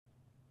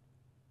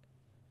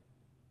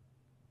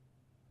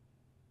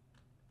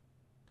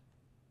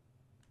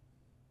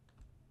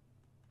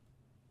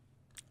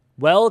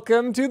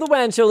Welcome to the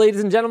WAN Show,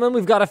 ladies and gentlemen.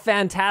 We've got a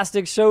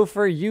fantastic show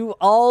for you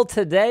all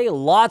today.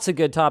 Lots of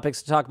good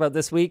topics to talk about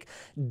this week.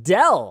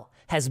 Dell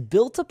has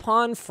built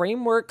upon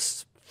framework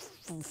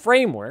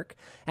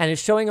and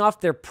is showing off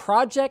their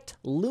Project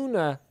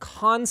Luna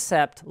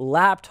concept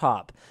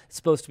laptop. It's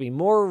supposed to be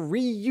more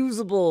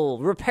reusable,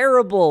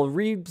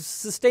 repairable,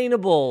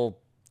 sustainable.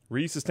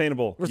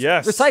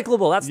 Yes.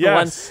 Recyclable, that's the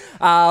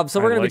one. So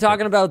we're going to be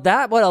talking about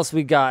that. What else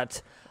we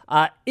got?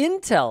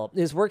 Intel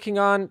is working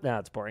on...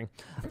 it's boring.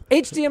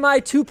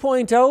 HDMI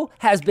 2.0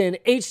 has been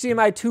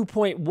HDMI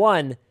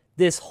 2.1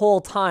 this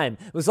whole time.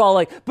 It was all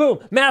like, boom,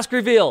 mask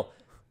reveal.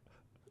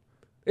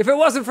 If it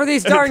wasn't for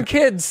these darn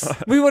kids,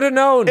 we would have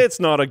known. It's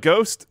not a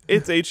ghost.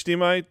 It's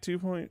HDMI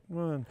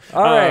 2.1.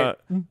 All right.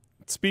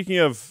 Speaking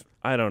of,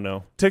 I don't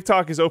know,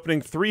 TikTok is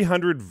opening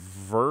 300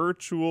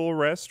 virtual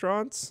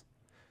restaurants.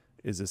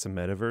 Is this a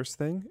metaverse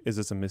thing? Is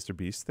this a Mr.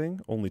 Beast thing?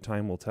 Only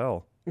time will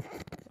tell.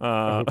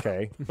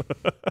 Okay.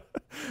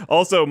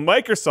 Also,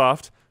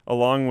 Microsoft,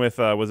 along with,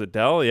 was it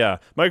Dell? Yeah.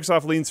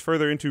 Microsoft leans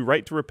further into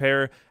right to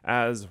repair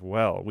as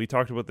well. We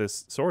talked about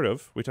this, sort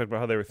of. We talked about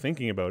how they were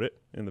thinking about it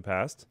in the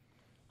past.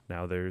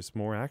 Now there's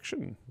more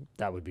action.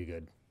 That would be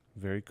good.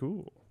 Very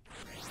cool.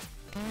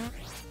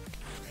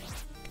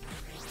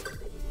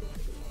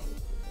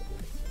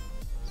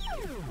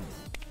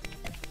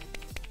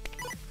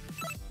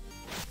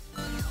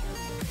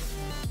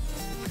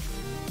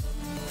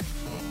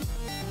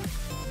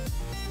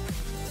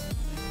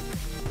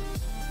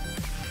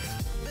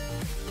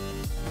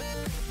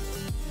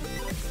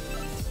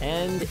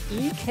 And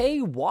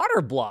EK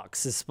Water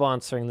Blocks is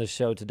sponsoring the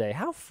show today.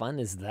 How fun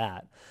is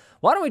that?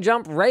 Why don't we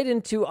jump right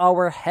into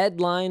our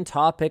headline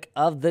topic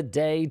of the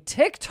day?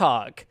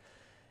 TikTok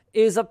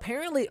is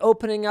apparently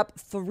opening up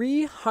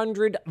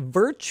 300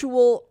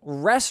 virtual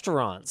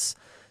restaurants.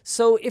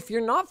 So if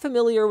you're not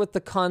familiar with the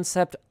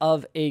concept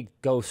of a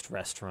ghost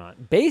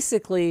restaurant,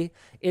 basically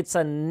it's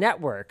a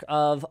network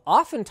of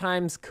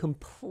oftentimes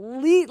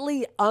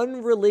completely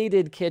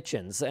unrelated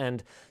kitchens.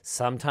 And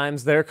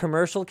sometimes they're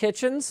commercial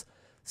kitchens.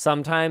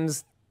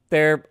 Sometimes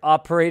they're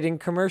operating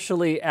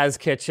commercially as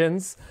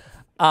kitchens.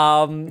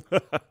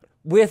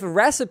 With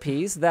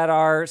recipes that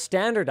are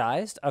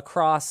standardized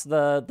across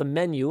the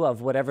menu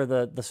of whatever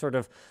the sort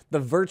of the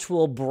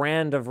virtual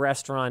brand of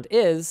restaurant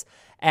is,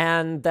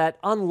 and that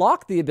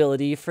unlock the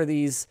ability for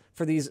these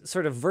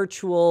sort of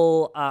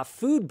virtual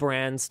food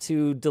brands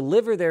to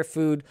deliver their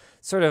food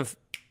sort of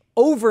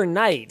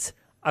overnight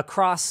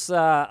across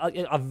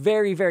a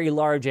very, very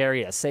large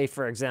area, say,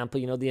 for example,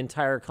 the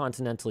entire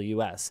continental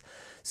U.S.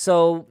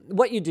 So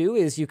what you do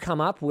is you come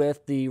up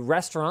with the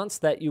restaurants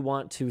that you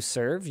want to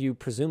serve. You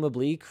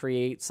presumably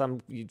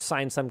you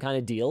sign some kind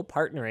of deal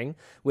partnering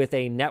with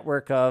a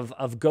network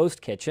of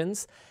ghost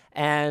kitchens,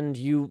 and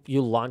you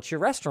launch your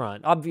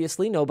restaurant.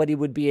 Obviously, nobody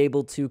would be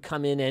able to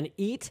come in and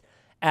eat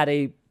at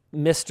a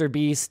Mr.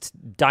 Beast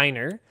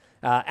diner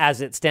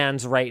as it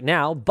stands right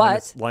now,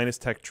 but... Linus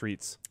Tech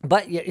Treats.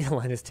 But, yeah,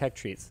 Linus Tech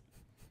Treats.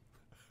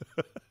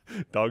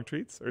 Dog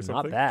treats or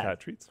something? Not bad. Cat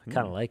treats? I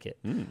kind of like it.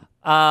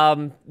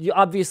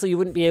 You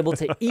wouldn't be able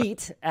to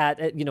eat at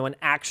an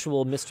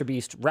actual Mr.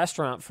 Beast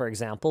restaurant, for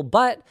example,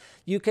 but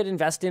you could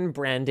invest in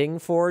branding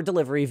for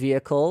delivery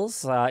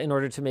vehicles in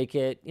order to make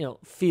it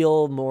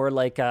feel more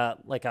like a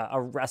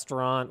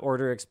restaurant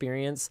order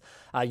experience.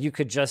 You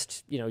could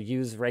just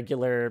use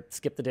regular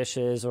Skip the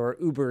Dishes or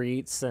Uber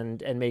Eats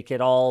and make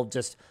it all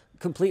just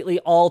completely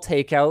all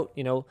takeout.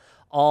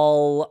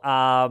 All.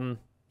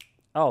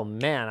 Oh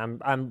man,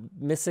 I'm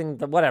missing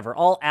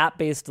all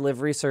app-based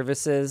delivery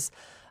services.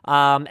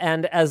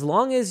 And as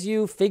long as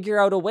you figure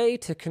out a way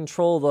to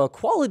control the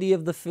quality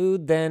of the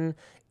food, then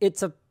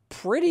it's a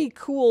pretty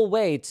cool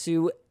way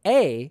to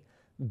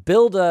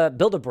build a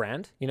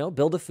brand,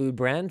 build a food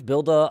brand,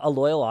 build a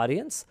loyal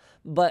audience,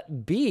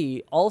 but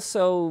B,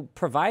 also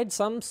provide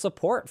some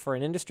support for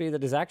an industry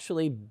that has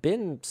actually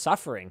been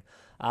suffering.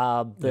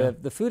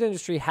 The food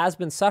industry has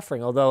been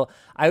suffering, although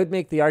I would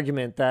make the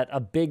argument that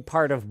a big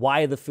part of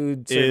why the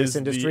food service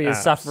industry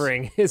is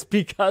suffering is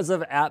because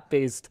of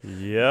app-based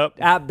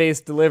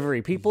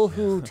delivery. People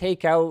who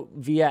take out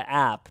via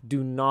app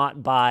do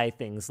not buy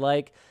things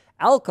like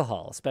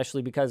alcohol,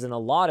 especially because in a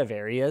lot of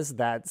areas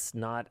that's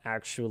not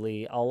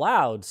actually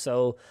allowed.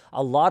 So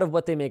a lot of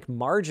what they make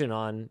margin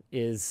on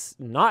is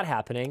not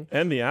happening.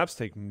 And the apps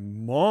take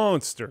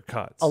monster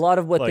cuts. A lot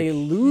of what they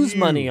lose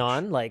money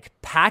on, like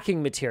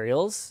packing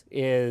materials,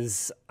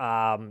 is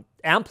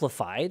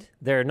amplified.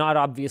 They're not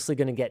obviously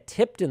going to get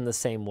tipped in the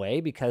same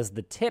way because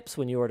the tips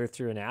when you order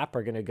through an app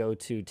are going to go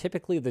to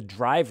typically the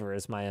driver,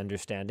 is my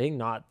understanding,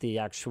 not the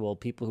actual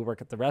people who work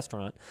at the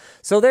restaurant.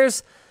 So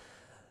there's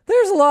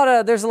a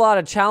lot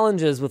of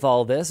challenges with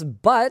all this,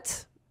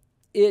 but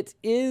it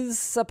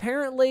is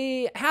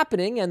apparently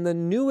happening, and the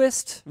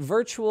newest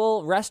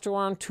virtual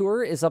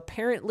restaurateur is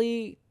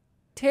apparently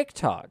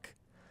TikTok.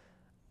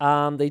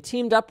 They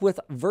teamed up with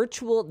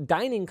Virtual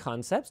Dining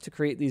Concepts to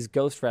create these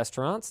ghost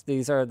restaurants.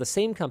 These are the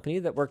same company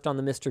that worked on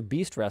the Mr.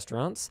 Beast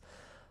restaurants.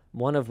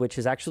 one of which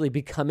is actually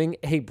becoming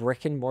a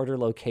brick and mortar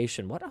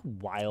location. What a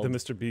wild... The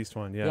Mr. Beast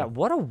one, yeah. Yeah,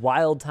 what a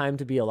wild time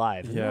to be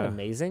alive. Isn't that Yeah.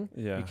 amazing?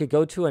 Yeah. You could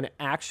go to an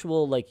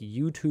actual like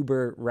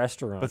YouTuber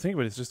restaurant. But think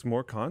about it, it's just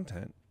more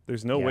content.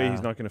 There's no way Yeah.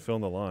 he's not going to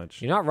film the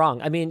launch. You're not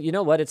wrong. I mean, you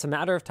know what? It's a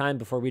matter of time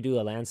before we do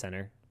a LAN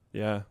center.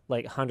 Yeah.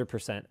 Like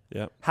 100%.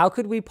 Yeah. How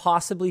could we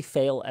possibly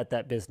fail at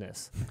that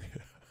business?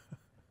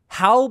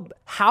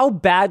 How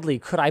badly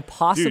could I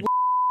possibly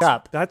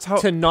up That's how.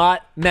 to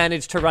not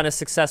manage to run a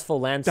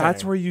successful LAN center?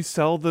 That's where you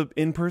sell the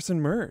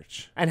in-person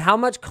merch. And how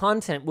much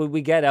content would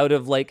we get out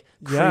of like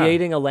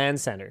creating a LAN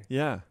center?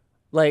 Yeah.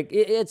 Like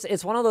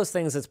it's one of those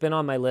things that's been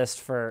on my list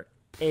for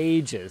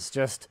ages.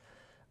 Just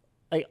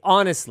like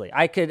honestly,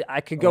 I could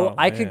go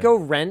I could go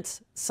rent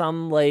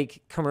some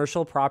like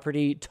commercial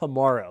property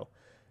tomorrow.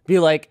 Be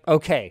like,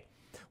 okay,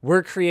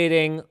 we're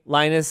creating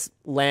Linus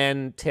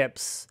LAN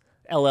Tips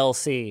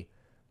LLC.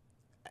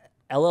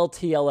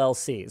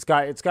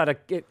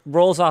 LLT. It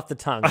rolls off the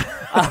tongue.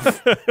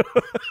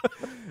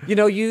 You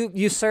know,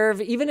 you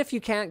serve, even if you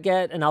can't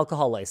get an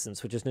alcohol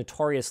license, which is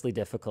notoriously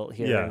difficult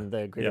here in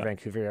the greater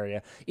Vancouver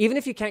area. Even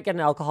if you can't get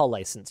an alcohol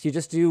license, you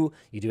do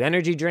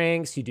energy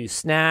drinks, you do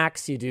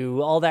snacks, you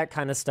do all that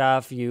kind of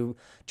stuff. You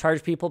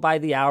charge people by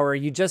the hour.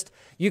 You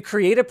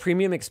create a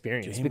premium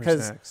experience. Gamer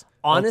because snacks.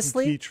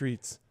 honestly, LTT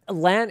treats.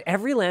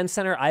 every LAN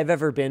center I've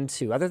ever been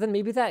to, other than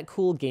maybe that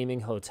cool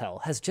gaming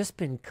hotel, has just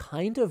been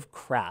kind of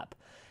crap.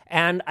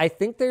 And I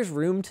think there's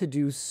room to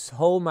do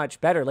so much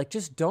better. Like,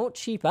 just don't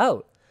cheap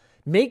out.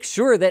 Make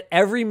sure that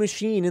every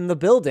machine in the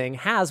building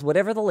has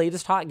whatever the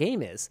latest hot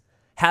game is.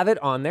 Have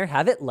it on there,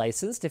 have it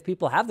licensed. If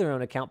people have their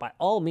own account, by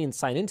all means,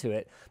 sign into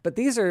it. But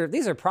these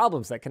are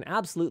problems that can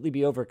absolutely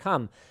be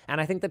overcome. And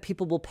I think that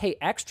people will pay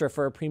extra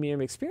for a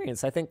premium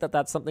experience. I think that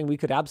that's something we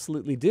could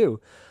absolutely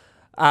do.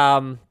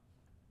 LAN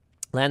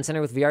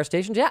center with VR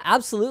stations? Yeah,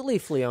 absolutely,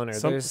 Flea owner.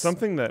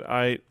 Something that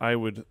I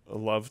would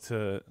love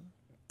to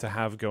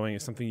have going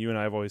is something you and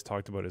I have always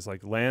talked about, is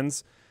like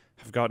LANs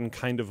have gotten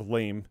kind of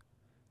lame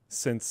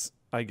since,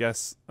 I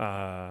guess,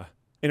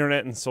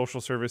 internet and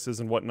social services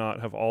and whatnot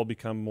have all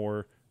become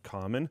more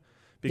common.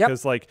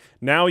 Because like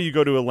now you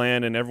go to a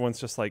LAN and everyone's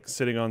just like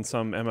sitting on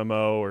some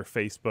MMO or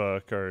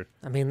Facebook or...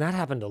 I mean, that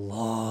happened a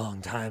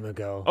long time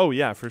ago. Oh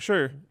yeah, for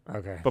sure.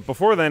 Okay. But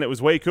before then it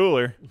was way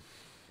cooler.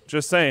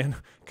 Just saying.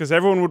 Because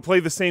everyone would play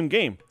the same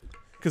game.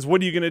 Because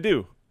what are you going to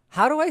do?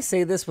 How do I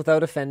say this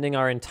without offending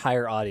our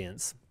entire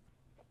audience?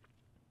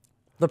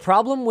 The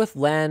problem with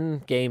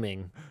LAN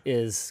gaming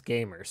is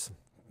gamers.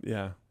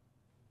 Yeah.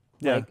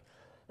 Yeah.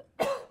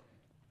 Like,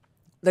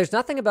 there's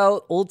nothing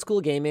about old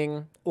school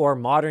gaming or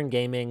modern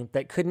gaming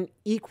that couldn't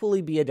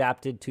equally be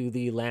adapted to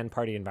the LAN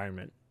party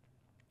environment.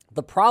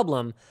 The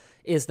problem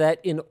is that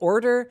in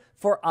order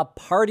for a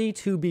party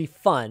to be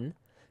fun,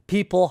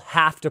 people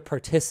have to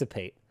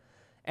participate.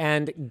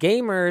 And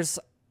gamers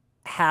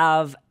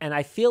have, and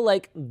I feel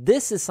like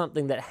this is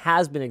something that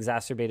has been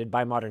exacerbated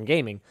by modern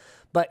gaming,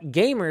 but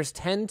gamers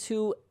tend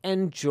to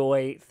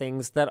enjoy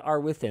things that are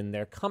within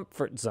their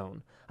comfort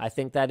zone. I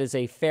think that is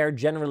a fair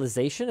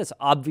generalization. It's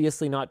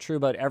obviously not true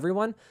about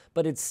everyone,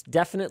 but it's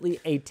definitely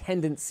a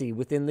tendency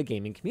within the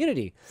gaming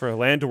community. For a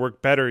LAN to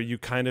work better, you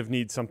kind of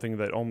need something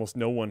that almost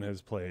no one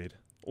has played,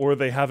 or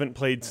they haven't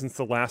played since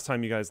the last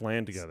time you guys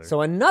LAN together.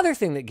 So another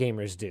thing that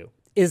gamers do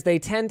is they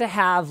tend to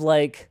have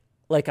like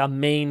a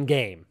main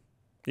game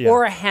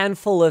or a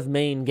handful of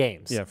main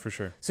games. Yeah, for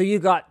sure. So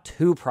you've got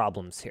two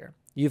problems here.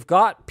 You've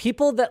got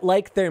people that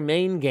like their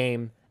main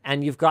game,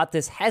 and you've got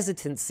this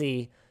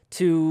hesitancy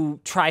to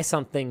try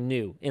something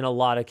new in a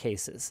lot of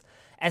cases,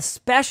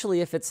 especially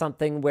if it's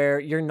something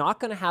where you're not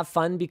going to have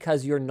fun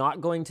because you're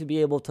not going to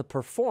be able to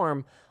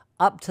perform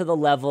up to the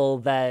level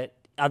that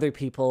other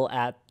people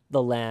at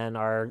the LAN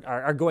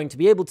are going to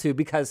be able to,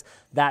 because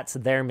that's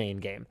their main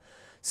game.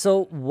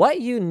 So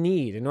what you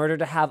need in order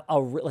to have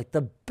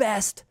the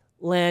best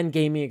LAN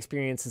gaming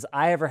experiences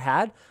I ever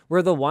had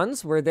were the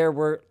ones where there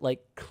were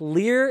like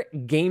clear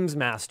games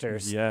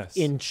masters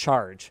in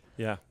charge.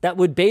 Yeah. That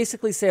would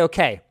basically say,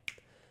 okay,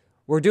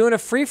 we're doing a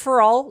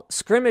free-for-all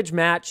scrimmage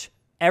match.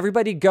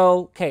 Everybody go.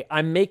 Okay,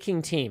 I'm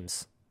making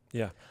teams.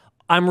 Yeah.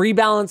 I'm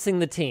rebalancing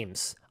the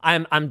teams.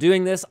 I'm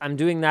doing this. I'm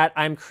doing that.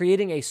 I'm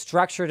creating a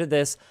structure to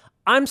this.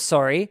 I'm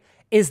sorry.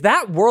 Is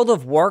that World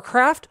of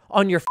Warcraft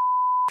on your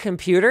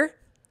computer?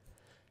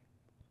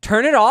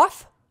 Turn it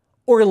off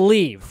or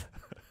leave.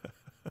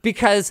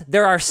 Because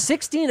there are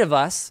 16 of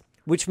us,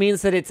 which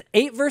means that it's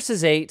 8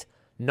 versus 8,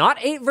 not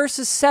 8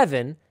 versus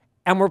 7,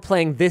 and we're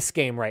playing this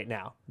game right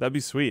now. That'd be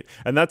sweet.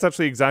 And that's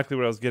actually exactly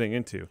what I was getting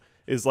into.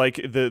 Is like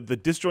the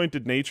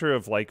disjointed nature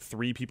of like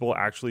 3 people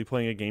actually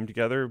playing a game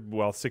together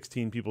while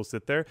 16 people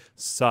sit there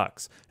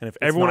sucks. And if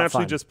everyone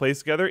actually just plays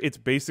together, it's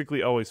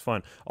basically always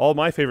fun. All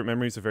my favorite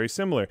memories are very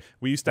similar.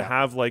 We used to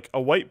have like a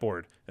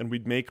whiteboard, and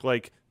we'd make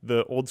like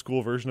the old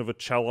school version of a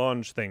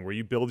challenge thing where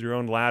you build your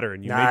own ladder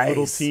and you make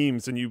little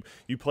teams, and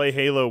you play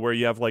Halo where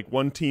you have like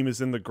one team is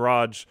in the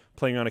garage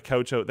playing on a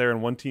couch out there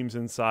and one team's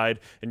inside,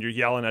 and you're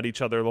yelling at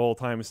each other the whole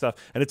time and stuff.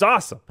 And it's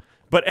awesome.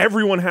 But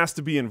everyone has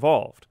to be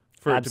involved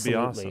for it to be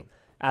awesome.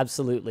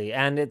 Absolutely.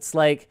 And it's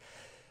like,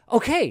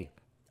 Okay,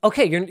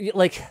 you're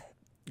like,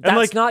 that's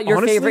like, not your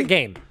honestly- favorite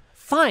game.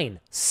 Fine,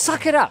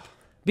 suck it up.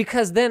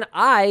 Because then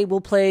I will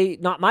play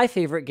not my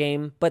favorite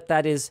game, but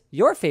that is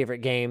your favorite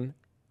game,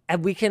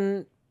 and we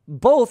can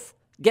both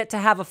get to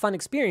have a fun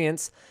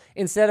experience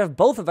instead of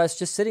both of us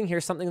just sitting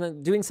here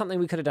doing something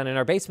we could have done in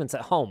our basements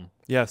at home.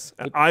 Yes.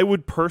 I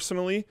would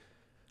personally,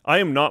 I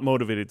am not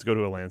motivated to go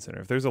to a LAN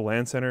center. If there's a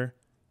LAN center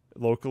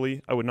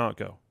locally, I would not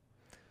go.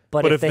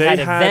 But if they had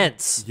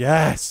events,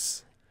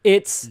 yes.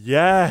 it's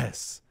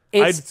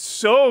I'd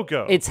so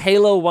go. It's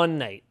Halo 1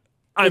 night.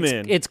 I'm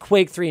in. It's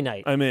Quake 3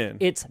 night. I'm in.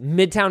 It's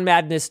Midtown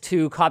Madness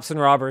 2 Cops and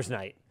Robbers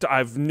night.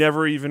 I've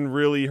never even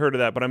really heard of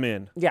that, but I'm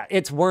in. Yeah,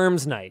 it's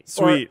Worms night.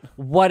 Sweet. Or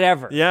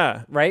whatever.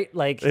 Yeah. Right?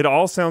 Like, It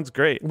all sounds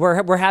great.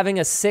 we're having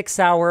a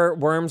 6-hour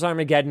Worms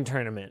Armageddon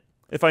tournament.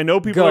 If I know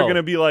people are Go. going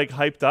to be like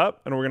hyped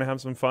up and we're going to have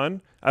some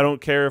fun, I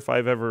don't care if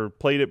I've ever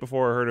played it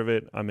before or heard of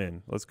it. I'm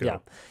in. Let's go. Yeah.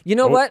 You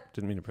know what?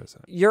 Didn't mean to press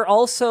that. You're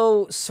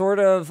also sort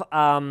of,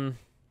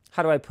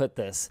 how do I put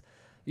this?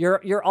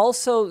 You're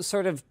also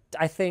sort of,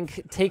 I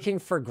think, taking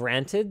for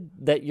granted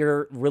that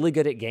you're really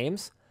good at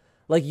games.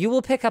 Like, you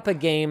will pick up a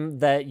game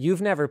that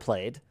you've never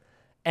played,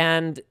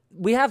 and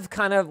Luke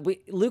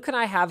and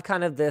I have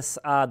kind of this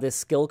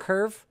skill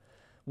curve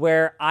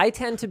where I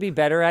tend to be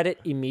better at it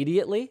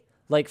immediately,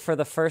 like for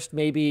the first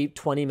maybe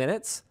 20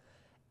 minutes,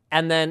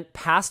 and then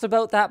past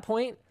about that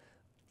point,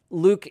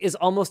 Luke is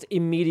almost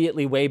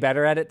immediately way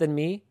better at it than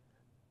me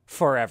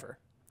forever.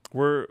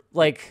 We're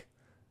Like,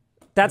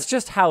 that's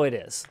just how it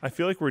is. I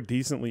feel like we're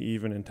decently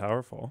even in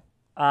Towerfall.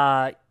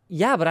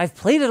 Yeah, but I've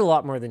played it a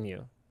lot more than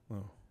you.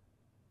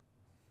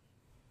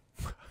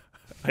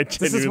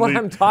 This is what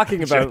I'm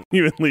talking about.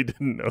 Genuinely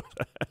didn't know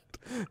that.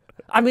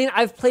 I mean,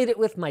 I've played it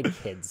with my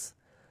kids,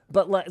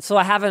 but so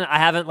I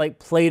haven't like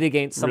played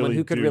against someone Really,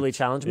 who could dude. really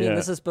challenge me. Yeah. And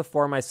this is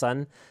before my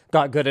son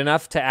got good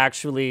enough to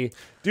actually.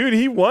 Dude,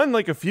 he won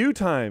like a few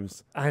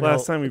times I know.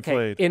 last time we Okay,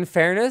 played. In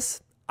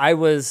fairness, I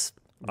was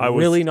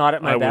really not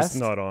at my best. I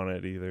was not on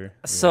it either.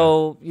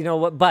 So you know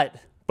what?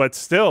 But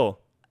still,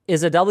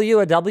 Is a W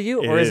or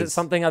is it is.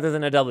 something other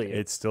than a W?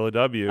 it's still a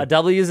W. A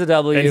W is a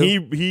W.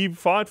 And he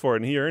fought for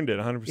it and he earned it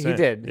 100%. He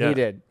did. Yeah. He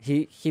did.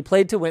 He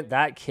played to win.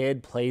 That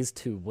kid plays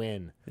to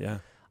win. Yeah.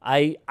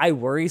 I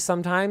worry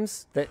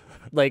sometimes that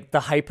like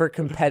the hyper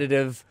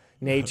competitive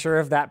nature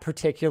of that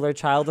particular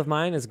child of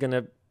mine is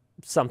gonna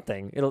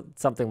something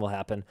will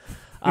happen.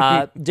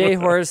 Jay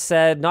Horse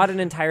said not an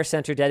entire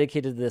center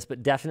dedicated to this,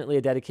 but definitely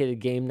a dedicated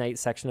game night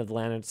section of the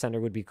LAN center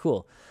would be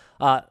cool.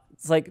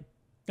 It's like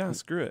Yeah,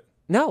 screw it.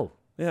 no,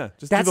 Yeah,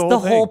 just that's do the the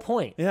whole thing.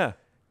 point. Yeah.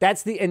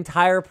 That's the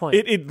entire point.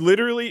 It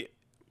literally,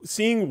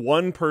 seeing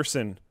one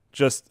person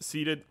just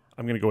seated,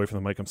 I'm going to go away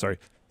from the mic, I'm sorry.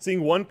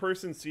 Seeing one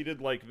person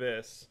seated like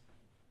this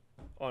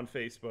on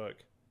Facebook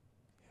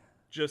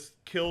just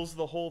kills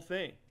the whole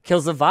thing.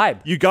 Kills the vibe.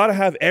 You got to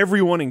have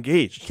everyone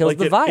engaged. Kills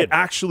the vibe. It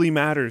actually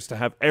matters to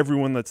have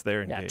everyone that's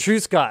there Yeah, engaged. True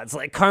Scots.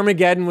 Like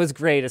Carmageddon was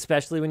great,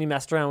 especially when you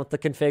messed around with the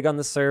config on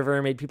the server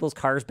and made people's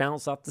cars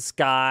bounce off the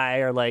sky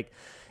or like,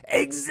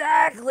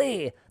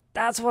 exactly.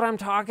 That's what I'm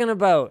talking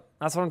about.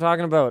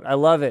 I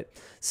love it.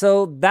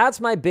 So that's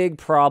my big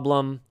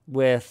problem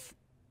with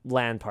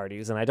LAN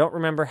parties. And I don't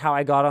remember how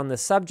I got on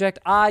this subject.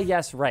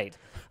 Yes, right.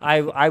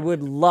 I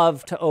would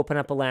love to open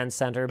up a LAN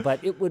center,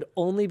 but it would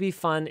only be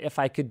fun if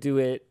I could do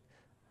it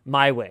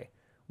my way,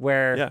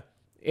 where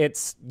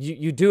it's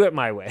you do it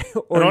my way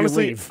or And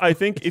honestly, you leave. I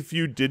think if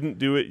you didn't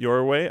do it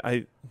your way,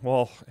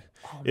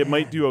 it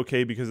might do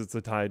okay because it's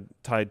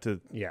tied to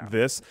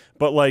this.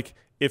 But like,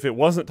 if it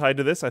wasn't tied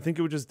to this, I think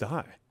it would just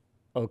die.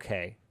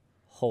 Okay,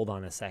 hold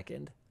on a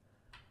second.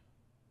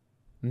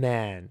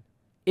 Man,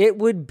 it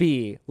would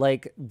be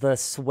like the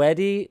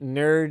sweaty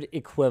nerd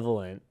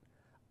equivalent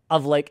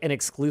of like an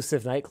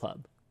exclusive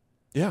nightclub.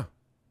 Yeah.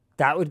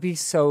 That would be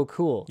so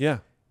cool. Yeah.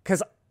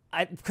 Because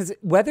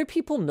whether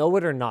people know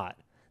it or not,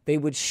 they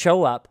would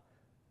show up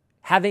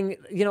having,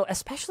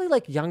 especially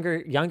like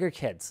younger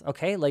kids,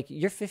 okay? Like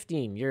you're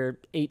 15, you're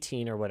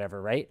 18 or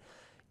whatever, right?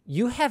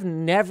 You have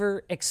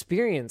never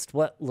experienced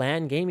what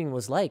LAN gaming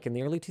was like in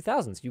the early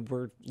 2000s. You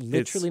were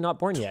literally not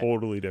born yet.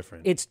 Totally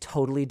different. It's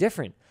totally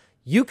different.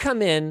 You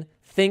come in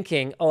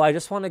thinking, oh, I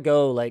just want to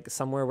go like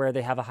somewhere where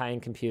they have a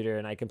high-end computer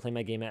and I can play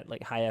my game at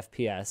like high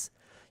FPS.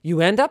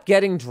 You end up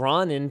getting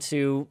drawn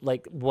into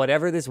like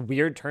whatever this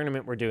weird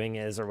tournament we're doing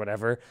is or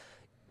whatever.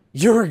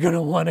 You're going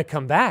to want to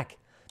come back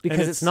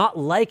because it's not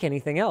like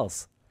anything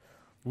else.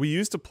 We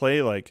used to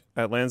play like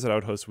at LANs at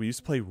Outhouse, we used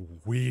to play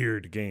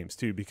weird games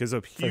too because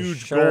a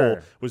huge sure.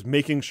 goal was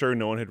making sure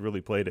no one had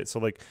really played it. So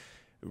like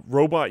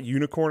Robot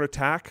Unicorn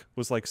Attack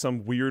was like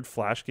some weird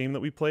flash game that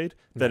we played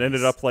that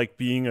ended up like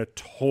being a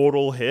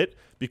total hit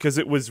because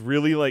it was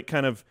really like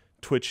kind of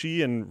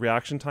twitchy and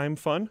reaction time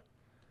fun.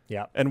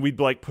 Yeah. And we'd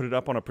like put it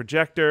up on a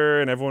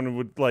projector and everyone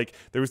would like,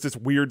 there was this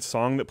weird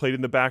song that played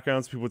in the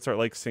background. So people would start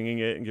like singing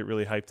it and get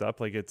really hyped up.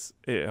 Like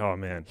oh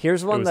man.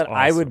 Here's one that awesome.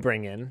 I would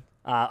bring in.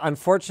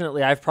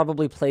 Unfortunately, I've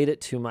probably played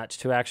it too much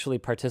to actually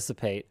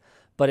participate,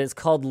 but it's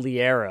called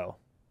Liero.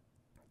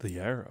 The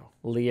Arrow.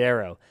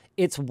 Liero.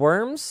 It's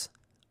Worms,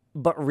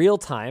 but real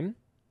time.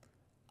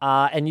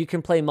 and you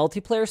can play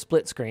multiplayer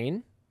split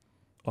screen.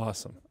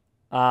 Awesome.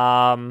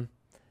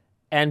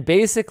 And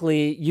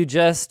basically, you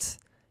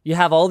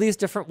have all these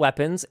different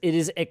weapons. It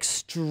is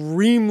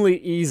extremely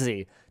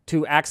easy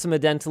to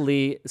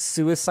accidentally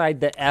suicide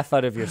the F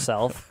out of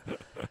yourself.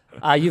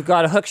 You've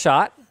got a hook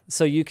shot,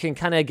 so you can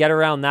kind of get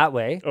around that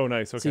way. Oh,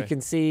 nice. Okay. So you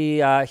can see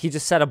he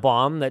just set a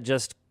bomb that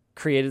just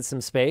created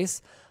some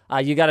space.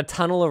 You got to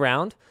tunnel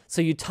around.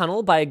 So you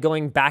tunnel by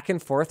going back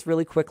and forth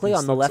really quickly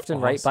on the left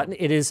and right button.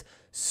 It is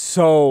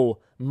so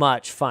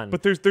much fun.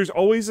 But there's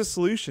always a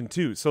solution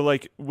too. So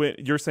like when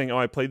you're saying, "Oh,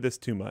 I played this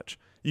too much,"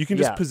 you can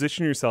just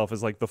position yourself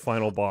as like the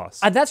final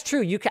boss. That's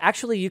true. You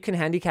can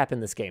handicap in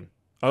this game.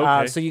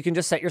 Okay. So you can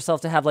just set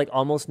yourself to have like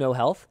almost no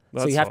health.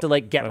 So you have to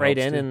like get right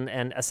in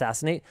and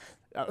assassinate.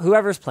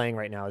 Whoever's playing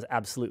right now is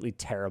absolutely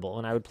terrible.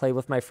 And I would play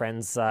with my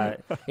friends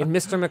in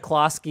Mr.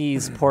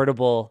 McCloskey's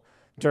portable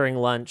during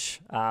lunch.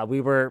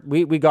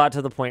 We got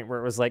to the point where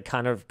it was like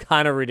kind of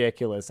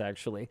ridiculous.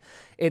 Actually,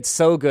 it's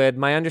so good.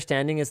 My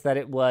understanding is that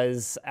it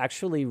was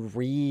actually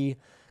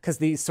because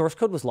the source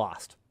code was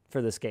lost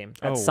for this game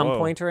at some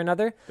point or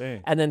another.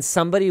 Dang. And then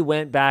somebody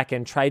went back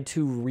and tried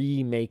to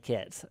remake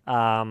it.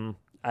 Guys,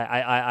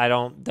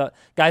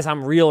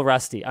 I'm real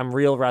rusty on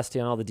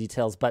all the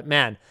details, but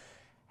man,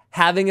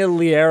 having a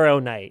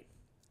Liero night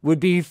would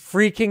be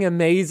freaking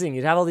amazing.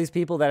 You'd have all these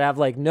people that have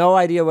like no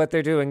idea what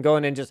they're doing,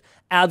 going and just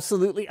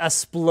absolutely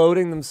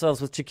exploding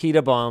themselves with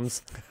Chiquita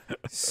bombs.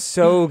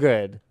 So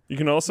good. You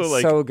can also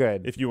like, so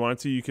good. If you wanted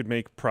to, you could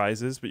make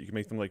prizes, but you can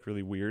make them like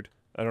really weird.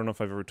 I don't know if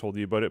I've ever told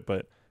you about it,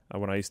 but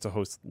when I used to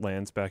host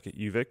LANs back at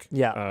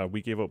UVic,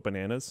 we gave out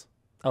bananas.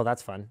 Oh,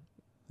 that's fun.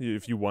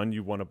 If you won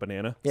a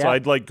banana. Yeah. So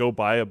I'd like go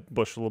buy a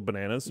bushel of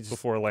bananas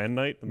before LAN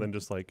night and then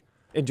just like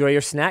enjoy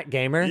your snack,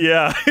 gamer.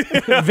 Yeah.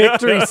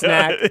 Victory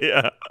snack.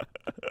 Yeah.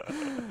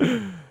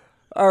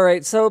 All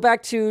right, so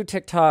back to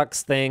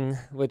TikTok's thing,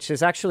 which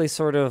is actually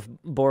sort of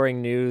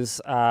boring news.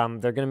 They're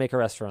going to make a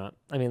restaurant.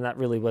 I mean, that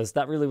really was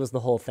the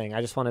whole thing.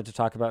 I just wanted to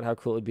talk about how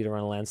cool it would be to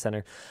run a LAN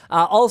center.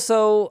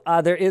 Also,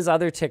 there is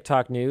other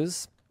TikTok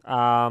news.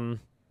 What's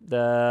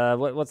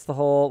the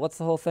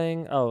whole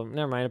thing? Oh,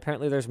 never mind.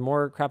 Apparently there's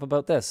more crap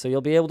about this. So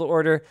you'll be able to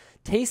order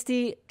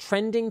tasty,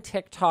 trending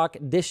TikTok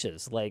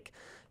dishes like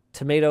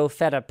tomato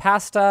feta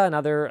pasta and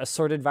other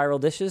assorted viral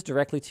dishes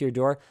directly to your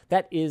door.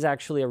 That is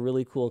actually a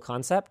really cool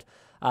concept.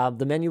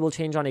 The menu will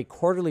change on a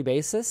quarterly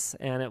basis,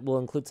 and it will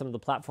include some of the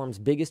platform's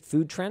biggest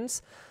food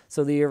trends.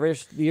 So the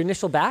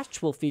initial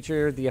batch will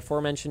feature the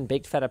aforementioned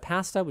baked feta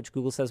pasta, which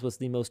Google says was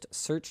the most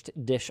searched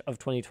dish of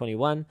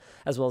 2021,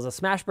 as well as a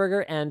smash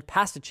burger and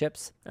pasta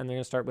chips. And they're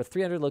going to start with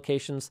 300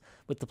 locations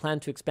with the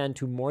plan to expand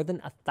to more than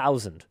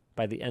 1,000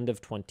 by the end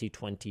of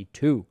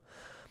 2022.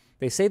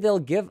 They say they'll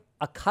give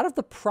a cut of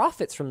the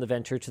profits from the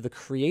venture to the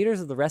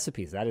creators of the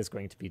recipes. That is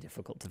going to be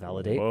difficult to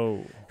validate.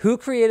 Whoa. Who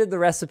created the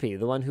recipe?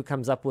 The one who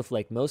comes up with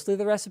like mostly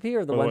the recipe,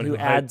 or the one who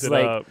adds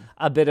like up.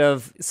 a bit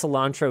of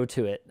cilantro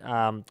to it?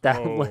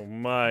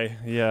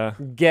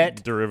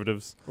 Get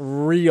derivatives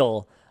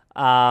real.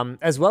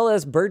 As well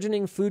as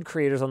burgeoning food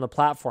creators on the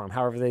platform.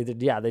 However, they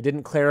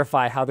didn't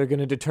clarify how they're going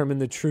to determine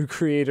the true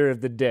creator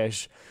of the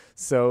dish.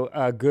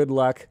 So good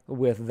luck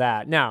with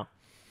that. Now,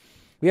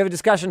 we have a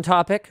discussion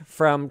topic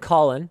from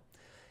Colin.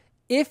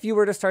 If you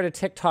were to start a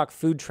TikTok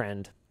food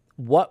trend,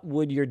 what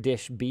would your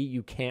dish be?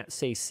 You can't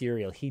say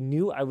cereal. He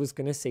knew I was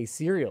going to say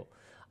cereal.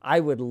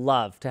 I would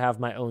love to have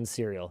my own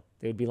cereal.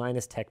 They would be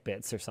Linus Tech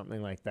Bits or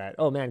something like that.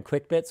 Oh man,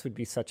 Quick Bits would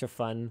be such a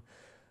fun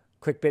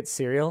Quick Bits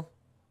cereal.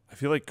 I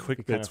feel like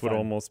Quick Bits would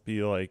almost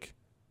be like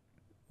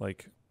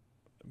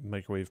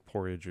microwave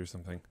porridge or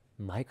something.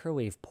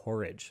 Microwave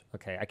porridge.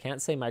 Okay, I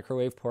can't say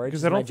microwave porridge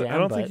because I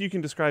don't think you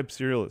can describe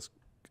cereal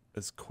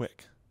as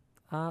quick.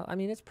 I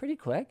mean, it's pretty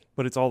quick.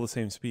 But it's all the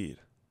same speed.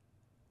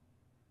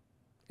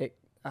 Do you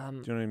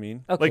know what I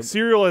mean? Okay. Like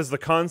cereal as the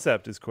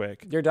concept is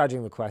quick. You're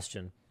dodging the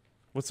question.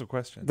 What's the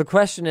question? The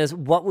question is,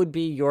 what would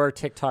be your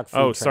TikTok food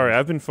trend? Sorry.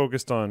 I've been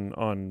focused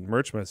on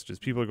merch messages.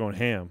 People are going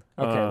ham.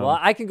 Okay, well,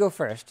 I can go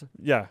first.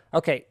 Yeah.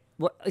 Okay.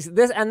 Well,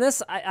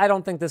 I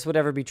don't think this would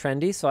ever be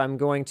trendy, so I'm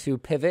going to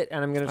pivot,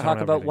 and I'm going to talk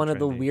about one of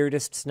the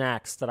weirdest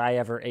snacks that I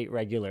ever ate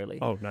regularly.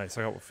 Oh, nice.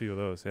 I got a few of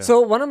those, yeah.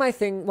 So one of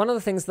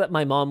the things that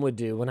my mom would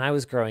do when I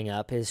was growing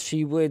up is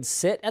she would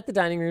sit at the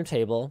dining room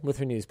table with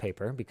her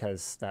newspaper,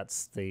 because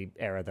that's the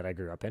era that I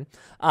grew up in.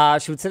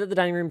 She would sit at the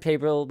dining room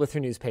table with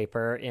her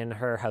newspaper in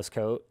her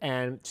housecoat,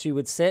 and she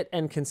would sit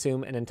and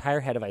consume an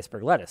entire head of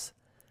iceberg lettuce.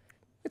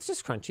 It's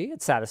just crunchy.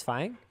 It's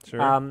satisfying. Sure.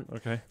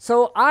 Okay.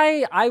 So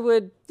I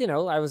would,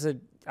 I was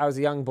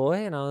a young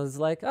boy, and I was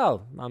like,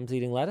 oh, mom's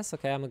eating lettuce.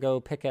 Okay, I'm gonna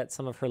go pick at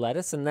some of her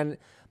lettuce. And then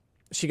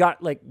she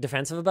got like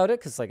defensive about it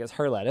because like it's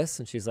her lettuce,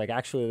 and she's like,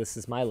 actually, this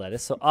is my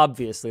lettuce. So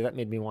obviously that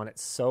made me want it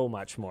so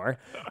much more,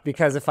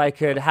 because if I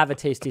could have a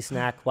tasty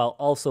snack while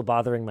also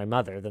bothering my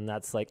mother, then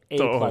that's like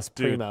A+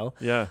 primo.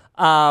 Yeah.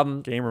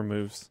 Gamer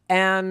moves.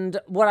 And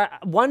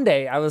one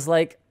day I was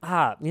like,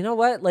 you know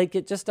what? Like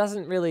it just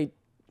doesn't really.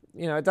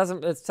 It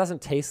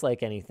doesn't taste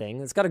like anything.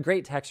 It's got a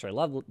great texture.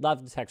 Love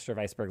the texture of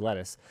iceberg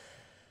lettuce.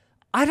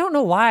 I don't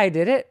know why I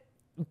did it,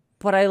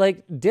 but I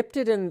like dipped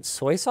it in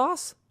soy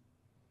sauce.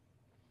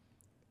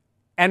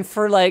 And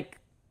for like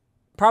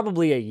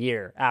probably a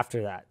year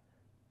after that,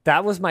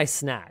 that was my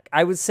snack.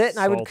 I would sit and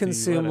I would Salty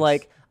consume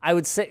lettuce.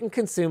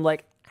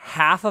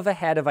 half of a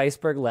head of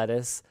iceberg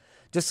lettuce,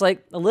 just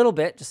like a little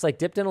bit, just like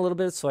dipped in a little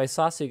bit of soy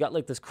sauce. So you got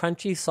like this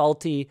crunchy,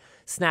 salty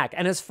snack.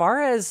 And as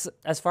far as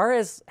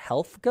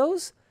health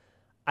goes,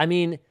 I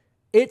mean,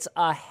 it's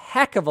a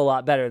heck of a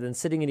lot better than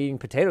sitting and eating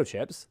potato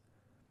chips.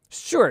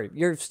 Sure,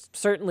 you're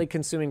certainly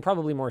consuming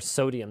probably more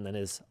sodium than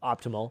is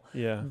optimal.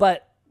 Yeah.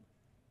 But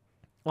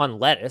on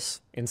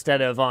lettuce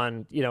instead of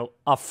on,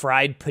 a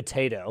fried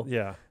potato.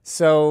 Yeah.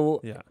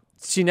 So Yeah.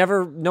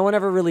 no one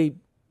ever really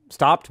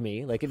stopped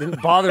me. Like, it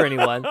didn't bother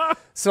anyone.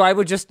 So I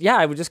would just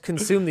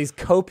consume these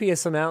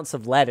copious amounts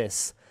of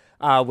lettuce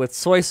with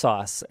soy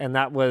sauce. And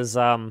that was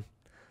my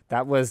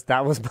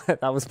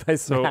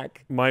So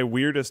snack. my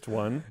weirdest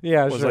one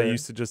Yeah, was sure. I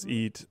used to just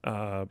eat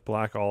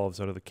black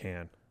olives out of the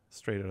can,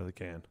 straight out of the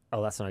can.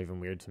 Oh, that's not even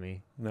weird to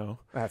me. No.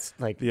 That's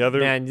like, The other-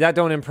 man, that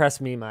don't impress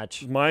me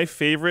much. My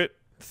favorite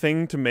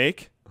thing to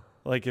make,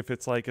 like if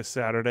it's like a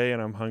Saturday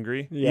and I'm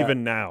hungry, Yeah.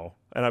 even now,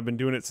 and I've been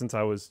doing it since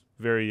I was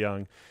very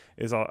young,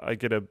 is I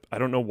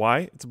don't know why,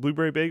 it's a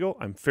blueberry bagel.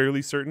 I'm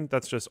fairly certain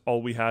that's just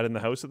all we had in the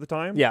house at the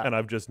time. Yeah. And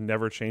I've just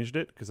never changed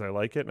it because I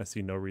like it and I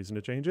see no reason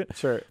to change it.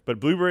 Sure. But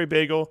blueberry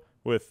bagel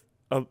with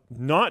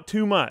not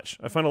too much.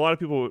 I find a lot of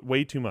people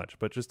way too much,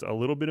 but just a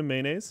little bit of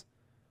mayonnaise,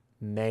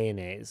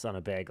 Mayonnaise on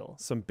a bagel.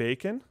 some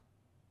bacon,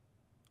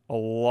 a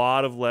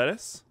lot of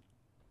lettuce,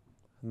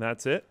 and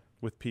that's it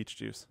with peach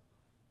juice.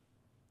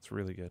 It's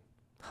really good.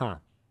 Huh.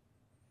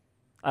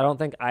 I don't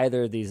think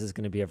either of these is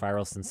going to be a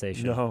viral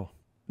sensation.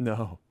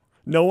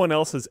 No one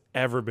else has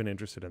ever been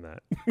interested in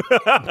that.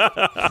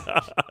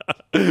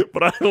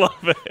 But I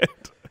love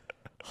it.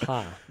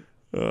 Huh.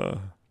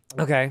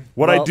 Okay.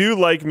 What I well, do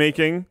like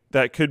making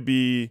that could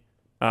be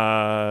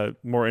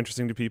more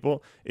interesting to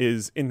people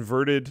is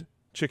inverted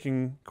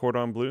chicken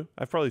cordon bleu.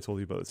 I've probably told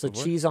you about this So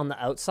before. cheese on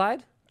the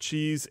outside?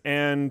 Cheese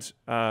and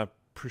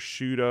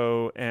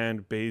prosciutto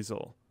and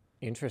basil.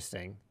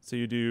 Interesting. So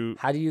you do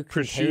How do you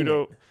contain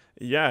prosciutto. it?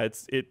 Yeah,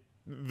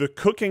 the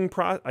cooking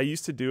I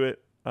used to do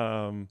it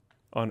on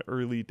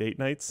early date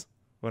nights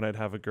when I'd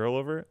have a girl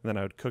over, and then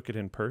I would cook it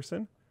in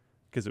person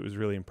because it was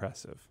really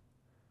impressive.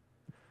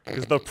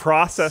 Because the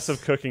process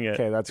of cooking it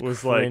Okay, that's was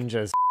cringe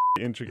like as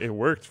it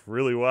worked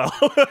really well.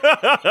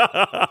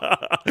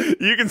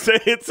 You can say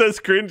it's as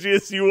cringy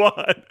as you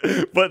want,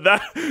 but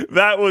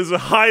that was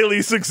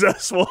highly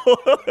successful.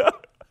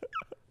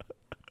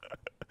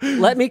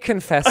 Let me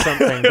confess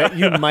something that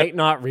you might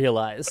not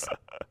realize.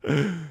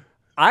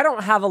 I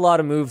don't have a lot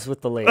of moves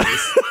with the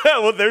ladies.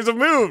 Well, there's a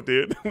move,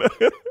 dude.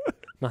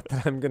 Not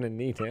that I'm going to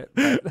need it.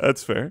 But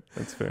That's fair.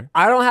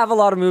 I don't have a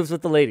lot of moves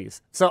with the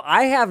ladies. So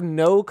I have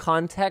no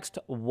context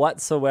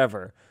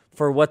whatsoever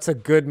for what's a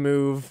good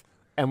move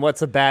and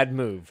what's a bad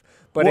move.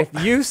 But Well-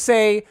 if you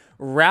say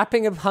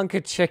wrapping a hunk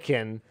of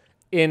chicken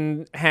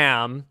in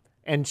ham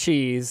and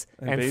cheese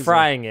and basil.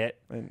 frying it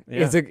And-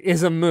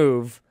 is a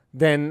move,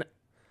 then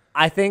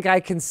I think I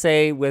can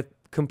say with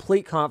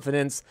complete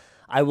confidence,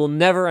 I will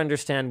never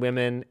understand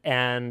women,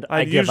 and I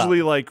I'd give usually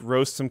up. like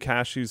roast some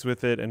cashews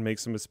with it and make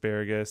some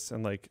asparagus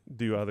and like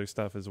do other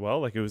stuff as well.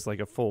 Like it was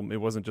like it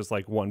wasn't just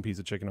like one piece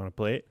of chicken on a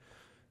plate.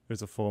 It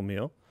was a full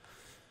meal.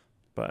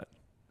 But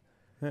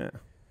yeah, it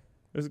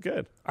was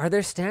good. Are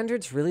their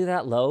standards really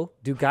that low?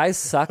 Do guys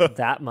suck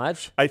that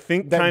much? I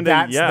think That kind of,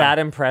 that's yeah. that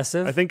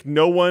impressive? I think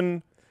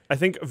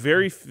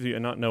very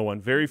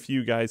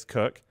few guys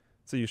cook.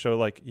 So you show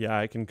like, yeah,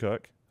 I can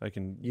cook. I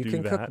can You do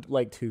can that. cook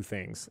like two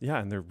things. Yeah,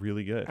 and they're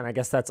really good. And I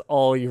guess that's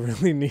all you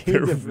really need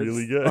They're if it's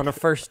really good. on a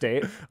first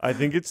date. I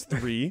think it's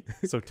 3,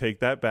 so take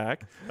that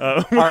back.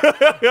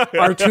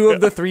 Are two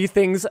of the three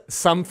things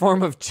some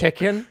form of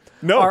chicken?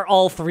 No. Are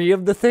all three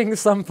of the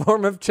things some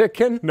form of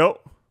chicken?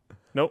 Nope.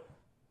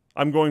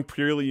 I'm going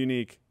purely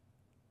unique.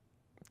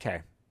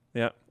 Okay.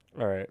 Yeah.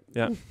 All right.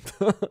 Yeah.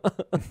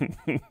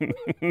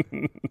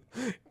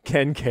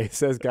 Ken K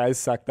says guys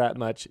suck that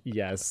much.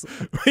 Yes.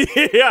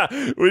 Yeah.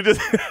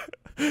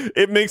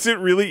 It makes it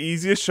really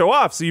easy to show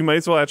off, so you might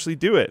as well actually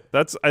do it.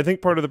 I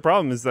think part of the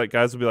problem is that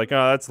guys will be like,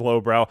 oh, that's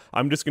lowbrow.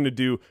 I'm just going to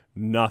do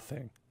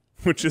nothing,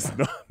 which is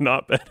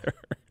not better.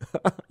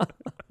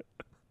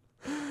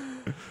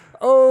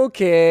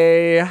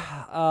 Okay.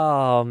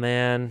 Oh,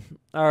 man.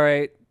 All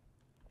right.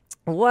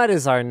 What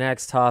is our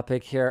next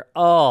topic here?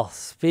 Oh,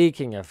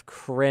 speaking of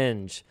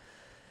cringe,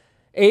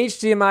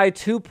 HDMI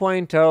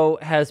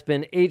 2.0 has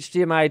been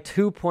HDMI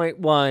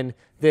 2.1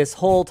 this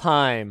whole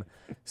time.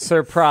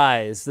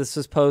 Surprise. This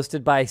was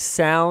posted by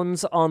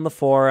Sounds on the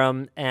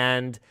forum,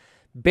 and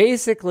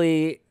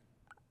basically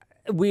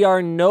we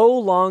are no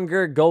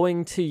longer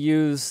going to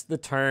use the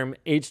term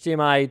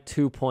HDMI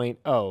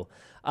 2.0.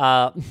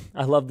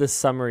 I love this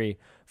summary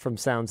from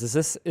Sounds. Is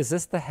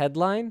this the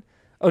headline?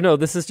 Oh no,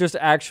 this is just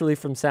actually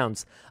from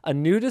Sounds. A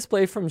new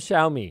display from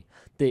Xiaomi.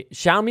 The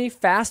Xiaomi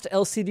Fast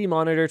LCD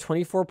Monitor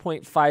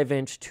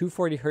 24.5-inch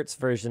 240 Hz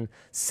version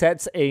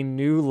sets a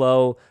new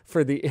low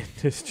for the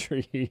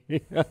industry.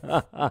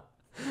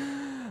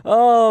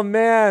 Oh,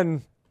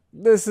 man.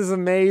 This is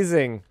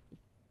amazing.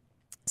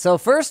 So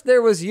first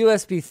there was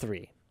USB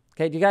 3.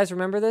 Okay, do you guys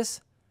remember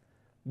this?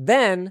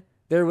 Then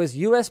there was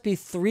USB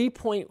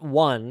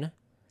 3.1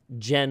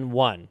 Gen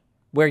 1,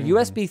 where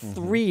USB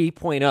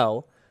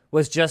 3.0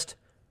 was just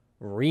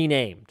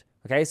renamed.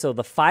 Okay, so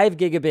the 5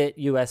 gigabit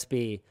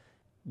USB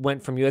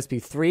went from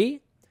USB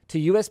 3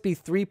 to USB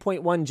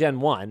 3.1 Gen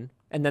 1,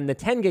 and then the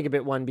 10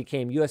 gigabit one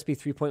became USB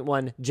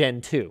 3.1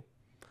 Gen 2.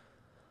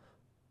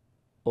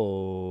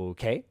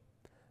 Okay.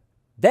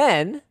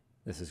 Then,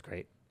 this is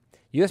great,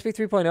 USB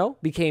 3.0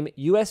 became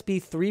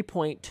USB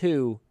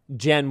 3.2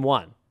 Gen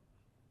 1.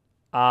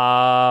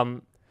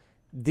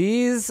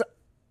 These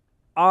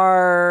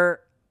are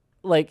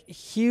like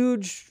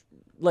huge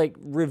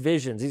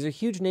revisions. These are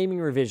huge naming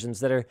revisions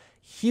that are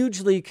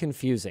hugely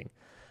confusing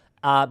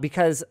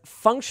because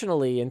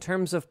functionally, in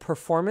terms of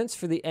performance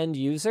for the end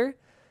user,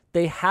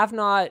 they have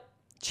not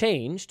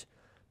changed,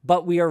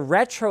 but we are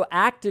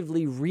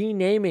retroactively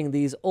renaming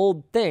these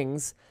old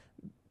things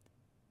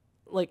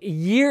like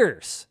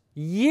years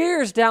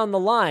down the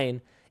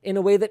line in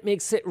a way that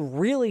makes it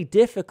really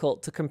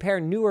difficult to compare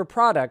newer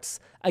products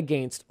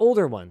against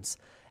older ones.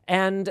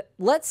 And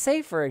let's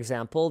say, for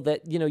example,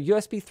 that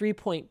USB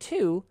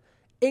 3.2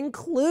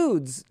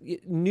 includes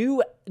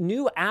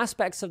new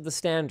aspects of the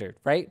standard,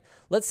 right?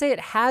 Let's say it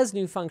has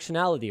new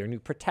functionality or new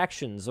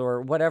protections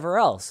or whatever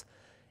else.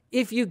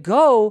 If you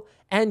go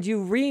and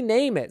you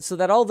rename it so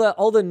that all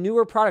the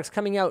newer products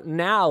coming out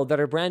now that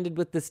are branded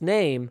with this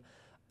name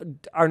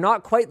are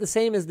not quite the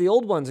same as the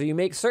old ones, or you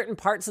make certain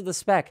parts of the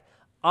spec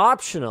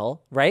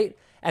optional, right?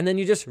 And then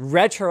you just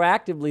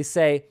retroactively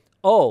say,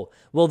 oh,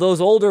 well,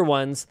 those older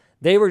ones,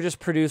 they were just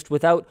produced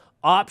without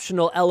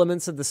optional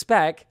elements of the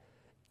spec.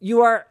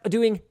 You are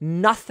doing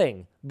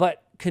nothing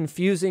but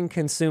confusing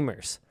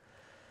consumers.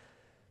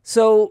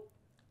 So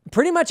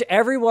pretty much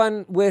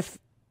everyone with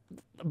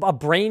a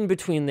brain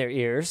between their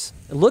ears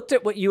looked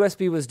at what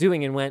USB was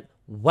doing and went,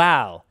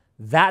 wow,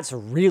 that's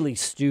really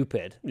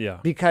stupid. Yeah.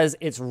 Because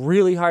it's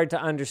really hard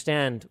to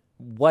understand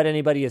what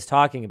anybody is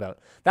talking about.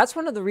 That's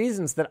one of the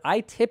reasons that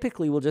I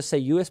typically will just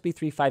say USB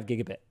 3 5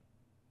 gigabit.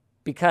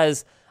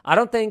 Because I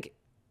don't think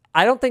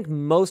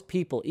most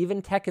people,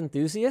 even tech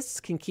enthusiasts,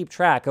 can keep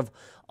track of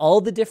all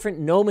the different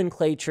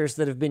nomenclatures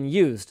that have been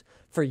used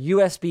for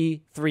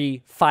USB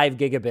 3 5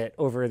 gigabit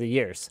over the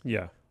years.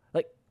 Yeah.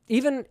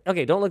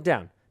 Okay, don't look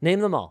down. Name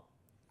them all.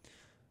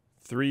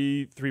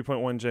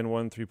 3.1 Gen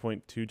 1,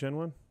 3.2 Gen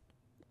 1?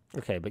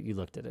 Okay, but you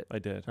looked at it. I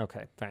did.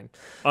 Okay, fine.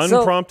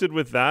 Unprompted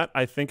with that,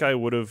 I think I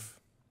would have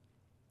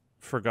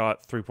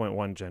forgot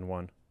 3.1 Gen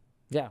 1.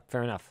 Yeah,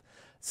 fair enough.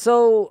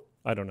 So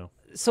I don't know.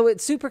 So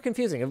it's super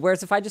confusing.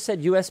 Whereas if I just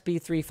said USB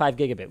 3 5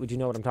 gigabit, would you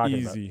know what I'm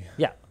talking about? Easy.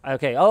 Yeah.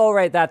 Okay. Oh,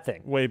 right, that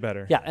thing. Way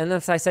better. Yeah, and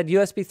if I said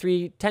USB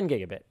 3 10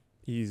 gigabit,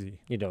 Easy.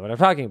 you know what I'm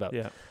talking about.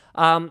 Yeah.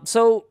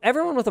 So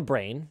everyone with a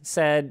brain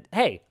said,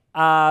 hey,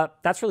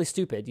 that's really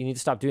stupid. You need to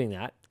stop doing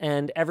that.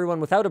 And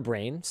everyone without a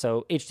brain,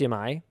 so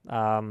HDMI,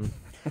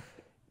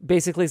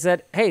 basically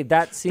said, hey,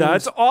 that seems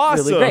That's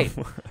awesome. really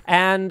great.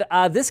 And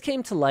this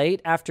came to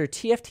light after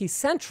TFT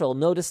Central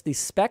noticed the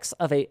specs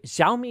of a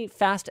Xiaomi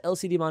fast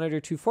LCD monitor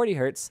 240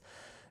 hertz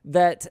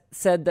that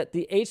said that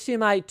the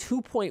HDMI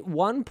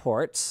 2.1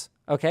 ports,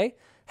 okay,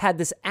 had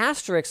this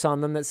asterisk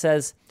on them that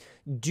says,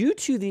 due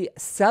to the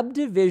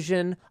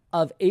subdivision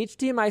of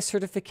HDMI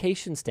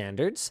certification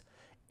standards,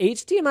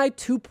 HDMI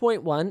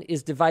 2.1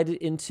 is divided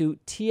into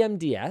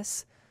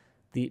TMDS.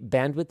 The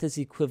bandwidth is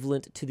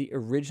equivalent to the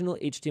original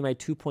HDMI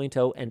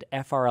 2.0 and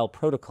FRL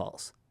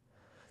protocols.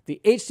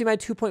 The HDMI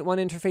 2.1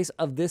 interface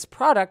of this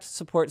product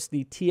supports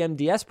the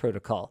TMDS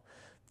protocol.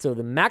 So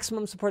the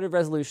maximum supported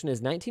resolution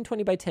is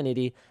 1920 by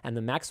 1080, and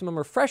the maximum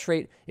refresh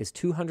rate is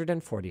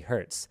 240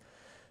 hertz.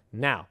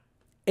 Now,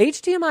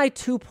 HDMI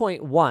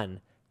 2.1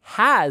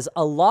 has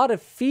a lot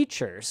of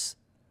features,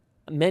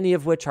 many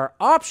of which are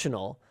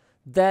optional,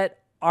 that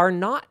are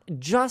not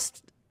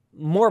just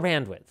more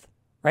bandwidth,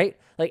 right?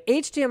 Like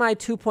HDMI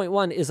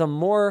 2.1 is a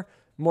more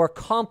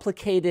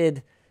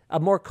complicated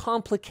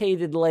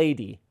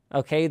lady,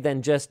 okay,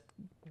 than just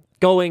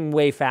going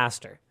way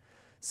faster.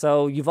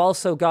 So you've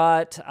also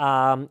got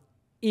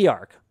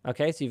eARC,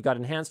 okay? So you've got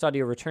enhanced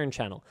audio return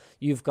channel.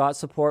 You've got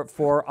support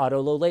for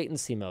auto low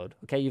latency mode,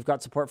 okay? You've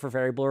got support for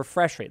variable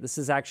refresh rate. This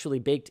is actually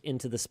baked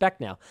into the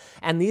spec now.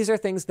 And these are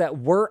things that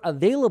were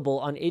available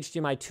on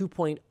HDMI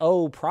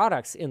 2.0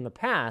 products in the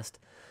past,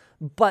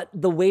 but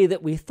the way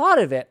that we thought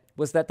of it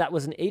was that that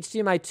was an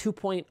HDMI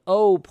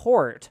 2.0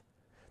 port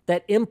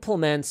that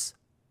implements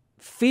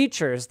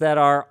features that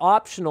are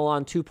optional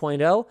on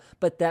 2.0,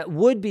 but that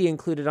would be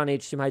included on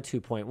HDMI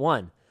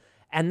 2.1.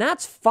 And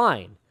that's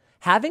fine.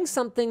 Having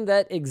something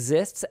that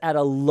exists at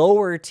a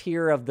lower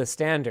tier of the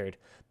standard,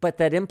 but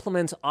that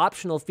implements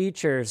optional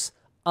features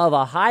of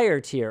a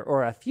higher tier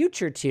or a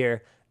future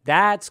tier,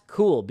 that's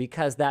cool,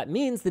 because that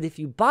means that if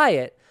you buy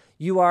it,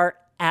 you are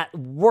at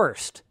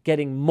worst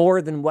getting more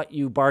than what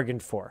you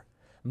bargained for,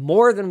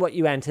 more than what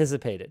you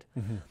anticipated.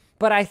 Mm-hmm.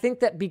 But I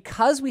think that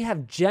because we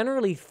have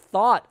generally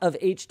thought of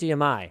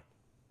HDMI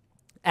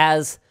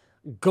as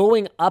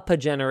going up a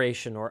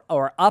generation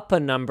or up a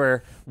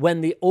number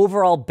when the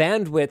overall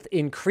bandwidth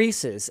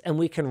increases and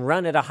we can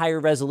run at a higher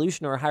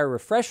resolution or a higher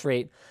refresh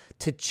rate,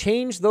 to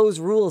change those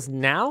rules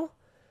now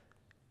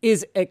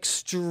is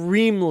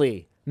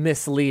extremely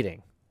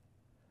misleading.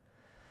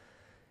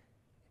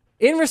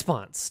 In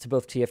response to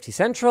both TFT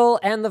Central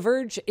and The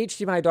Verge,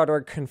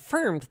 HDMI.org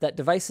confirmed that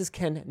devices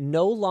can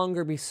no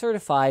longer be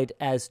certified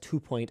as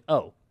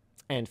 2.0,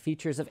 and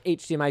features of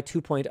HDMI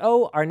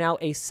 2.0 are now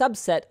a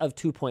subset of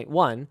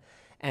 2.1,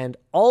 and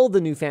all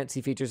the new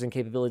fancy features and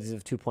capabilities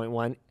of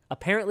 2.1,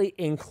 apparently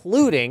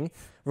including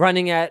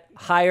running at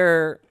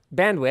higher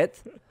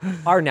bandwidth,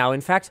 are now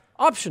in fact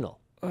optional.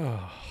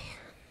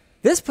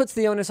 This puts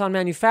the onus on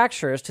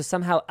manufacturers to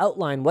somehow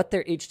outline what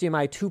their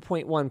HDMI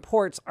 2.1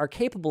 ports are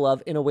capable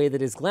of in a way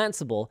that is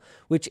glanceable,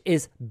 which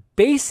is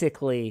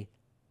basically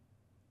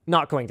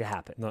not going to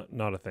happen.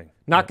 Not a thing.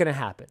 Not going to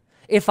happen.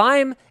 If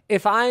I'm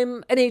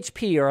an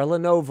HP or a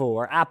Lenovo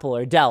or Apple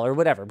or Dell or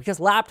whatever, because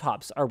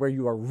laptops are where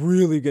you are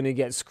really going to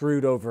get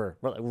screwed over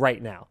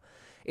right now.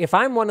 If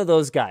I'm one of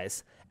those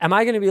guys, am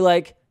I going to be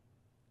like,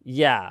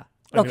 yeah,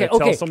 I'm gonna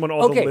tell someone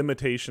all the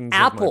limitations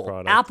of my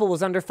product. Apple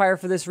was under fire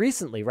for this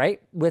recently,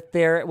 right? With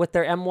their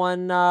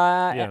M1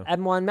 M1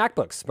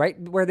 MacBooks, right?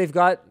 Where they've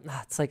got,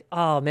 it's like,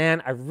 oh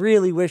man, I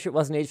really wish it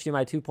wasn't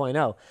HDMI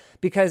 2.0,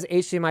 because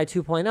HDMI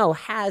 2.0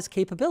 has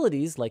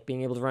capabilities like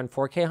being able to run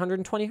 4K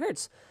 120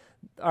 hertz.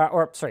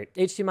 HDMI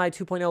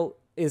 2.0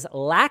 is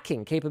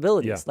lacking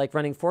capabilities like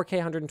running 4K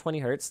 120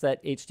 hertz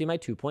that HDMI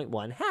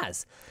 2.1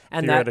 has.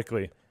 And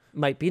theoretically, that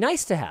might be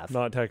nice to have.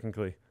 Not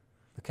technically.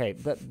 Okay,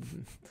 but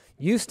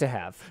used to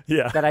have.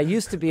 Yeah. That I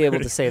used to be able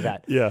to say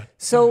that. Yeah.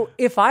 So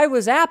if I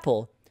was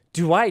Apple,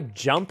 do I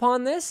jump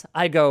on this?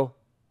 I go,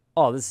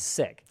 oh, this is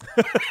sick.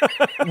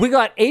 We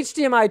got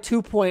HDMI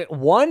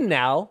 2.1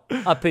 now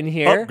up in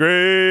here.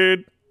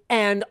 Upgrade.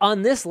 And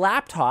on this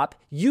laptop,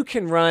 you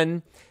can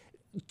run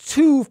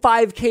 2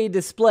 5K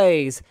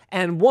displays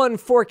and 1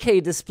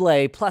 4K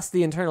display plus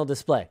the internal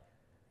display.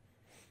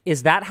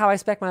 Is that how I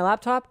spec my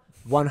laptop?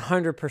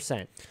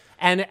 100%.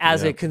 And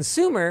as a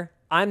consumer,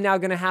 I'm now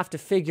going to have to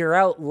figure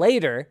out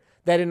later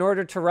that in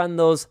order to run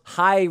those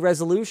high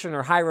resolution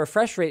or high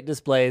refresh rate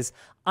displays,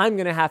 I'm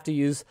going to have to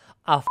use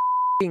a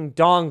f***ing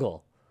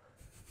dongle.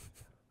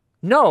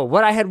 No,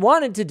 what I had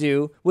wanted to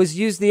do was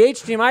use the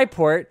HDMI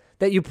port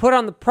that you put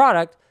on the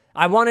product.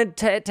 I wanted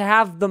to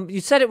have them. You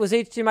said it was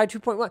HDMI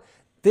 2.1.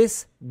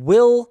 This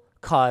will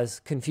cause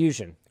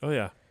confusion. Oh,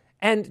 yeah.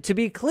 And to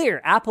be clear,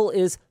 Apple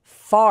is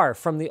far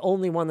from the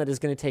only one that is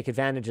going to take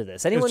advantage of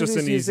this. Anyone it's just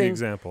who's an using, easy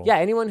example. Yeah,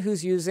 anyone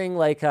who's using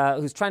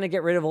who's trying to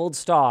get rid of old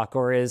stock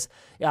or is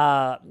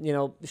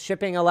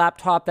shipping a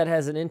laptop that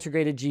has an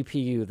integrated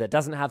GPU that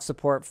doesn't have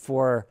support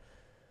for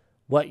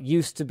what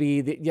used to be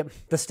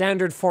the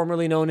standard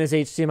formerly known as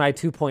HDMI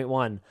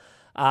 2.1.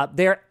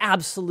 They're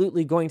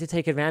absolutely going to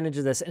take advantage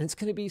of this, and it's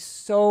going to be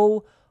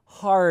so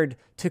hard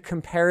to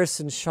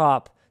comparison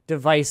shop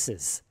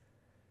devices.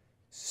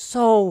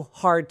 So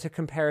hard to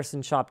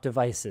comparison shop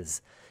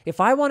devices. If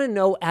I want to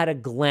know at a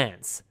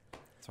glance,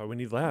 that's why we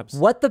need labs,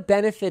 what the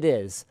benefit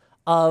is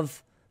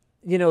of,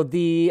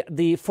 the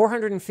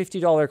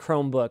 $450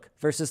 Chromebook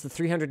versus the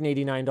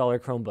 $389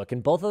 Chromebook,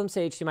 and both of them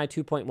say HDMI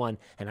 2.1,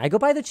 and I go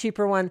buy the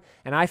cheaper one,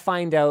 and I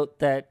find out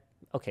that,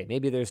 okay,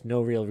 maybe there's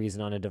no real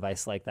reason on a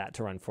device like that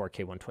to run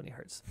 4K 120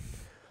 hertz.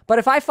 But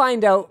if I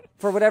find out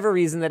for whatever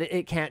reason that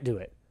it can't do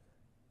it,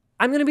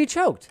 I'm going to be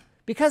choked,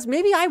 because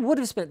maybe I would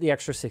have spent the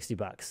extra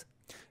 $60.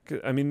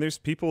 I mean, there's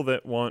people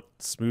that want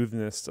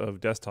smoothness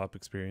of desktop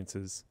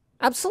experiences.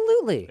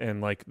 Absolutely.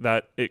 And like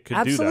that, it could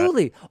do that.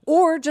 Absolutely.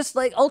 Or just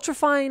like ultra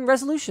fine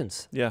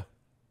resolutions. Yeah.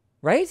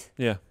 Right?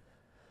 Yeah.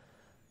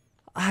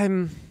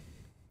 I'm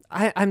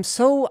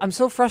so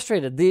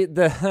frustrated.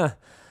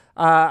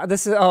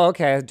 This is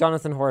okay.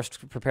 Jonathan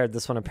Horst prepared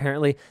this one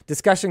apparently.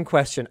 Discussion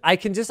question. I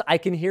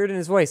can hear it in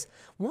his voice.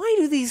 Why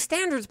do these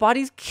standards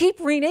bodies keep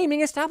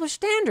renaming established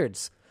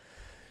standards?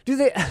 Do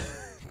they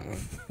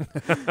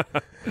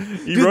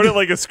You wrote it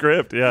like a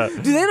script, yeah.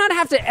 Do they not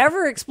have to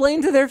ever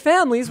explain to their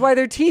families why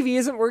their TV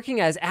isn't working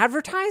as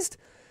advertised?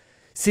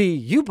 See,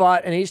 you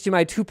bought an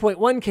HDMI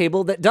 2.1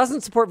 cable that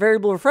doesn't support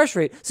variable refresh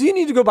rate, so you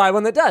need to go buy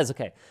one that does.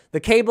 Okay, the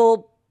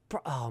cable,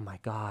 oh my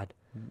God.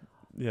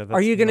 Yeah,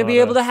 are you going to be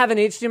able to have an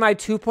HDMI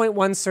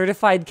 2.1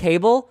 certified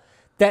cable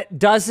that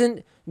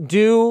doesn't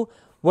do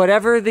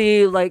whatever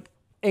the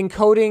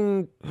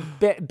encoding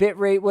bit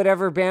rate,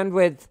 whatever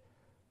bandwidth?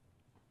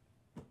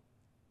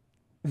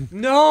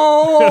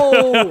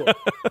 No.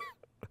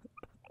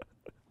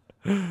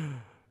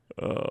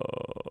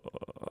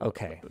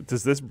 Okay.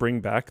 Does this bring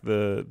back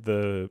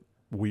the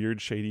weird,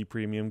 shady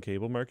premium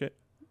cable market?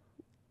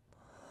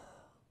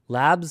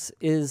 Labs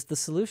is the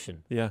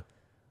solution. Yeah.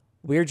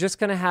 We're just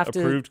going to have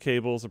approved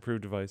cables,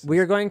 approved devices.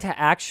 We're going to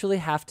actually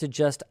have to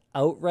just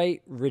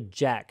outright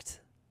reject.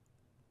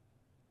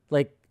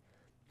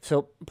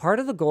 So part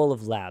of the goal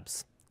of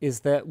Labs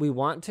is that we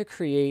want to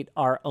create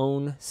our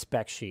own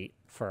spec sheet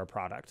for a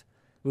product.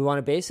 We want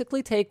to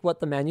basically take what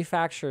the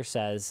manufacturer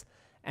says,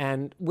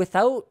 and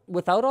without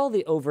all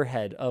the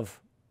overhead of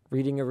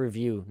reading a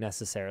review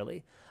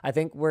necessarily. I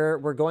think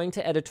we're going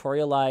to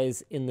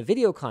editorialize in the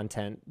video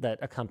content that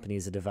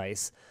accompanies a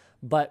device,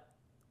 but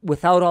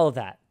without all of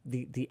that,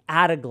 the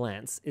at a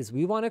glance is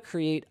we want to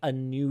create a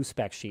new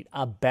spec sheet,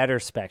 a better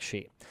spec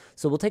sheet.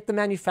 So we'll take the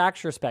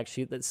manufacturer spec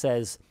sheet that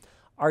says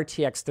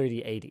RTX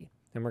 3080,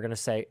 and we're going to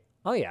say,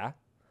 oh yeah,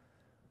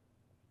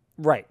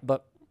 right,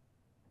 but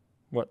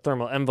what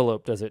thermal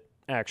envelope does it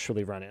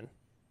actually run in?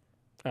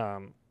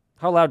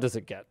 How loud does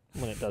it get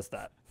when it does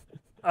that?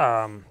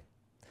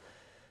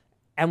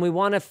 And we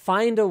want to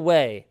find a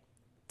way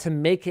to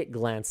make it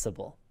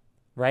glanceable,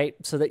 right?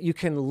 So that you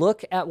can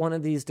look at one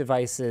of these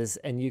devices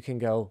and you can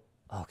go,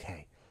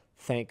 okay,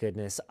 thank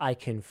goodness, I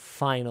can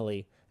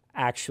finally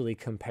actually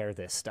compare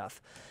this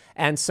stuff.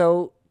 And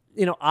so,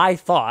 I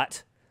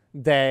thought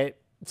that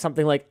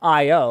something like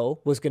I/O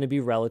was going to be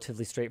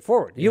relatively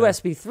straightforward. Yeah.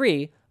 USB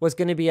 3 was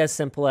going to be as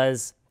simple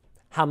as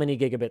how many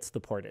gigabits the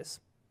port is.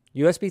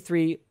 USB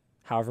 3,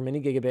 however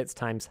many gigabits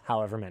times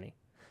however many,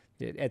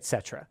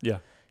 etc. Yeah.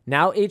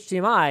 Now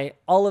HDMI,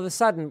 all of a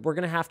sudden, we're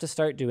going to have to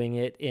start doing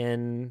it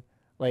in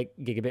like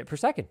gigabit per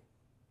second.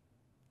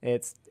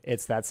 It's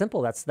that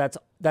simple. That's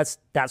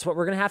what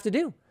we're going to have to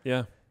do.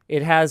 Yeah.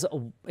 It has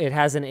an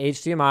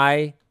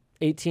HDMI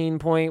 18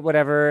 point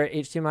whatever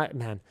HDMI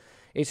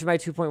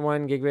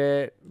 2.1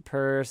 gigabit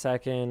per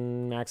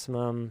second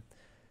maximum.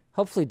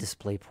 Hopefully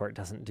DisplayPort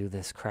doesn't do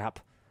this crap.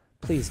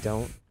 Please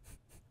don't.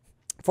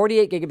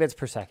 48 gigabits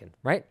per second,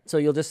 right? So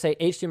you'll just say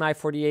HDMI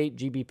 48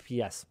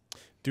 Gbps.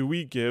 Do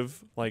we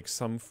give like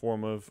some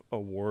form of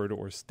award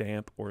or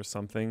stamp or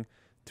something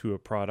to a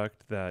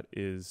product that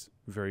is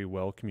very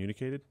well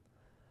communicated?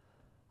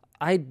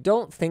 I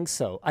don't think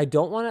so. I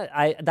don't want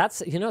to.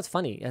 That's it's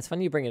funny. It's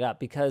funny you bring it up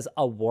because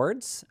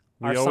awards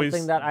are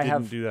something that I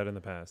have do that in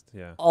the past.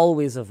 Yeah,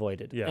 always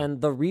avoided. Yeah. And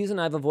the reason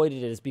I've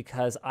avoided it is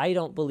because I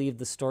don't believe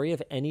the story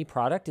of any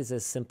product is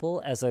as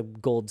simple as a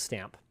gold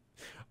stamp.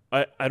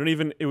 I don't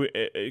even.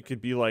 It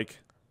could be like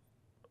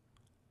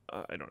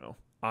I don't know,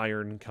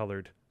 iron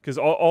colored. Because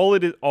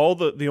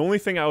the only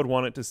thing I would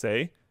want it to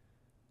say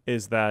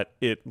is that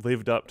it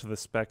lived up to the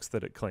specs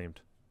that it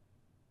claimed.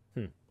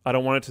 I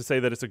don't want it to say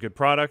that it's a good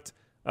product.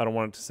 I don't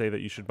want it to say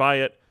that you should buy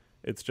it.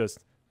 It's just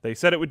they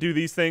said it would do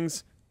these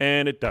things,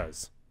 and it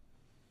does.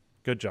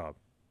 Good job.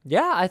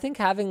 Yeah, I think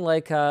having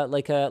like a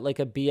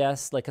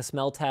BS, like a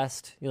smell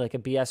test, like a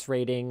BS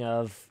rating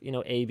of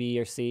A, B,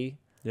 or C.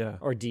 Yeah.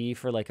 Or D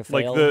for like a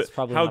fail. Like is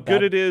probably how not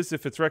good bad. it is,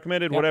 if it's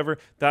recommended, Yep. whatever.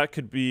 That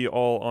could be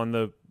all on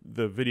the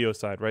video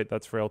side, right?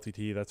 That's for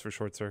LTT, that's for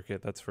short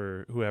circuit, that's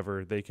for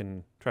whoever. They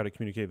can try to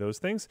communicate those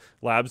things.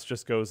 Labs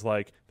just goes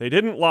like, they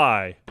didn't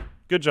lie.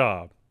 Good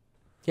job.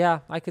 Yeah,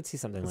 I could see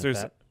something like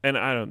that. And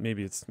I don't.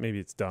 Maybe it's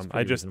dumb.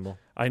 Reasonable.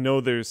 I know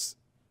there's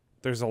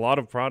a lot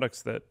of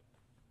products that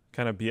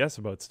kind of BS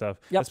about stuff,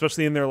 Yep.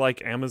 especially in their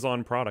like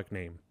Amazon product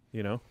name.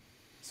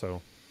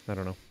 So I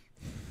don't know.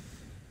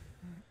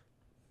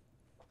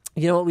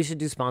 You know what? We should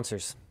do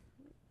sponsors.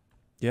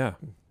 Yeah.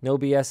 No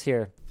BS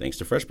here. Thanks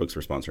to FreshBooks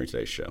for sponsoring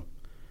today's show.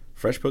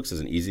 FreshBooks is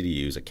an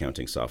easy-to-use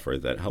accounting software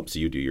that helps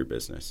you do your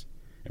business.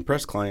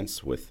 Impress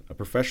clients with a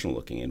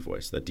professional-looking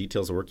invoice that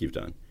details the work you've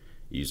done.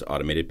 Use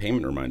automated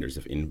payment reminders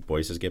if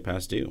invoices get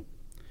past due.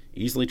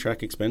 Easily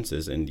track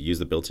expenses and use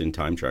the built-in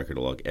time tracker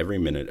to log every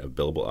minute of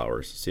billable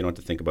hours so you don't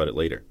have to think about it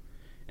later.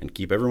 And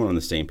keep everyone on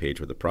the same page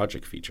with the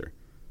project feature,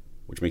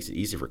 which makes it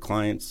easy for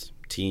clients,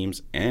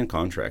 teams, and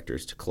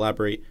contractors to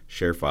collaborate,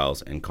 share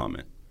files, and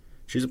comment.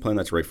 Choose a plan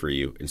that's right for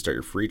you and start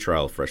your free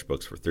trial of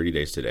FreshBooks for 30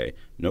 days today.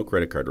 No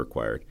credit card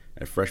required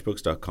at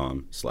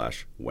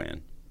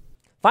freshbooks.com/WAN.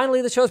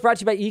 Finally, the show is brought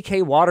to you by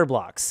EK Water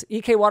Blocks.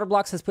 EK Water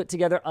Blocks has put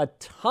together a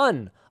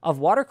ton of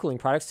water cooling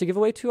products to give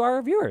away to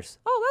our viewers.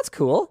 Oh, that's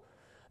cool.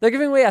 They're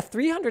giving away a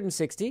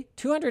 360,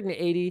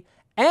 280,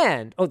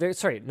 and,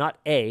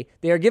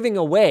 they are giving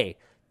away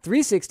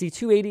 360,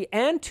 280,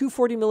 and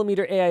 240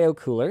 millimeter AIO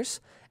coolers.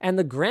 And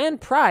the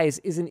grand prize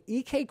is an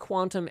EK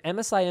Quantum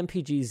MSI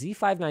MPG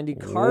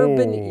Z590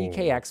 Carbon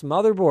EKX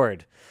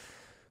motherboard.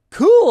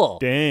 Cool.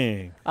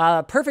 Dang.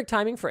 Perfect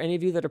timing for any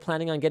of you that are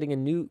planning on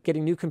getting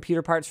new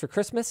computer parts for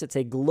Christmas. It's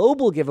a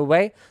global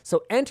giveaway,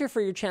 so enter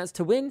for your chance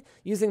to win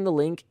using the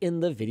link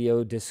in the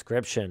video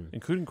description.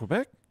 Including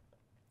Quebec?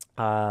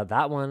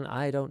 That one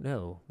I don't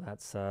know.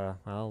 That's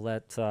I'll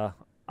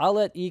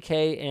let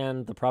EK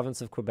and the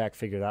province of Quebec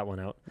figure that one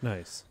out.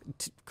 Nice.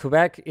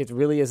 Quebec, it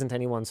really isn't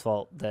anyone's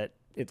fault that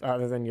it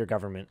other than your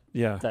government.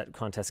 Yeah. That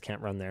contests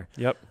can't run there.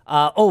 Yep.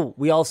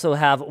 We also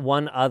have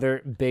one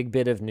other big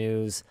bit of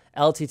news.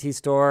 LTT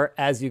Store,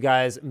 as you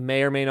guys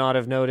may or may not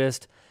have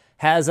noticed,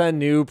 has a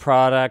new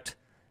product.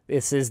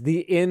 This is the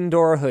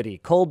indoor hoodie.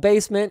 Cold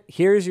basement,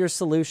 here's your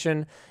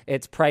solution.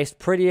 It's priced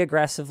pretty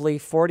aggressively,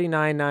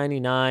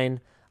 $49.99.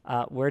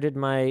 Where did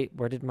my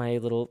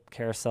little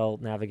carousel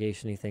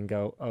navigation-y thing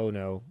go? Oh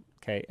no.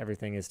 Okay,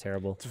 everything is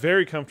terrible. It's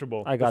very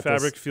comfortable. The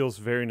fabric feels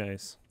very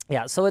nice.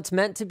 Yeah, so it's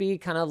meant to be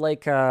kind of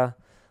like a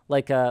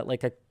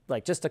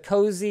like just a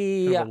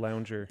cozy Kind of a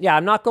lounger. Yeah,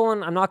 I'm not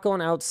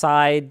going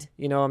outside.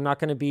 I'm not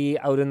going to be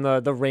out in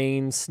the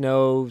rain,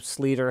 snow,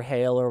 sleet, or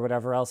hail or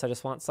whatever else. I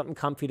just want something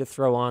comfy to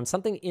throw on,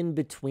 something in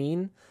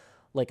between,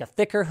 like a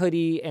thicker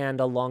hoodie and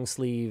a long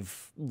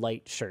sleeve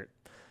light shirt.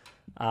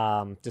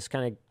 Just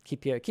kind of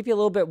keep you a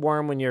little bit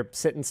warm when you're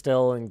sitting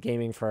still and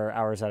gaming for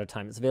hours at a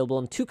time. It's available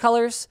in 2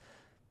 colors,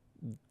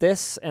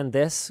 this and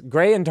this,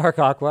 gray and dark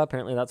aqua.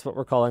 Apparently that's what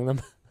we're calling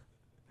them.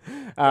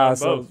 So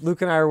both.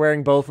 Luke and I are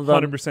wearing both of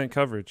them. 100%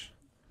 coverage.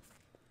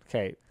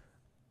 Okay,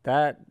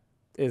 that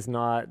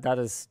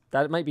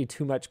might be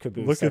too much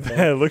caboose. Look at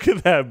that! Look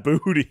at that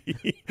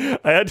booty.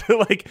 I had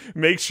to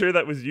make sure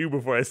that was you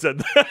before I said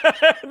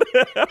that.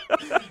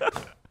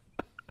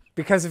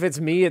 Because if it's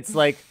me, it's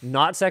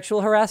not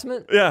sexual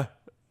harassment. Yeah.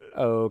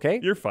 Okay.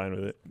 You're fine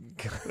with it.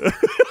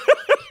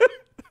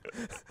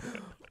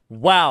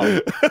 Wow.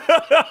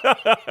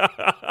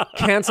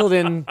 Canceled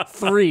in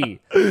 3,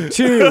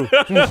 2,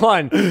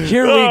 1.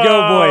 Here we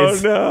go,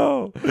 boys.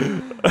 Oh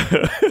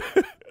no.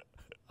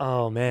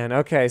 Oh man.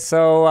 Okay.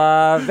 So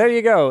there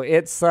you go.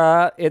 It's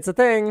a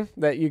thing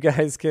that you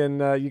guys can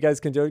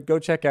go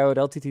check out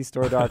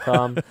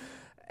lttstore.com.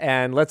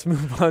 And let's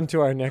move on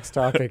to our next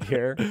topic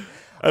here.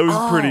 I was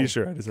pretty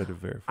sure. I just had to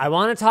verify. I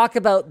want to talk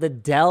about the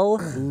Dell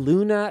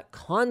Luna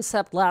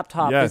concept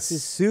laptop. Yes. This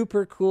is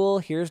super cool.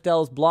 Here's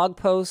Dell's blog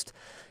post.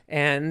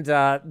 And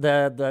I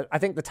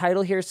think the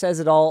title here says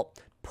it all.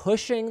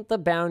 Pushing the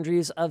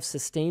boundaries of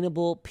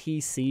sustainable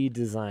PC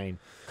design.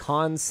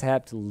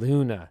 Concept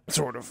Luna.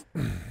 Sort of.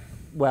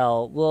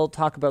 Well, we'll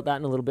talk about that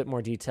in a little bit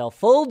more detail.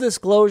 Full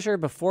disclosure,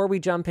 before we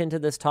jump into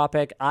this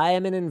topic, I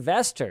am an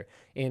investor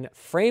in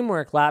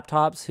Framework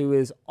Laptops who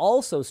is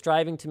also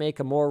striving to make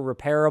a more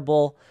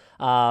repairable,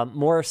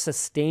 more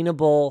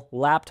sustainable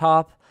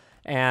laptop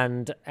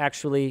and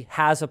actually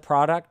has a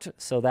product.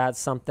 So that's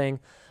something.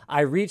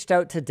 I reached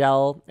out to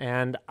Dell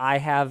and I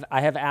have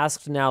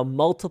asked now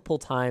multiple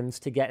times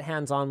to get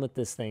hands-on with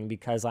this thing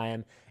because I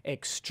am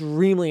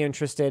extremely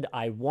interested.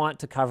 I want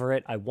to cover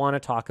it. I want to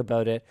talk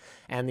about it.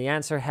 And the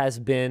answer has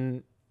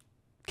been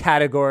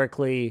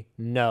categorically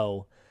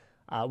no.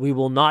 We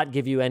will not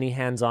give you any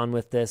hands-on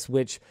with this,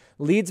 which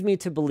leads me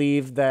to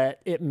believe that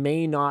it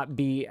may not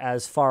be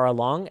as far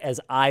along as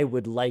I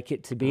would like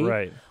it to be.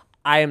 Right.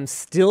 I am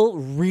still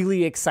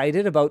really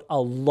excited about a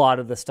lot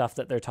of the stuff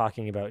that they're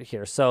talking about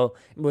here. So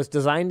it was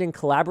designed in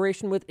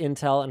collaboration with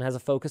Intel and has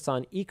a focus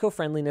on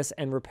eco-friendliness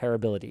and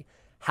repairability.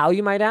 How,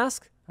 you might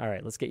ask? All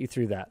right, let's get you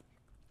through that.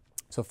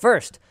 So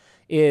first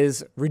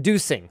is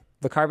reducing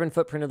the carbon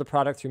footprint of the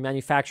product through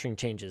manufacturing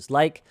changes,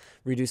 like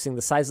reducing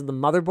the size of the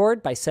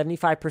motherboard by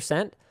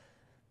 75%.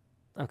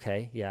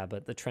 Okay, yeah,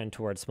 but the trend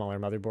towards smaller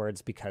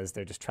motherboards because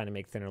they're just trying to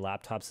make thinner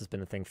laptops has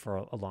been a thing for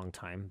a long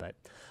time. But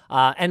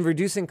and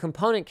reducing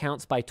component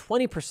counts by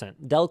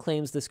 20%. Dell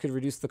claims this could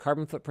reduce the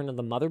carbon footprint of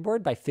the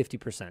motherboard by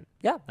 50%.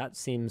 Yeah, that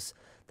seems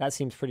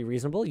pretty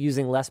reasonable.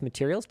 Using less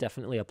materials,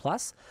 definitely a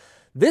plus.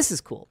 This is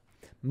cool.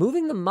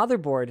 Moving the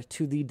motherboard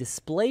to the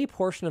display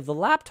portion of the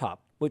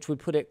laptop, which would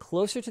put it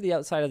closer to the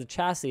outside of the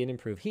chassis and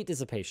improve heat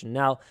dissipation.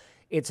 Now,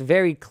 it's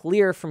very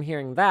clear from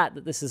hearing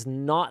that this is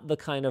not the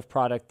kind of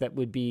product that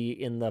would be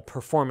in the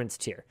performance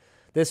tier.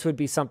 This would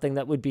be something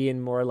that would be in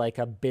more like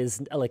a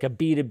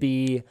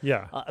B2B,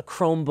 a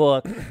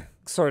Chromebook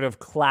sort of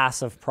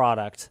class of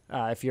product.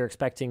 If you're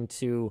expecting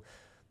to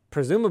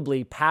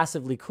presumably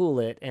passively cool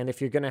it, and if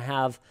you're going to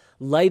have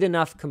light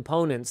enough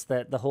components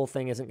that the whole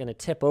thing isn't going to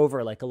tip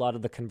over like a lot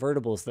of the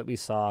convertibles that we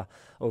saw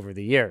over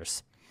the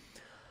years.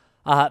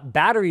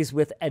 Batteries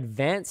with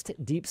advanced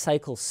deep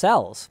cycle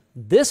cells.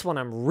 This one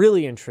I'm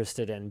really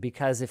interested in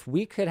because if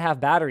we could have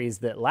batteries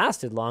that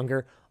lasted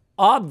longer,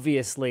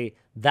 obviously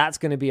that's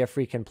going to be a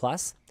freaking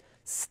plus.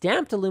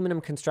 Stamped aluminum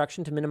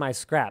construction to minimize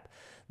scrap.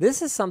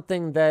 This is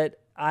something that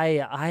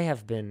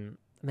I've been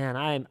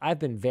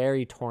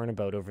very torn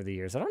about over the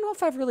years. I don't know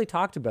if I've really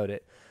talked about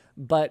it,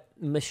 but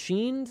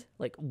machined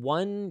like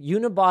one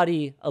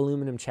unibody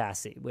aluminum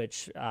chassis,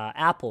 which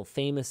Apple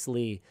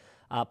famously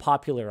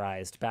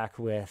popularized back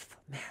with,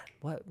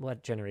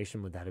 what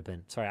generation would that have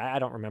been? Sorry, I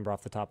don't remember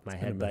off the top of my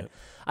head, but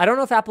I don't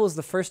know if Apple was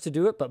the first to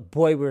do it, but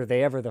boy, were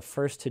they ever the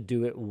first to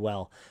do it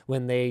well.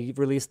 When they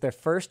released their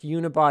first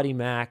unibody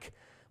Mac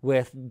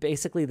with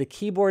basically the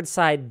keyboard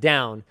side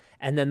down,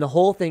 and then the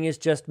whole thing is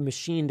just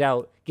machined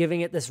out,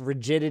 giving it this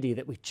rigidity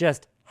that we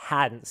just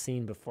hadn't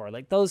seen before.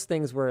 Like those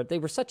things were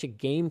such a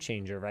game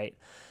changer, right?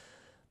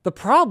 The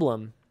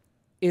problem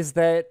is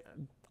that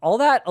all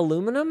that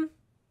aluminum,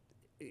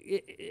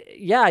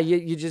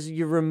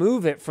 you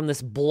remove it from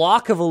this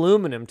block of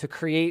aluminum to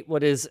create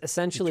what is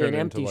essentially an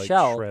empty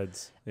shell,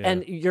 shreds. Yeah.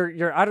 And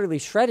you're utterly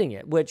shredding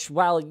it. Which,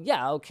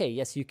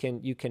 yes, you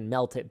can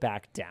melt it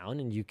back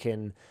down, and you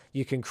can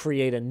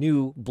create a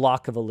new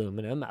block of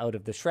aluminum out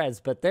of the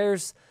shreds. But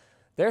there's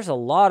a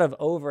lot of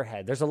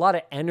overhead. There's a lot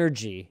of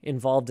energy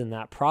involved in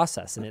that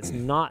process, and it's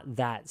not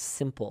that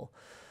simple.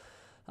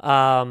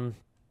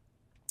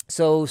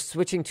 So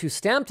switching to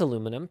stamped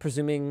aluminum,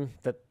 presuming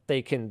that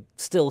they can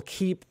still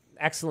keep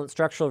excellent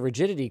structural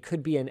rigidity,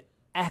 could be an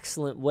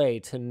excellent way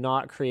to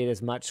not create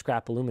as much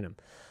scrap aluminum.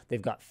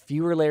 They've got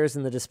fewer layers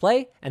in the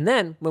display. And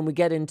then when we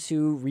get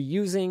into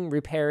reusing,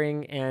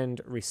 repairing,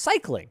 and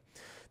recycling,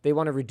 they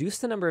want to reduce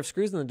the number of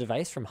screws in the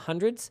device from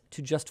hundreds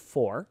to just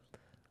 4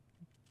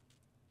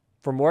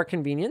 for more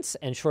convenience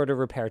and shorter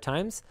repair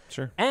times.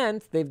 Sure.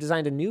 And they've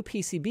designed a new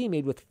PCB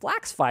made with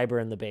flax fiber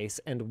in the base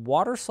and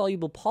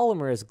water-soluble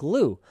polymer as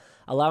glue,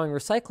 allowing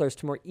recyclers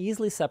to more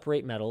easily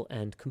separate metal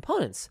and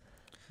components.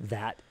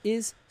 That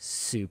is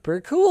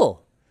super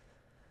cool.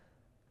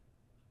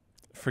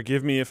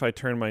 Forgive me if I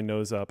turn my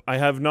nose up. I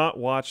have not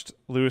watched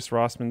Louis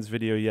Rossman's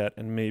video yet,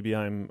 and maybe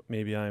I'm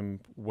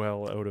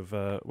well out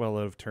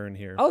of turn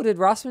here. Oh, did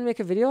Rossman make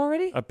a video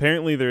already?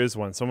 Apparently there is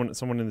one.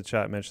 Someone in the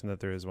chat mentioned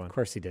that there is one. Of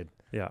course he did.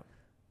 Yeah.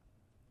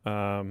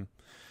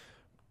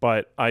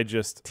 But I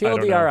just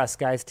TLDR us,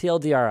 guys.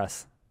 TLDR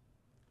us.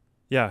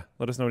 Yeah,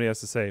 let us know what he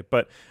has to say.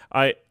 But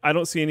I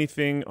don't see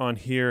anything on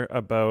here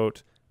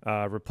about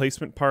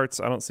replacement parts.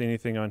 I don't see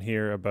anything on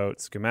here about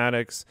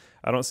schematics.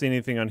 I don't see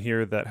anything on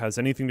here that has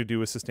anything to do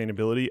with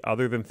sustainability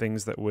other than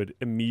things that would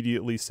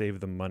immediately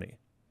save them money.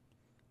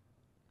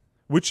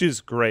 Which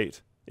is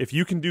great. If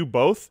you can do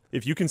both,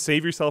 if you can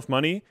save yourself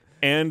money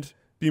and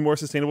be more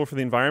sustainable for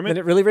the environment.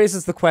 Then it really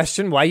raises the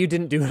question why you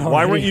didn't do it already.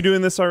 Why weren't you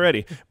doing this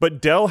already?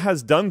 But Dell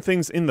has done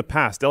things in the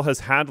past. Dell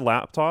has had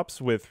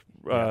laptops with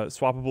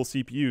swappable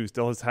CPUs.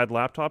 Dell has had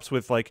laptops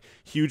with like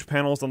huge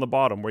panels on the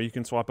bottom where you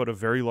can swap out a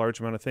very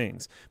large amount of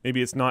things.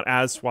 Maybe it's not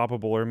as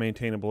swappable or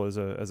maintainable as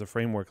a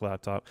framework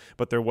laptop,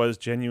 but there was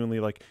genuinely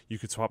like you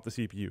could swap the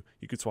CPU,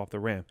 you could swap the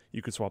RAM,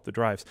 you could swap the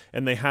drives.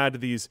 And they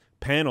had these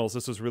panels.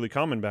 This was really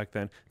common back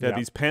then. They had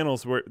these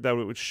panels that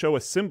would show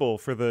a symbol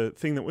for the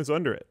thing that was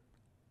under it.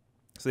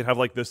 So they'd have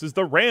like, this is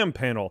the RAM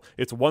panel.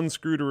 It's 1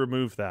 screw to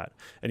remove that.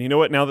 And you know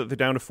what? Now that they're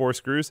down to 4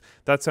 screws,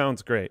 that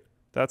sounds great.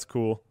 That's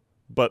cool.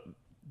 But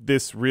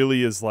this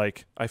really is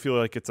like, I feel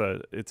like it's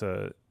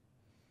a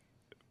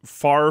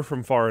far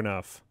from far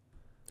enough.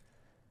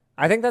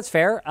 I think that's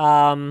fair.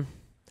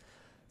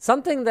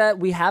 Something that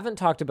we haven't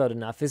talked about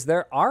enough is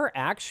there are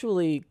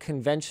actually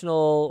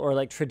conventional or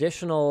like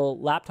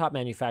traditional laptop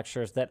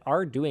manufacturers that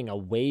are doing a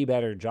way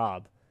better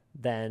job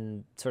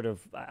than sort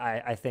of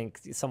I think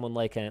someone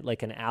like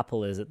an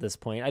Apple is at this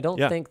point. I don't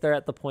think they're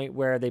at the point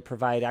where they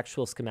provide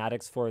actual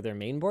schematics for their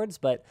main boards,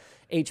 but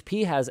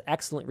HP has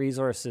excellent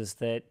resources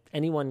that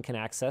anyone can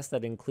access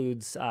that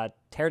includes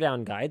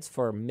teardown guides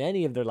for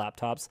many of their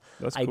laptops.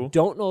 That's cool. I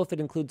don't know if it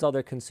includes all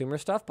their consumer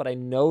stuff, but I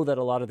know that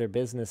a lot of their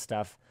business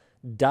stuff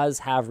does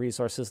have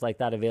resources like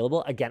that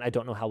available. Again, I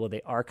don't know how well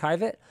they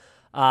archive it.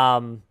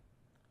 But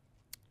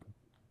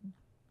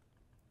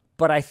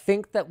I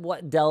think that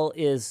what Dell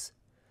is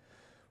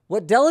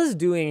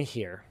doing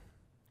here,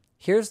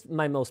 here's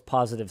my most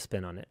positive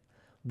spin on it.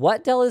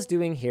 What Dell is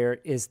doing here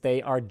is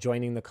they are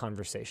joining the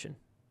conversation.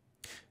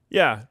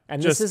 Yeah.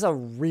 And this is a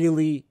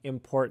really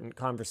important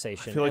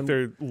conversation. I feel like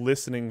they're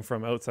listening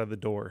from outside the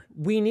door.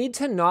 We need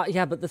to not,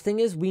 but the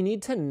thing is, we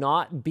need to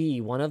not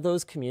be one of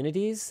those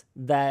communities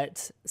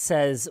that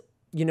says,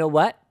 you know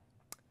what?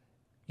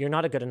 You're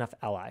not a good enough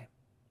ally.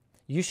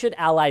 You should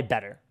ally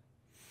better.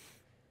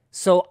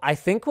 So I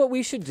think what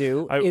we should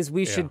do is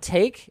we should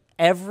take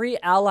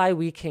every ally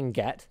we can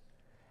get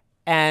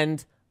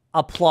and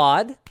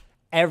applaud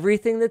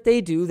everything that they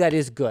do that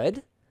is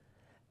good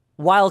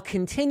while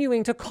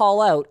continuing to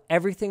call out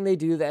everything they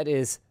do that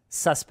is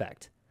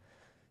suspect.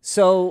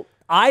 So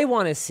I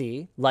want to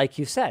see, like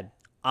you said,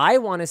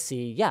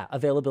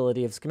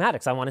 availability of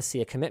schematics. I want to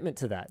see a commitment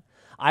to that.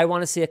 I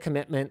want to see a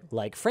commitment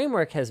like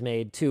Framework has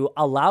made to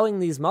allowing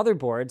these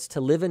motherboards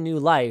to live a new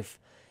life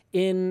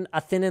in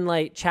a thin and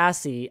light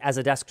chassis as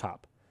a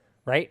desktop,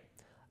 right?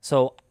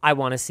 So I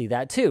want to see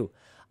that too.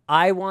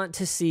 I want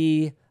to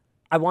see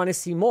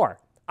more.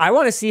 I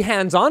want to see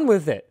hands-on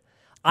with it.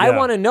 I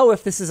want to know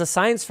if this is a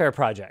science fair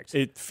project.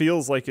 It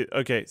feels like it.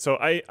 Okay, so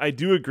I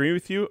do agree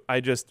with you. I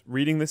just,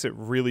 reading this, it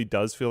really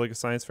does feel like a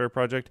science fair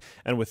project.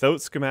 And without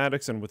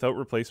schematics and without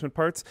replacement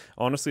parts,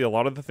 honestly, a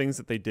lot of the things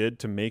that they did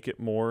to make it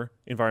more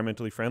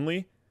environmentally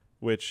friendly,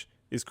 which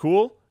is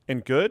cool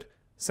and good,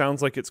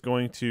 sounds like it's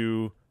going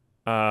to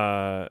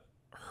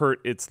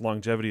hurt its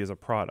longevity as a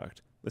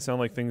product. They sound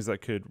like things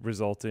that could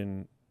result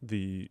in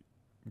the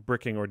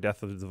bricking or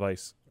death of the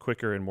device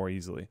quicker and more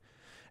easily.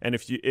 And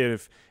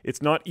if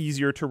it's not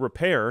easier to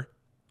repair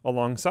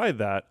alongside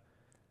that,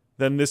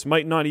 then this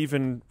might not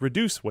even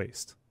reduce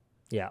waste.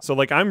 Yeah. So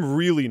like, I'm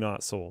really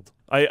not sold.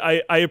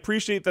 I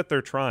appreciate that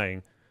they're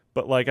trying,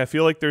 but like, I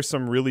feel like there's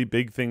some really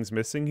big things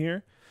missing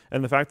here.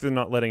 And the fact that they're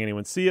not letting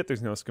anyone see it,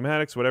 there's no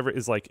schematics, whatever,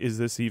 is like, is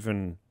this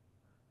even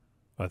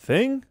a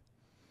thing?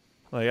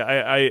 Like,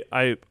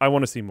 I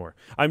want to see more.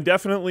 I'm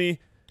definitely,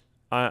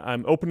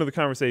 I'm open to the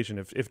conversation.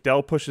 If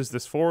Dell pushes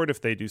this forward,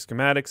 if they do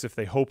schematics, if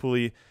they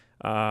hopefully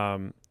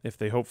announce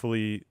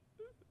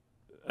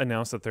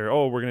that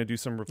we're going to do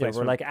some replacement.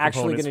 We're like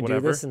actually going to do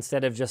whatever. this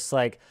instead of just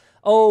like,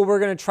 oh, we're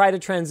going to try to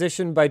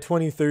transition by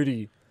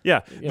 2030. Yeah,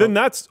 then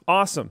that's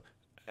awesome.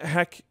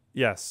 Heck,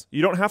 yes.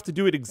 You don't have to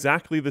do it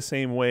exactly the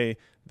same way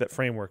that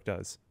Framework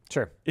does.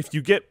 Sure. If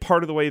you get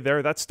part of the way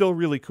there, that's still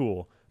really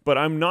cool. but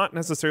I'm not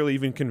necessarily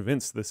even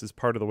convinced this is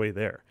part of the way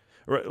there.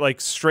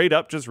 Like straight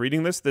up just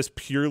reading this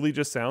purely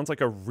just sounds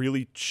like a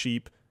really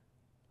cheap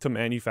to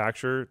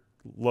manufacture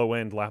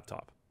low-end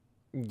laptop.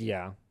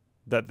 Yeah.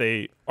 That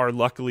they are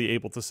luckily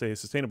able to say is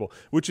sustainable,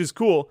 which is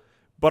cool,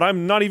 but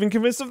I'm not even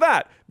convinced of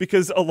that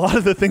because a lot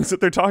of the things that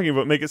they're talking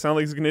about make it sound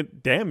like it's going to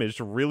get damaged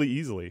really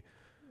easily,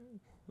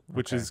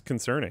 which is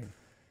concerning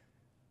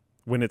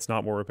when it's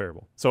not more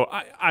repairable. So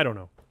I don't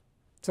know.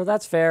 So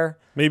that's fair.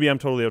 Maybe I'm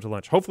totally out to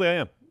lunch. Hopefully I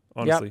am,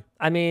 honestly. Yep.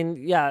 I mean,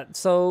 yeah.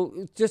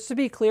 So just to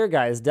be clear,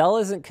 guys, Dell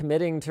isn't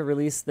committing to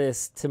release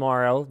this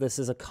tomorrow. This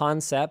is a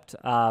concept.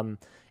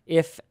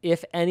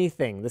 If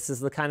anything, this is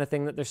the kind of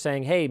thing that they're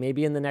saying, hey,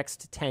 maybe in the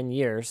next 10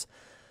 years.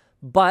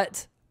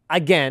 But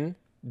again,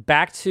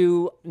 back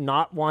to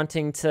not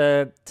wanting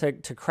to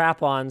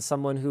crap on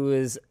someone who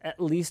is at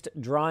least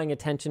drawing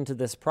attention to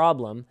this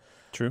problem.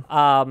 True.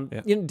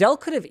 Dell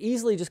could have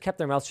easily just kept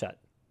their mouth shut.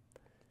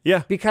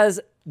 Yeah. Because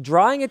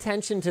drawing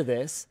attention to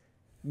this,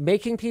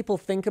 making people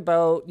think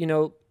about,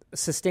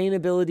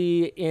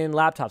 sustainability in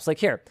laptops. Like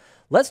here,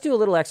 let's do a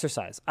little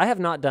exercise. I have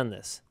not done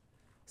this.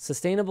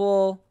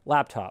 Sustainable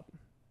laptop.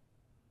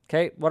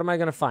 Okay, what am I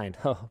going to find?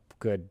 Oh,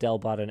 good. Dell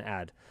bought an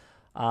ad.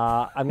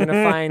 I'm going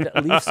to find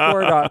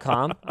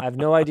leafscore.com. I have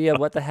no idea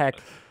what the heck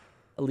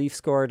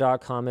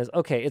leafscore.com is.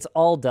 Okay, it's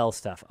all Dell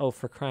stuff. Oh,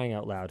 for crying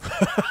out loud.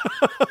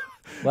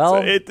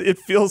 Well, so it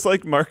feels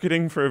like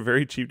marketing for a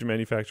very cheap to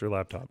manufacture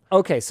laptop.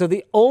 Okay, so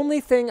the only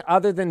thing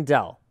other than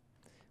Dell,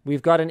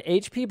 we've got an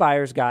HP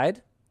buyer's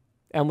guide,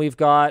 and we've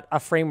got a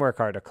framework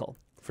article.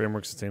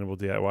 Framework Sustainable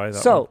DIY.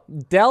 So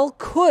Dell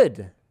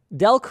could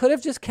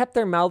have just kept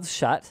their mouths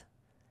shut,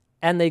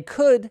 and they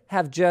could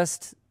have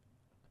just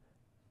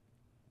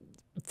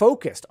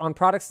focused on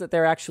products that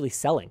they're actually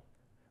selling,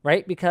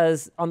 right?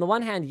 Because on the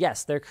one hand,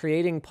 yes, they're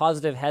creating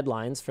positive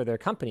headlines for their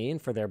company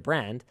and for their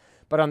brand.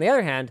 But on the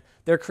other hand,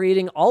 they're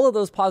creating all of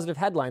those positive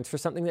headlines for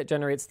something that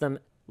generates them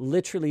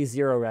literally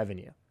zero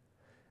revenue.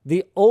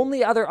 The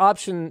only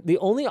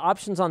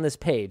options on this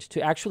page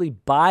to actually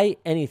buy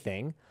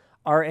anything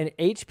are an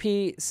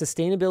HP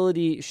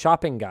sustainability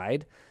shopping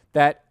guide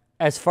that,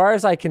 as far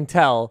as I can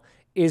tell,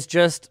 is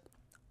just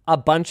a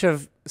bunch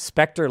of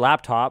Spectre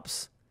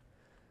laptops.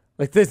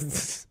 Like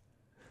this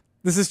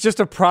is just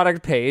a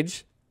product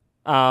page.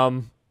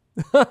 Yeah.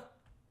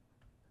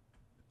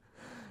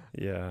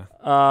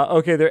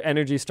 Okay, they're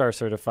Energy Star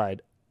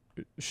certified.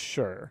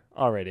 Sure.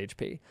 All right,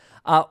 HP.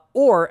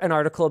 Or an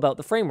article about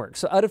the framework.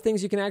 So out of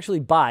things you can actually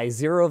buy,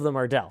 0 of them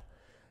are Dell.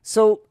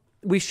 So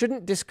we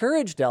shouldn't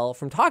discourage Dell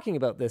from talking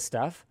about this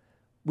stuff.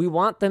 We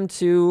want them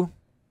to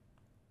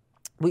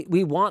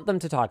we want them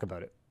to talk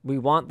about it. We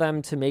want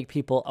them to make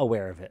people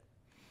aware of it.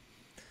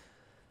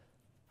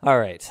 All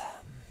right.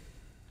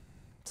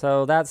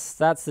 So that's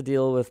the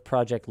deal with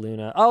Project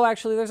Luna. Oh,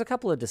 actually, there's a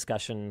couple of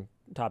discussion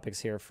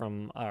topics here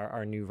from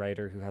our new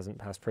writer who hasn't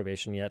passed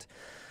probation yet.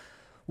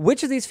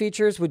 Which of these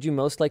features would you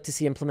most like to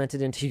see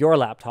implemented into your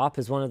laptop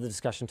is one of the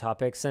discussion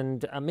topics.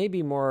 And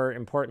maybe more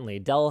importantly,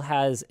 Dell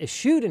has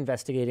eschewed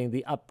investigating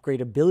the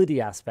upgradability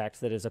aspect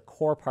that is a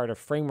core part of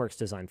Framework's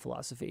design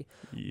philosophy.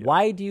 Yeah.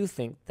 Why do you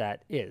think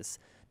that is?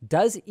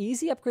 Does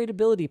easy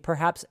upgradability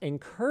perhaps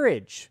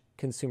encourage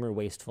consumer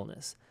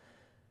wastefulness?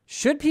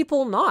 Should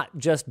people not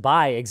just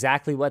buy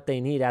exactly what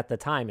they need at the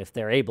time if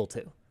they're able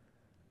to,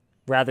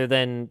 rather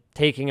than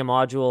taking a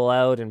module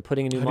out and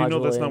putting a new module in? How do you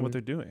know that's not what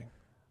they're doing?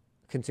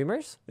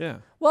 Consumers? Yeah.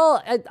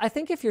 Well, I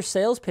think if your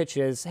sales pitch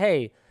is,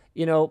 hey,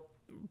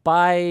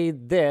 buy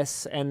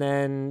this and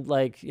then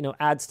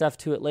add stuff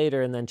to it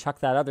later and then chuck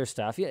that other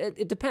stuff.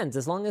 It depends.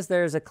 As long as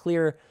there's a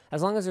clear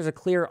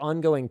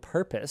ongoing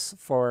purpose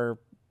for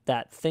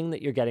that thing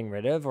that you're getting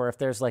rid of, or if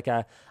there's like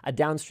a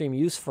downstream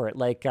use for it,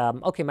 my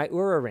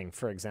Oura Ring,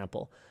 for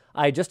example.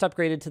 I just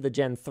upgraded to the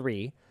Gen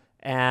 3.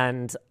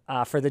 And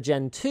for the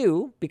Gen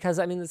 2, because,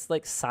 it's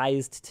like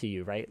sized to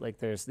you, right? Like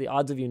there's the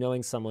odds of you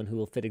knowing someone who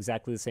will fit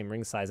exactly the same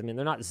ring size. They're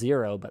not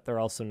 0, but they're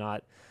also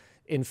not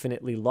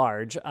infinitely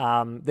large.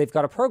 They've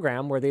got a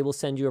program where they will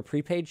send you a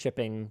prepaid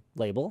shipping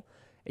label.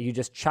 You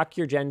just chuck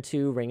your Gen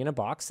 2 ring in a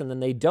box, and then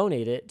they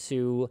donate it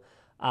to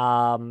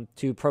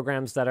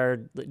programs that are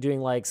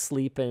doing like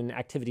sleep and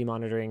activity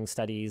monitoring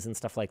studies and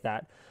stuff like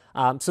that.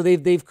 So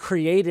they've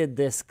created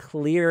this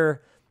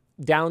clear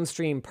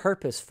downstream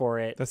purpose for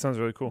it. That sounds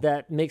really cool.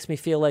 That makes me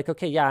feel like,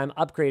 okay, yeah, I'm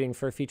upgrading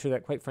for a feature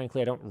that, quite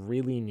frankly, I don't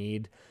really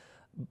need.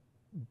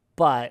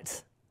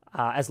 But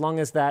as long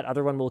as that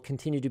other one will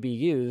continue to be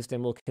used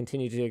and will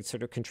continue to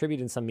sort of contribute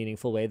in some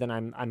meaningful way, then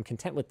I'm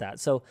content with that.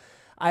 So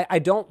I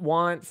don't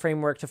want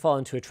Framework to fall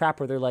into a trap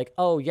where they're like,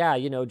 oh yeah,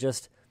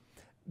 just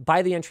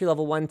buy the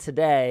entry-level one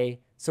today,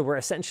 so we're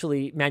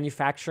essentially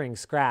manufacturing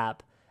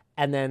scrap,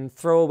 and then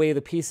throw away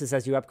the pieces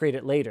as you upgrade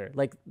it later.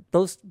 Like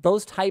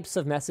those types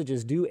of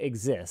messages do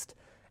exist,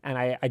 and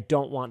I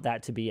don't want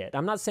that to be it.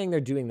 I'm not saying they're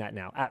doing that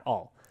now at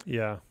all.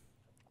 Yeah.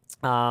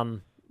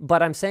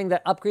 But I'm saying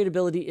that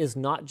upgradability is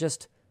not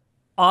just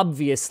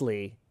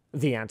obviously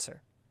the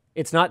answer.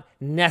 It's not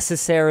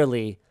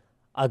necessarily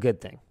a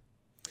good thing.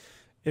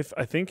 If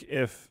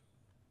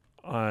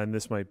and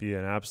this might be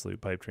an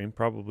absolute pipe dream,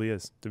 probably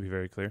is, to be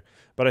very clear.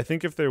 But I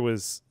think if there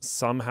was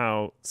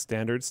somehow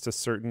standards to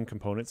certain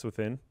components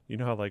within, you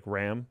know how like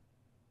RAM,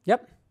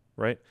 Yep.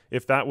 right?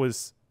 If that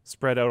was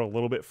spread out a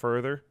little bit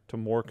further to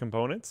more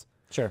components,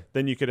 Sure.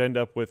 then you could end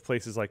up with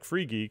places like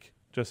FreeGeek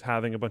just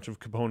having a bunch of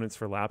components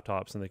for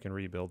laptops and they can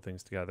rebuild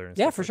things together. And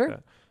Yeah, stuff for like sure.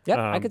 that. Yep,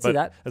 I could see but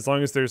that. As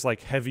long as there's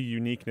like heavy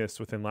uniqueness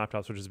within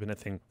laptops, which has been a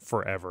thing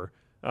forever,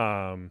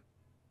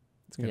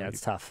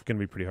 It's tough. Going to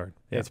be pretty hard.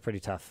 Yeah. It's pretty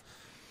tough.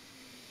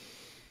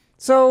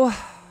 So,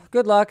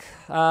 good luck.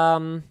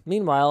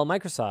 Meanwhile,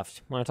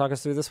 Microsoft, want to talk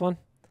us through this one?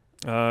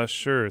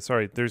 Sure.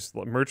 Sorry, there's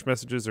merch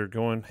messages are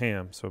going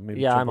ham, so maybe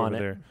Yeah, jump I'm over on it.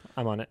 there.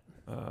 I'm on it.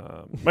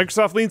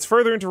 Microsoft leans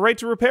further into right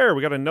to repair.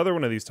 We got another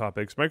one of these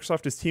topics.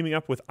 Microsoft is teaming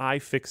up with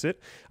iFixit.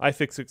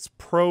 iFixit's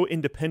pro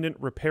independent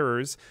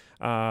repairers,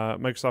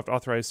 Microsoft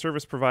authorized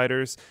service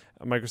providers,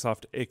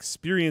 Microsoft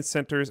experience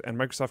centers, and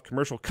Microsoft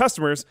commercial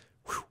customers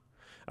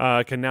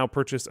can now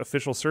purchase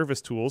official service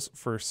tools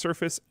for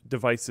Surface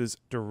devices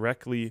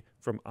directly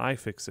from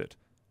iFixit.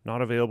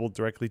 Not available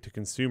directly to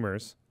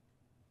consumers.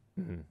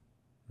 I'm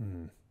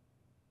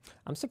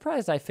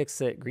surprised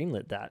iFixit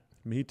greenlit that.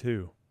 Me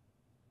too.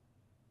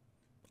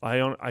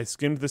 I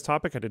skimmed this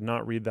topic. I did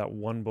not read that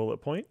one bullet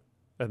point,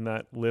 and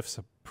that lifts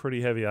a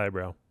pretty heavy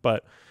eyebrow.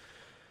 But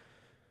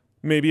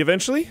maybe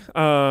eventually.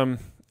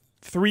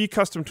 3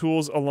 custom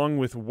tools along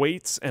with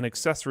weights and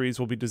accessories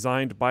will be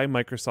designed by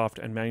Microsoft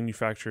and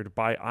manufactured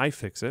by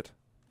iFixit.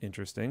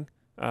 Interesting.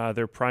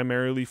 They're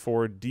primarily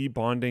for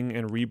debonding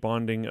and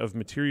rebonding of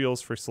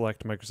materials for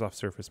select Microsoft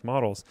Surface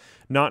models.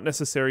 Not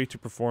necessary to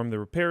perform the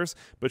repairs,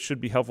 but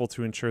should be helpful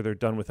to ensure they're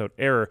done without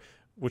error,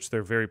 which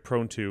they're very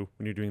prone to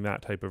when you're doing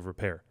that type of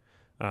repair.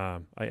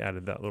 I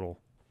added that little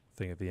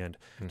thing at the end.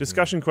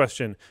 Discussion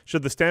question.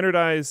 Should the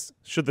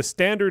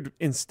standard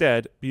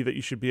instead be that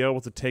you should be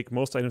able to take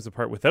most items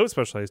apart without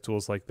specialized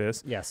tools like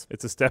this? Yes.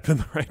 It's a step in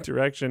the right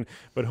direction,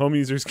 but home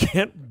users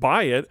can't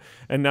buy it,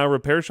 and now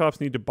repair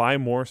shops need to buy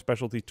more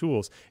specialty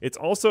tools. It's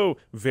also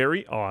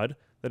very odd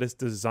that it's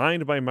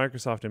designed by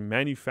Microsoft and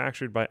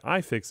manufactured by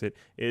iFixit.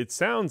 It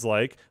sounds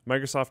like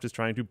Microsoft is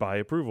trying to buy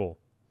approval.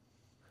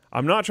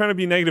 I'm not trying to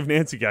be negative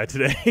Nancy guy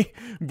today,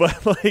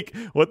 but like,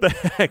 what the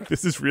heck?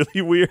 This is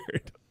really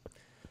weird.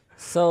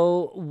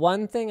 So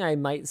one thing I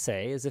might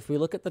say is if we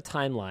look at the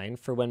timeline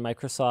for when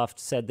Microsoft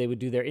said they would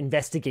do their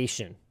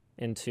investigation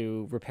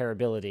into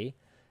repairability,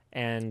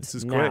 and This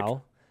is now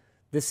quick.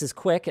 this is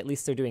quick, at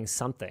least they're doing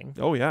something.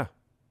 Oh yeah.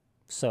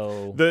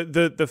 So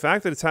The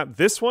fact that it's happened,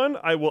 this one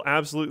I will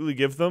absolutely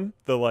give them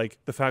the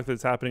fact that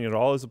it's happening at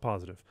all is a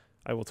positive.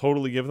 I will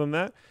totally give them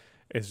that.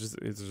 It's just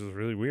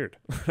really weird.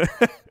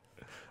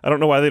 I don't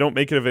know why they don't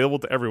make it available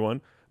to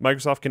everyone.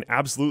 Microsoft can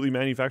absolutely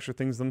manufacture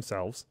things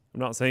themselves. I'm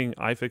not saying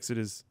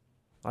iFixit's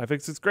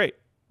great.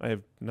 I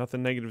have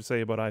nothing negative to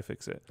say about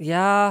iFixit.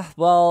 yeah,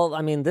 well,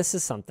 I mean, this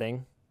is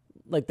something.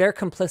 Like, they're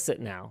complicit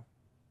now.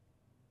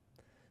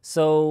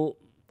 So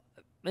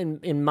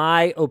in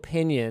my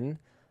opinion,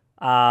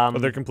 But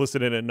they're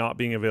complicit in it not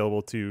being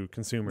available to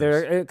consumers.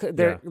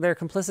 they're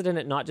complicit in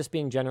it not just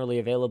being generally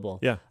available.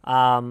 Yeah.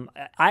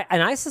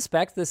 I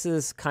suspect this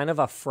is kind of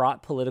a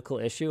fraught political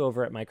issue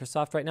over at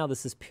Microsoft right now.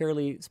 This is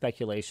purely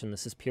speculation.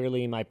 This is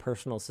purely my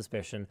personal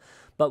suspicion.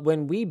 But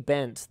when we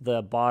bent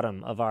the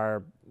bottom of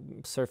our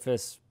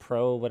Surface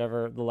Pro,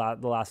 whatever the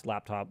last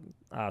laptop,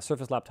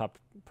 Surface Laptop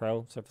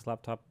Pro, Surface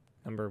Laptop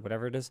number,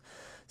 whatever it is.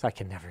 So I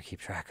can never keep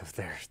track of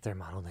their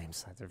model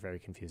names. They're very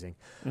confusing.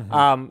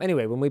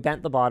 Anyway, when we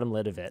bent the bottom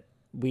lid of it,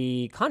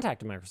 we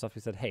contacted Microsoft.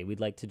 We said, hey, we'd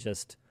like to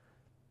just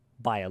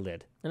buy a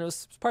lid. And it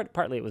was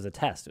partly it was a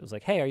test. It was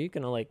like, hey, are you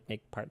going to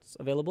make parts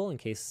available in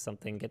case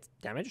something gets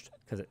damaged?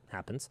 Because it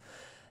happens.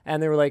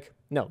 And they were like,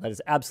 no, that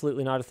is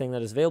absolutely not a thing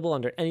that is available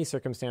under any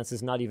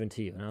circumstances, not even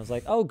to you. And I was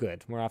like, oh,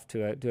 good. We're off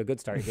to a good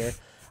start here.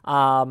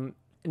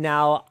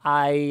 Now,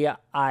 I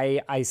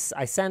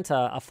sent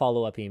a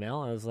follow-up email.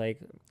 I was like,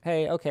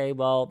 hey, okay,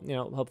 well,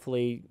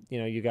 hopefully,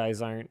 you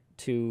guys aren't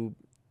too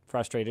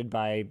frustrated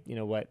by,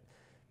 what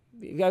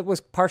it was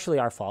partially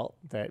our fault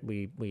that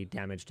we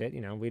damaged it.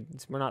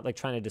 We're not like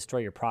trying to destroy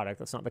your product.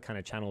 That's not the kind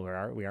of channel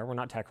we are. We're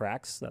not tech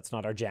racks. That's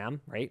not our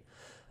jam, right?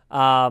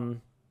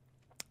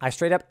 I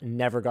straight up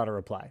never got a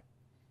reply.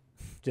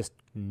 Just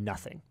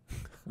nothing.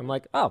 I'm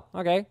like, oh,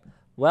 okay.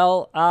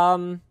 Well,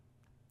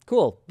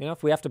 cool.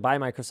 If we have to buy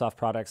Microsoft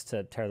products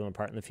to tear them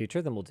apart in the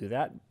future, then we'll do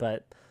that.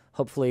 But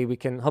hopefully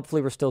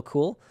we're still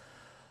cool.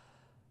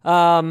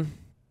 Yeah,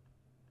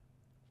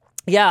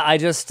 I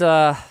just,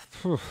 I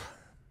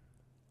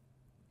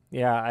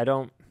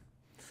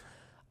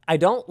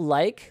don't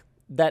like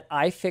that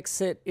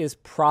iFixit is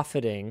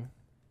profiting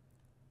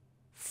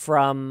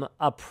from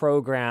a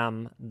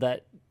program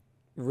that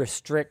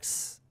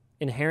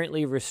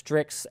inherently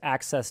restricts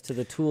access to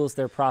the tools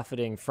they're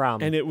profiting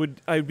from. And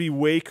I'd be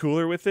way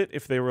cooler with it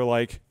if they were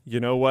like, you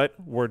know what?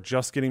 We're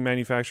just getting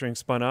manufacturing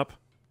spun up.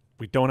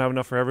 We don't have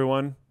enough for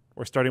everyone.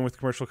 We're starting with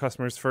commercial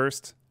customers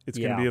first. It's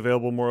going to be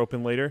available more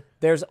open later.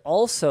 There's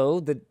also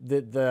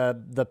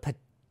the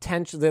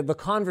potential, the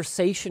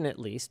conversation at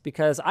least,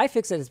 because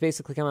iFixit has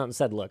basically come out and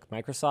said, look,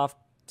 Microsoft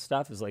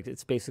stuff is like,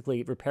 it's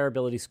basically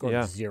repairability score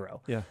of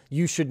 0. Yeah.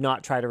 You should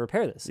not try to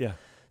repair this. Yeah.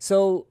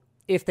 So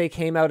if they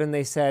came out and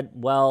they said,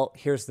 well,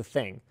 here's the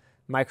thing.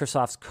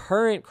 Microsoft's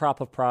current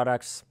crop of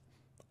products,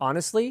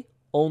 honestly,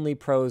 only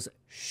pros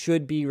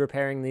should be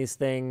repairing these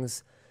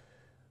things.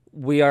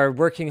 We are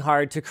working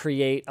hard to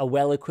create a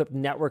well-equipped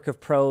network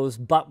of pros,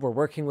 but we're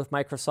working with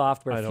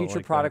Microsoft where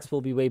future products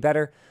will be way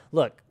better.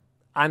 Look,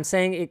 I'm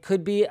saying it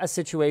could be a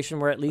situation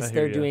where at least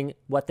they're doing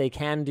what they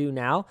can do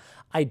now.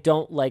 I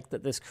don't like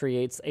that this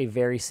creates a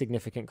very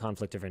significant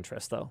conflict of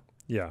interest, though.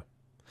 Yeah.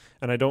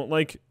 And I don't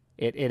like...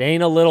 It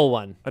ain't a little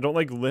one. I don't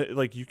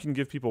like you can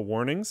give people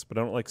warnings, but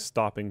I don't like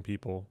stopping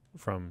people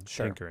from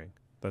tinkering.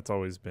 That's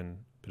always been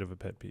a bit of a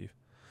pet peeve.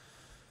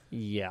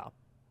 Yeah.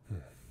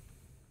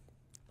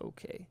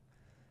 Okay.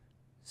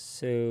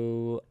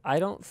 So I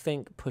don't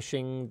think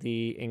pushing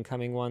the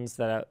incoming ones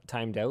that are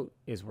timed out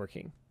is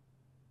working.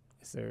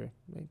 Is there?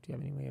 Do you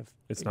have any way of?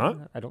 It's not.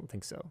 I don't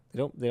think so. They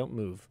don't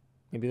move.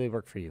 Maybe they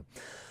work for you.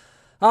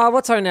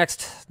 What's our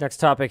next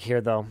topic here,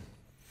 though?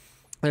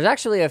 There's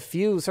actually a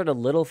few sort of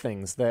little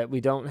things that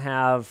we don't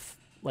have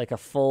like a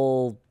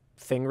full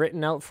thing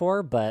written out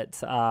for,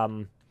 but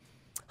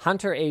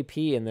Hunter AP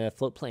in the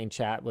Floatplane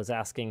chat was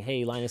asking,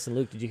 hey, Linus and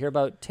Luke, did you hear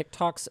about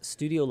TikTok's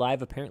Studio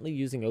Live apparently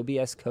using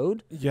OBS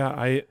code? Yeah,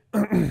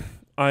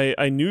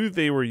 I knew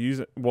they were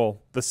using... Well,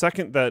 the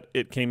second that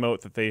it came out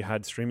that they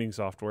had streaming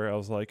software, I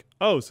was like,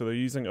 oh, so they're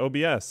using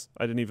OBS.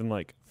 I didn't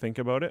even think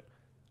about it.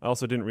 I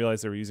also didn't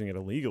realize they were using it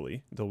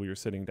illegally until we were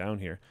sitting down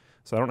here.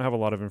 So I don't have a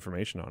lot of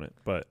information on it,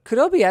 but... Could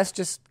OBS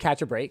just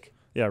catch a break?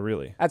 Yeah,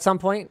 really. At some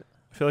point?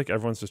 I feel like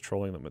everyone's just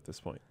trolling them at this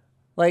point.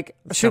 Like,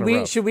 should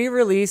we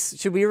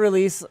release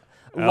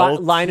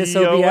Linus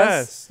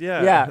OBS?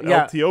 Yeah.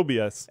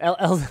 LTOBS.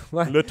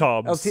 Le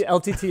Tobs.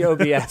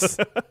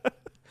 LTTOBS.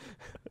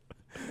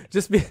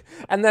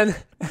 And then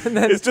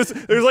it's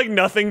just there's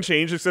nothing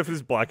changed except for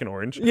this black and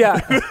orange. Yeah.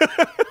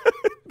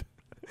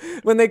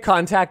 When they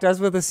contact us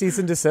with a cease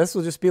and desist,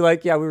 we'll just be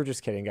like, yeah, we were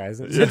just kidding, guys.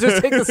 So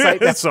just take the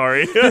site down.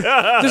 Sorry.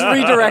 Just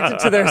redirect it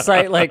to their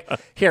site. Like,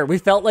 here, we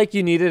felt like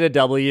you needed a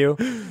W.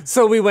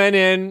 So we went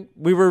in,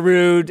 we were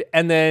rude,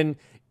 and then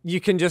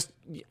you can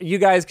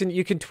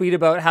tweet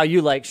about how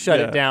you shut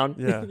it down.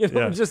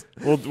 Yeah. Just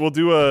we'll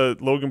do a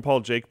Logan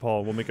Paul, Jake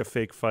Paul. We'll make a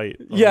fake fight.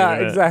 Yeah,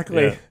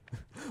 exactly. Yeah.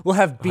 We'll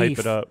have beef. Hype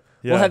it up.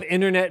 Yeah. We'll have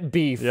internet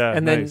beef. Yeah,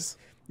 and nice.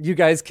 Then you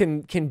guys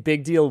can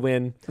big deal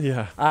win.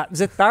 Yeah.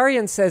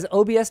 Zitharian says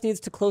OBS needs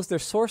to close their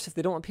source if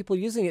they don't want people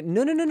using it.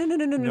 No.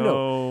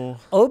 No.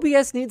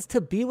 OBS needs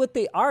to be what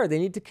they are. They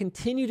need to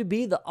continue to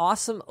be the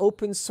awesome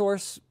open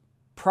source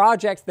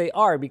project they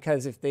are,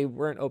 because if they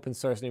weren't open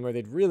source anymore,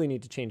 they'd really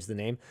need to change the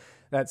name.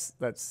 That's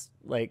what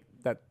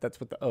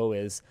the O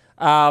is.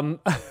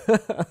 But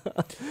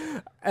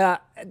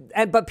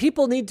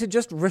people need to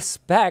just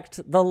respect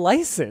the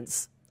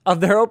license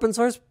of their open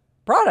source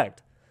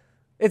product.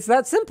 It's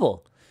that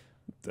simple.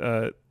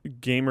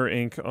 Gamer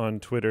Inc. on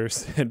Twitter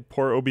said,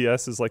 poor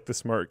OBS is like the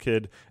smart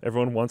kid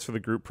everyone wants for the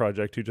group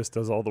project who just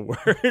does all the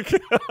work.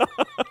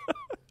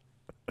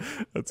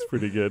 That's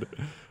pretty good.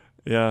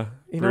 Yeah.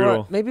 You know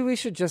what? Maybe we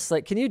should just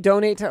can you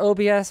donate to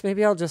OBS?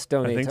 Maybe I'll just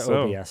donate to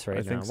OBS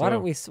right now. Why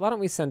don't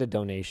we send a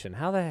donation?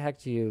 How the heck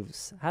do you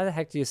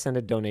send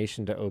a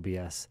donation to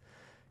OBS?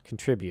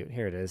 Contribute.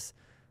 Here it is.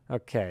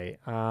 Okay.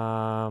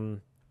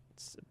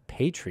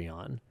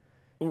 Patreon.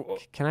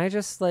 Can I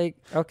just via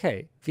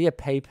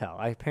PayPal?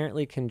 I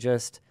apparently can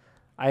just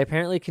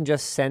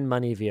send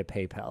money via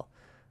PayPal.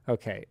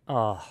 Okay.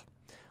 Oh,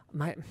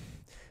 my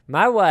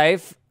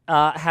wife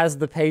has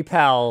the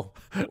PayPal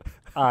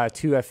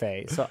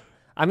 2FA, so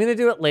I'm gonna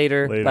do it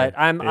later. But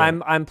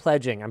I'm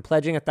pledging. I'm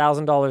pledging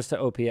 $1,000 to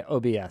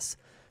OBS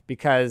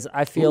because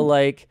I feel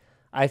like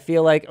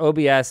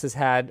OBS has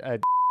had a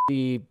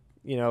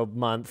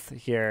month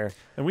here,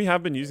 and we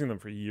have been using them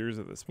for years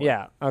at this point.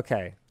 Yeah.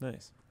 Okay.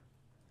 Nice.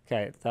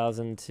 Okay,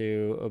 1,000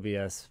 to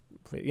OBS.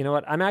 Please. You know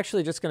what? I'm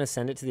actually just going to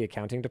send it to the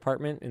accounting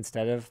department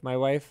instead of my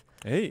wife.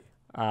 Hey.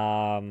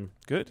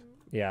 Good.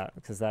 Yeah,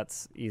 because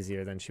that's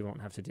easier. Then she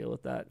won't have to deal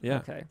with that. Yeah.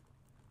 Okay,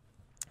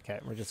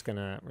 we're just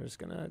gonna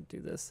do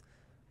this.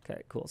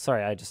 Okay, cool.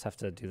 Sorry, I just have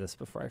to do this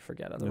before I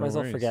forget. Otherwise,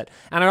 I'll forget.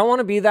 And I don't want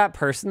to be that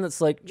person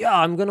that's like, yeah,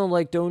 I'm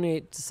gonna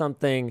donate to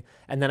something,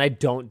 and then I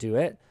don't do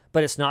it.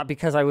 But it's not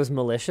because I was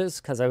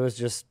malicious, because I was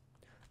just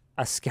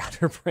a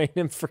scatterbrain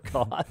and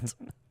forgot.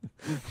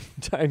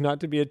 Trying not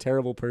to be a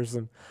terrible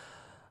person.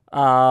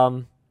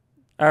 All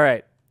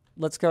right,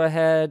 let's go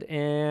ahead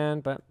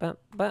and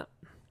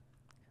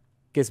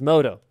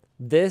Gizmodo.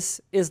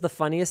 This is the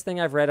funniest thing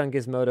I've read on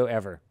Gizmodo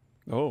ever.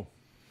 Oh.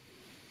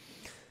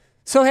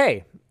 So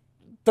hey,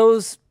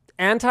 those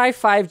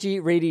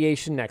anti-5G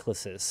radiation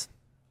necklaces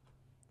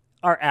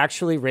are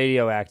actually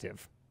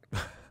radioactive.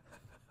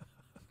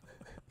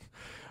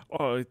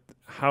 Oh,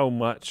 how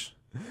much?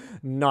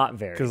 Not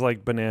very. Because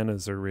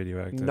bananas are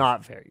radioactive.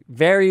 Not very.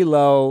 Very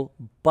low,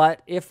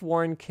 but if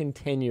worn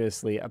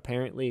continuously,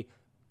 apparently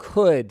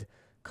could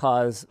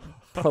cause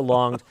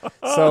prolonged.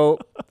 So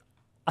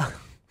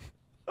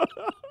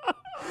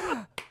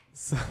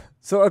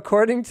So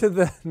according to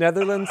the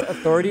Netherlands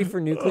Authority for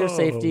Nuclear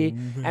Safety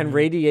and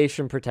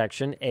Radiation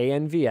Protection,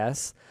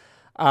 ANVS,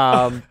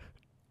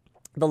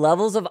 the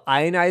levels of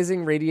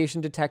ionizing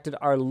radiation detected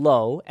are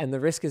low and the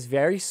risk is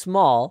very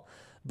small,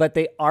 but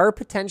they are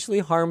potentially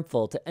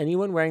harmful to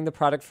anyone wearing the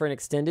product for an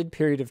extended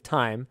period of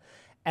time.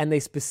 And they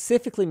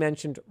specifically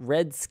mentioned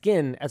red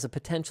skin as a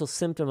potential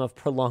symptom of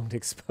prolonged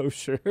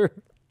exposure.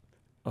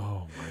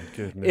 Oh my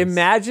goodness.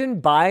 Imagine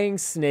buying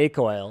snake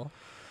oil,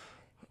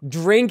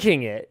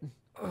 drinking it,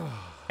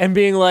 and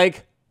being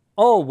like,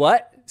 oh,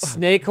 what?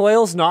 Snake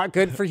oil's not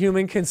good for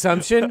human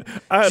consumption?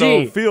 I Gee,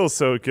 don't feel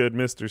so good,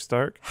 Mr.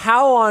 Stark.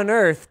 how on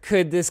earth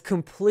could this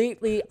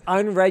completely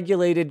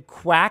unregulated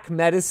quack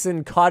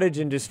medicine cottage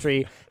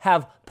industry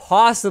have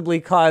possibly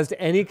caused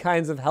any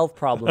kinds of health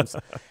problems?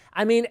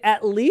 I mean,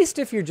 at least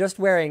if you're just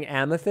wearing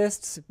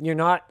amethysts, you're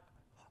not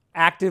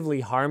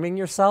actively harming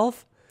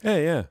yourself.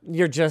 Yeah.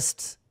 You're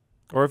just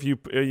Or if you,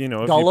 if you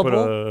put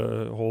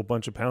Gullible? a whole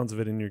bunch of pounds of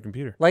it in your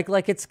computer.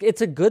 like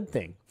it's a good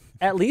thing.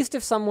 At least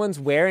if someone's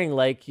wearing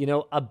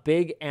a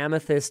big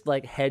amethyst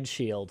like head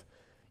shield,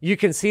 you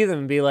can see them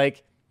and be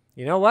like,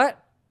 you know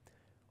what?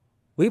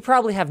 We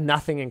probably have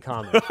nothing in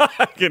common.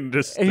 I can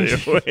just stay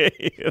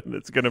away and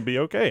it's going to be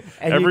okay.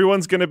 And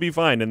Everyone's going to be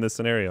fine in this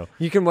scenario.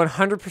 You can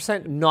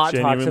 100% not talk to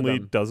Genuinely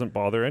them. doesn't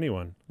bother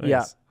anyone. Nice.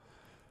 Yeah.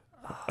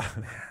 Oh,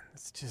 man,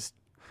 it's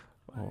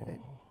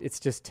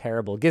just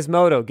terrible.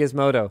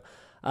 Gizmodo.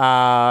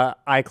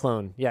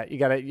 iClone. Yeah, you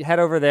gotta head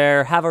over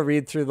there, have a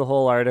read through the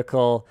whole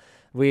article.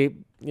 We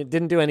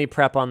didn't do any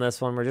prep on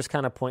this one. We're just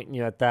kind of pointing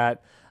you at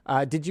that.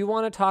 Did you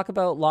want to talk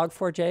about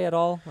Log4j at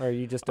all, or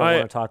you just don't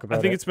want to talk about it?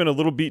 I think it's been a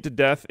little beat to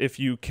death if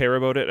you care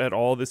about it at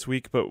all this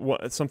week, but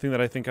it's something that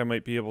I think I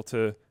might be able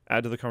to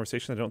add to the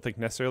conversation that I don't think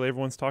necessarily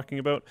everyone's talking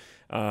about,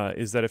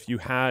 is that if you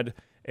had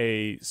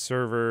a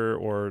server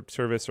or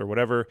service or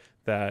whatever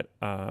that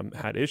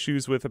had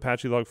issues with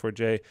Apache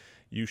Log4j,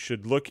 you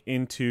should look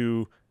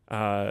into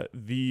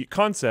the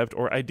concept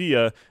or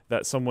idea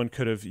that someone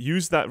could have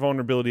used that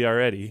vulnerability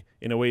already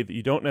in a way that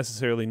you don't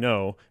necessarily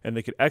know, and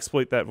they could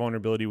exploit that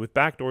vulnerability with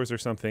backdoors or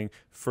something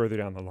further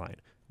down the line.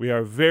 We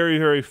are very,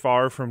 very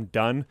far from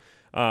done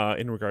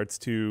in regards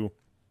to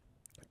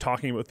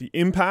talking about the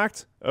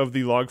impact of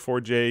the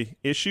Log4j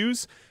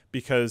issues,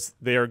 because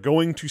they are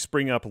going to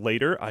spring up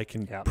later. I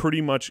can pretty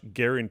much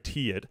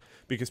guarantee it,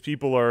 because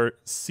people are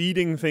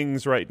seeding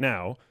things right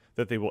now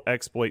that they will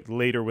exploit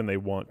later when they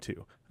want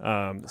to.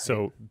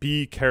 So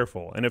be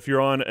careful. And if you're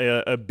on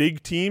a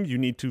big team, you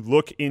need to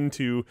look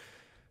into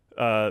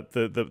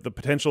the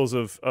potentials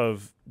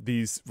of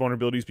these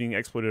vulnerabilities being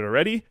exploited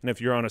already. And if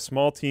you're on a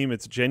small team,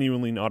 it's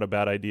genuinely not a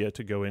bad idea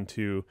to go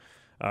into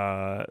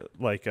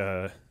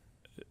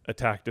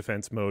attack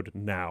defense mode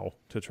now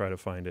to try to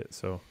find it.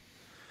 So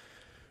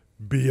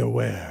be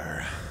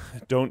aware.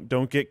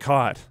 Don't get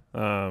caught.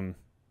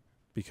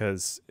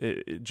 Because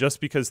just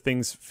because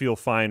things feel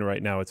fine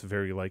right now, it's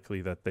very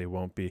likely that they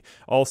won't be.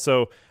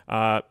 Also,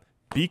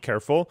 be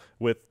careful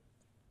with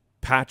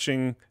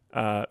patching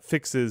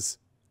fixes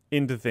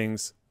into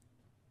things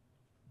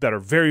that are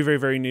very, very,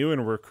 very new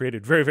and were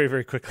created very, very,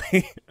 very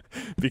quickly,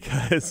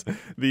 because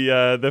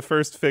the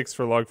first fix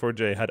for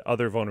Log4j had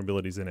other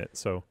vulnerabilities in it.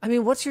 So, I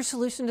mean, what's your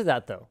solution to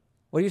that, though?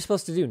 What are you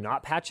supposed to do?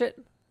 Not patch it?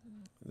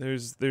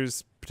 There's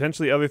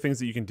potentially other things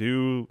that you can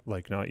do,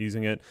 like not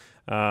using it,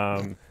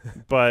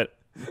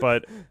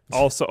 but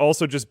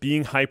also just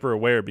being hyper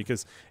aware,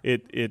 because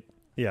it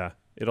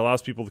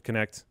allows people to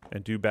connect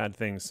and do bad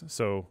things.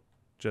 So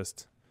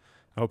just,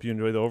 I hope you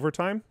enjoy the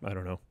overtime. I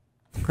don't know.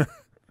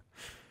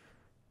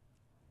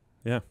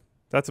 Yeah,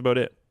 that's about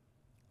it.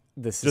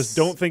 Just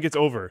don't think it's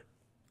over.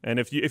 And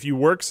if you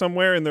work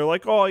somewhere and they're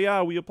like, oh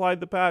yeah, we applied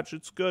the patch,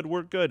 it's good,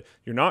 we're good.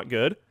 You're not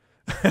good.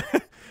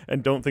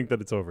 And don't think that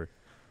it's over.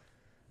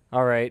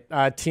 All right.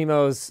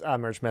 Timo's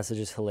merch message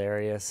is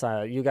hilarious.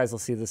 You guys will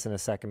see this in a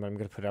second, but I'm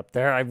going to put it up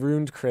there. I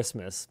ruined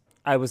Christmas.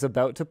 I was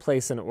about to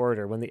place an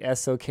order when the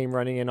SO came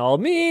running in all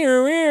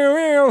meow,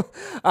 meow,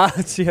 meow.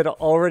 She had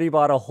already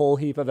bought a whole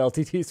heap of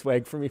LTT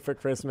swag for me for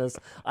Christmas.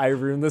 I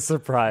ruined the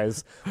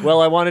surprise.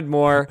 Well, I wanted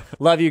more.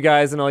 Love you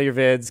guys and all your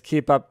vids.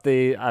 Keep up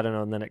the, I don't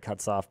know, and then it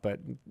cuts off, but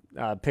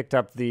picked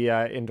up the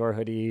indoor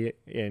hoodie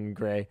in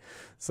gray.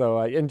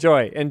 So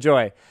enjoy.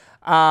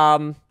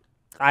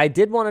 I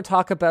did want to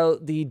talk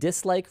about the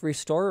dislike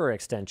restorer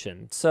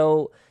extension.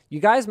 So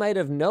you guys might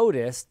have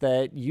noticed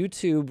that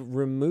YouTube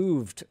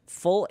removed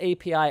full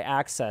API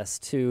access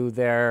to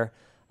their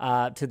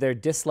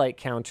dislike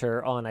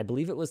counter on, I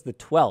believe it was the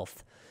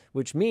 12th,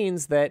 which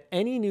means that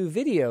any new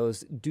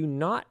videos do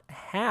not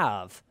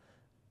have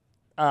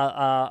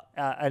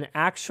an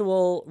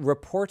actual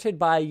reported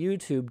by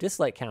YouTube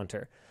dislike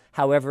counter.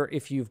 However,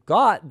 if you've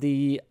got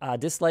the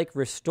dislike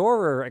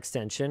restorer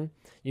extension,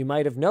 you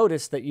might have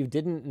noticed that you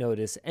didn't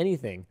notice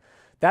anything.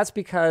 That's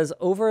because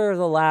over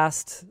the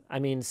last,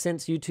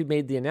 since YouTube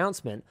made the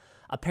announcement,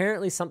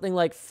 apparently something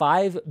like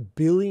 5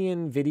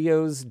 billion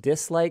videos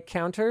dislike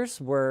counters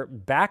were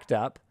backed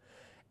up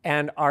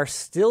and are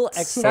still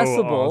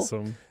accessible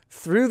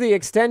through the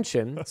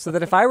extension, so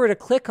that if I were to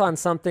click on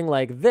something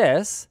like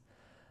this,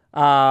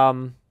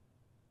 Oh,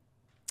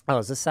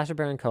 is this Sacha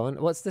Baron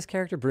Cohen? What's this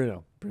character?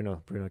 Bruno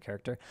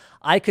character.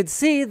 I could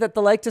see that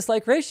the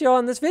like-dislike ratio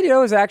on this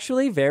video is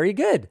actually very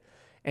good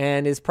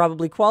and is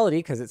probably quality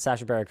because it's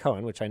Sacha Baron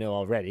Cohen, which I know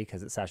already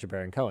because it's Sacha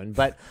Baron Cohen.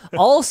 But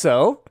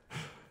also,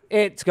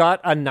 it's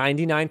got a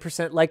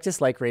 99%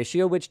 like-dislike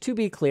ratio, which, to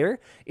be clear,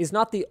 is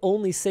not the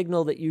only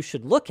signal that you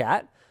should look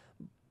at.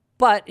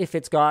 But if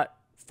it's got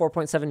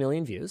 4.7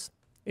 million views,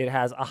 it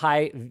has a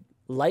high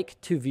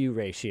like-to-view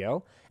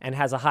ratio, and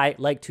has a high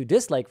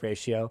like-to-dislike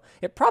ratio,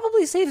 it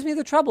probably saves me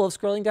the trouble of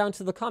scrolling down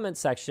to the comment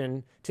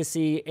section to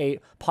see a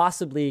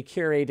possibly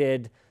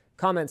curated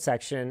comment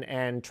section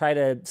and try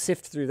to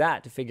sift through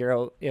that to figure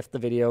out if the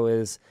video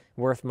is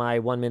worth my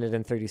 1 minute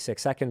and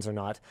 36 seconds or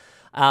not.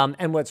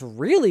 And what's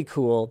really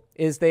cool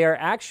is they are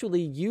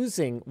actually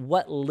using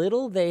what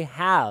little they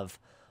have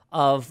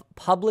of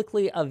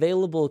publicly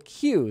available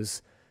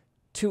cues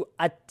to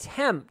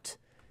attempt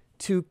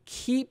to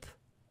keep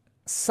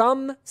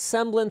some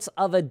semblance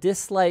of a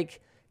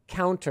dislike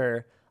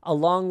counter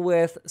along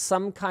with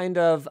some kind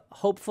of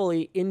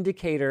hopefully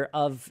indicator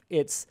of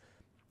its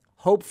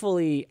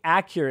hopefully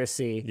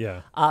accuracy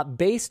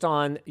based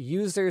on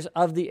users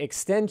of the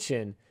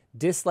extension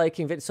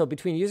disliking it. So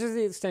between users of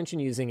the extension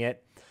using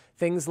it,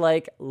 things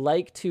like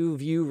to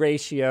view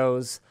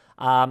ratios,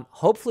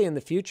 hopefully in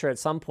the future at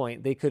some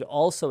point, they could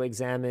also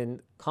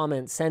examine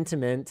comment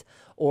sentiment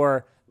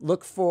or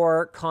look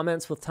for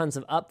comments with tons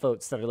of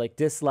upvotes that are like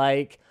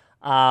dislike,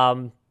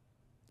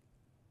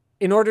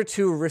 in order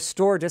to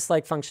restore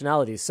dislike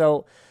functionality.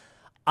 So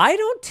I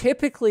don't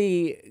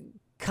typically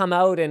come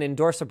out and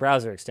endorse a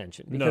browser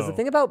extension because the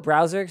thing about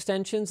browser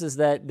extensions is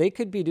that they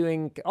could be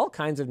doing all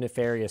kinds of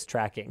nefarious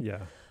tracking.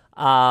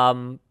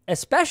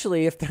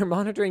 Especially if they're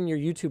monitoring your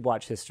YouTube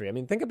watch history. I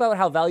mean, think about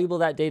how valuable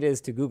that data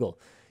is to Google.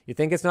 You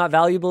think it's not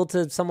valuable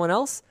to someone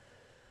else?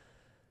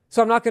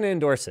 So I'm not going to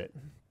endorse it.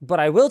 But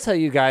I will tell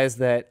you guys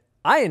that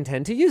I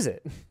intend to use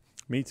it.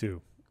 Me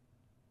too.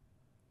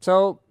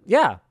 So,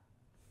 yeah.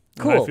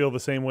 Cool. And I feel the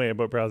same way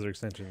about browser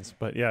extensions.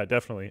 But yeah,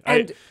 definitely.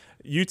 And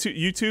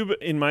YouTube,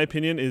 in my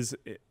opinion, is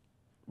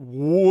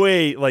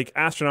way, like,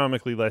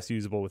 astronomically less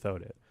usable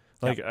without it.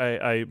 Like,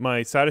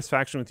 my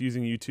satisfaction with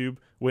using YouTube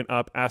went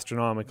up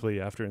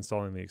astronomically after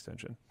installing the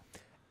extension.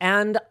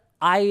 And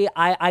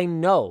I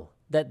know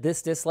that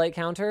this dislike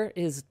counter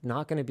is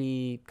not going to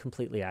be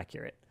completely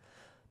accurate.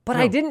 But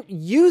I didn't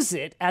use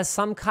it as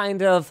some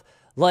kind of,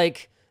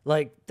 like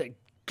the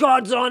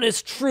God's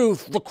honest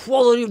truth, the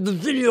quality of the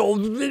video.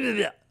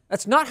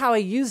 That's not how I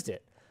used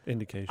it.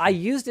 Indication. I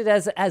used it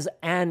as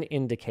an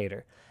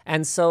indicator.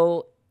 And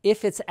so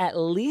if it's at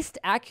least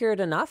accurate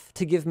enough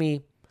to give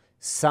me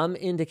some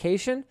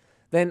indication,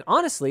 then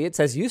honestly, it's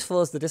as useful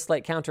as the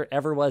dislike counter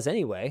ever was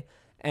anyway.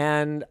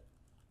 And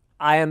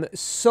I am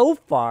so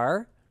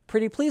far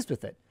pretty pleased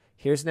with it.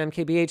 Here's an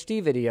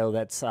MKBHD video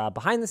that's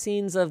behind the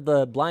scenes of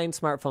the blind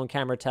smartphone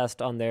camera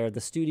test on the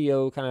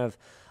studio kind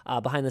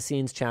of behind the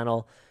scenes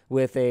channel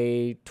with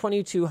a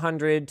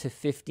 2200 to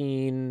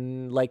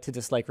 15 like to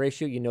dislike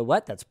ratio. You know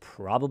what? That's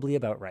probably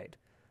about right.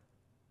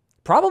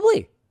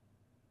 Probably.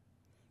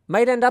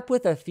 Might end up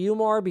with a few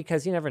more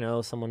because you never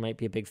know. Someone might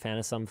be a big fan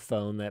of some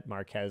phone that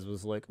Marquez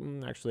was like,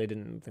 actually, I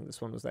didn't think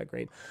this one was that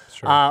great.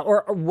 Sure.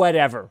 Or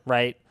whatever,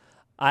 right?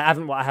 I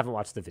haven't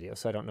watched the video,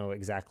 so I don't know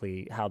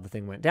exactly how the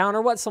thing went down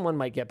or what someone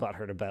might get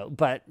butthurt about.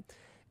 But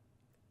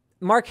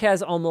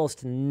Marquez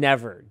almost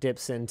never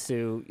dips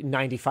into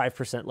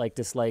 95%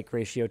 like-dislike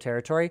ratio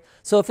territory.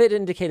 So if it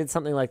indicated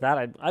something like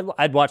that,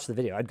 I'd watch the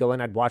video. I'd go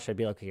in, I'd watch, I'd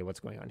be like, okay,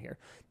 what's going on here?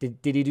 Did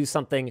he do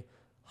something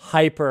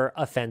hyper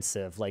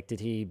offensive? Like, did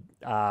he,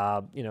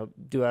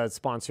 do a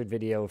sponsored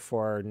video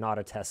for Not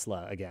a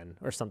Tesla again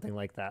or something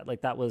like that?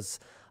 Like, that was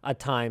a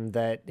time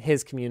that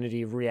his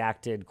community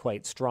reacted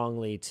quite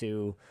strongly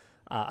to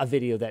a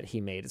video that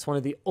he made. It's one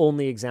of the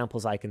only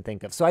examples I can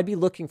think of. So I'd be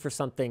looking for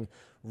something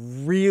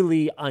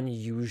really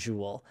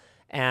unusual.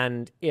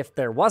 And if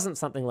there wasn't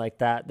something like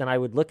that, then I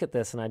would look at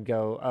this and I'd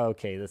go,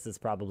 okay, this is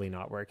probably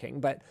not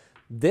working. But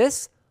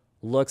this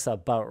looks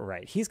about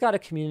right. He's got a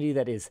community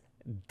that is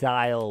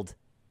dialed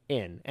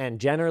in. And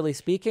generally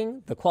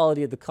speaking, the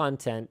quality of the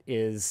content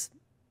is,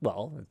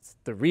 well, it's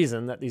the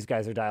reason that these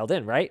guys are dialed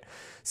in, right?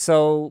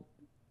 So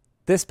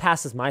this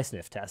passes my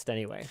sniff test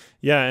anyway.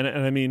 Yeah, and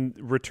I mean,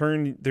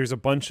 return, there's a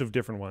bunch of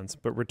different ones,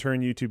 but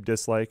return YouTube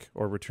dislike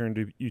or return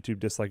to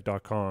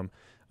YouTubedislike.com,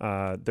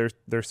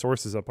 their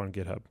source is up on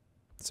GitHub.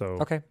 So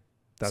okay.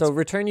 So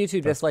return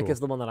YouTube dislike cool.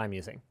 is the one that I'm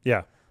using.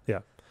 Yeah.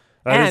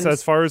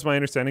 As far as my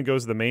understanding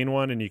goes, the main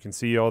one, and you can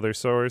see all their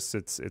source.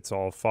 It's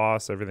all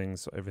FOSS.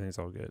 Everything's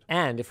all good.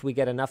 And if we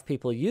get enough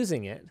people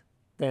using it,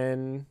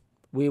 then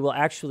we will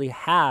actually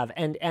have,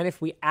 and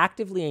if we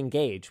actively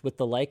engage with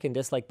the like and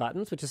dislike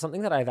buttons, which is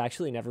something that I've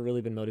actually never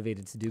really been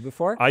motivated to do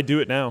before. I do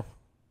it now.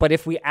 But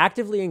if we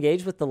actively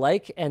engage with the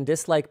like and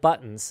dislike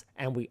buttons,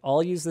 and we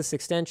all use this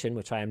extension,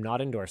 which I am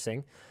not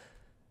endorsing,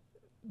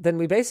 then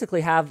we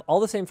basically have all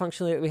the same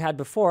functionality that we had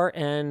before,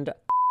 and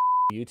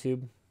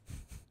YouTube.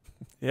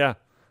 Yeah.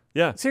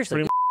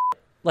 Seriously.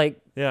 Like,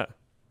 yeah.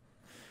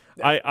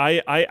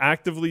 I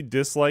actively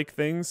dislike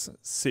things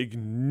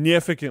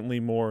significantly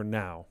more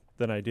now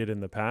than I did in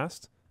the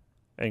past,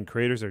 and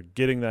creators are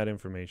getting that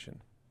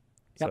information.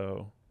 Yep.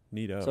 So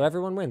neato. So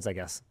everyone wins, I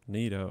guess.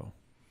 Neato.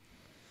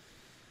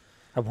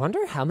 I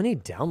wonder how many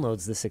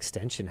downloads this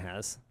extension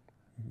has.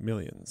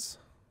 Millions.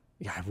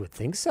 Yeah, I would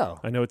think so.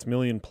 I know it's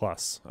million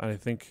plus. I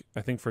think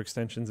for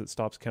extensions it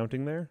stops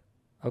counting there.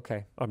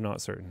 Okay. I'm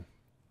not certain.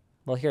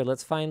 Well, here,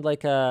 let's find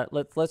like a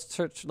let's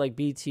search like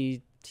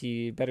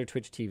BTT Better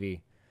Twitch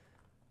TV.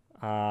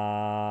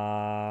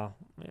 Oh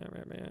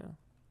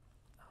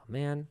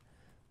man,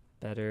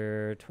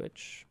 Better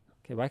Twitch.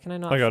 Okay, why can I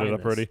not? I got find it up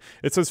this? already.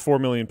 It says 4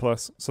 million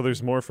plus, so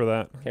there's more for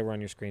that. Okay, we're on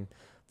your screen.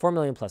 4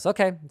 million plus.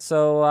 Okay,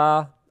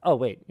 so oh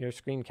wait, your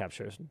screen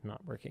capture is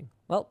not working.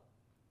 Well,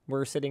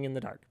 we're sitting in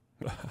the dark.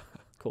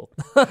 Cool.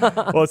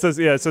 Well, it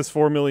says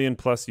 4 million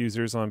plus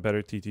users on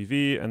Better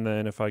TTV, and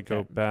then if I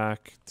go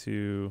back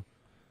to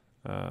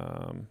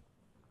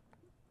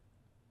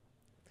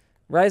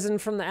Rising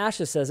from the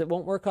Ashes says it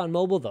won't work on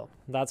mobile though.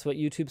 That's what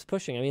YouTube's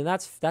pushing. I mean,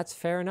 that's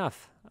fair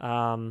enough.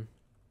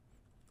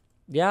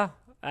 Yeah,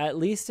 at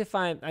least if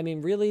I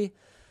mean, really,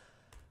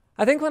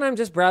 I think when I'm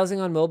just browsing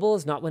on mobile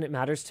is not when it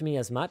matters to me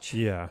as much.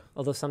 yeah.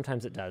 Although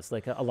sometimes it does.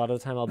 Like a lot of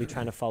the time I'll be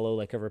trying to follow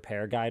like a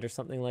repair guide or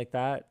something like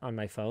that on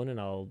my phone, and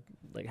I'll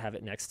like have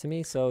it next to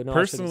me. So no,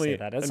 Personally, I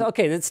shouldn't say that. It's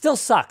okay. It still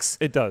sucks.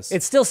 It does.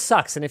 It still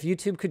sucks. And if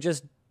YouTube could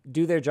just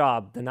do their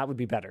job, then that would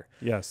be better.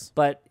 Yes.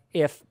 But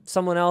if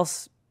someone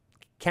else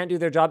can't do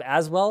their job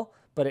as well,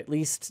 but at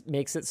least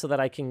makes it so that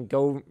I can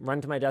go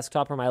run to my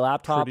desktop or my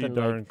laptop Pretty and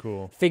darn like,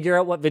 cool. figure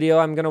out what video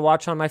I'm going to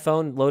watch on my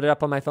phone, load it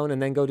up on my phone,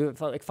 and then go do it.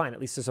 Like, fine, at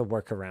least there's a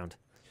workaround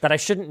that I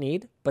shouldn't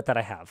need, but that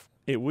I have.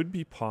 It would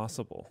be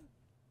possible.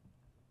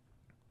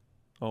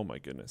 Oh my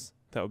goodness.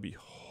 That would be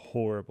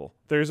horrible.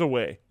 There's a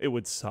way. It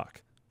would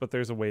suck, but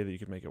there's a way that you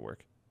could make it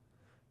work.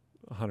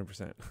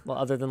 100%. Well,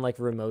 other than like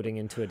remoting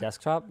into a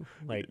desktop,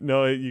 like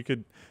No, you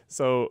could.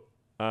 So,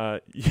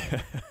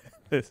 yeah,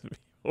 this would be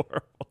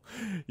horrible.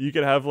 You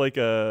could have like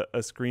a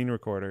screen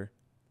recorder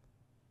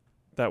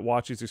that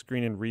watches your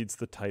screen and reads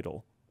the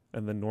title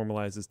and then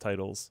normalizes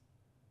titles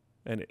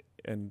and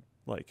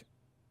like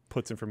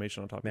puts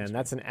information on top of man, your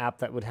that's an app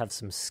that would have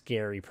some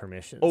scary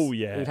permissions. Oh,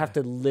 yeah. It would have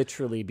to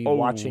literally be Oh,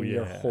 watching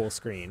your yeah. whole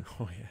screen.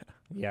 screen. Oh, yeah.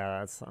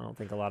 Yeah, I don't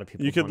think a lot of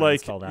people You could wanna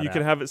install that you app.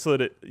 could have it so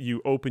that you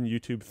open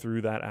YouTube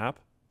through that app.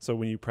 So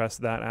when you press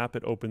that app,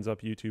 it opens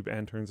up YouTube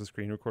and turns the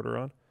screen recorder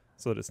on,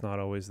 so that it's not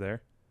always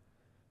there.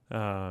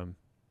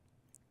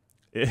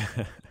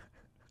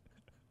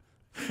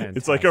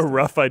 It's like a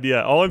rough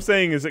idea. All I'm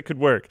saying is it could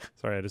work.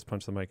 Sorry, I just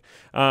punched the mic.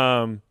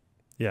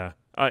 Yeah.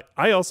 I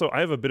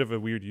have a bit of a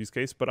weird use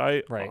case, but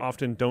I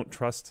often don't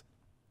trust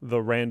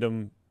the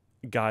random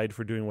guide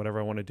for doing whatever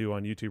I want to do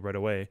on YouTube right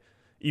away,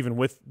 even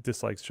with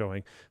dislikes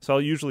showing. So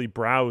I'll usually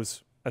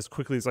browse as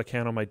quickly as I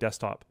can on my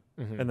desktop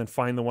and then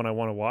find the one I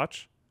want to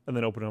watch and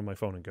then open it on my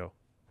phone and go.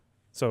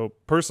 So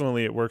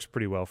personally, it works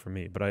pretty well for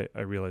me, but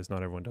I realize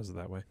not everyone does it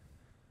that way.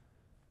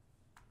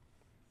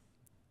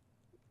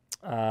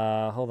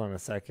 Hold on a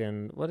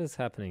second. What is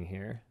happening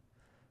here?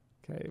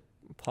 Okay,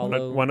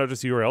 Paulo. Why not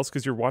just URLs?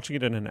 Because you're watching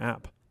it in an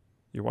app.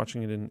 You're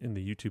watching it in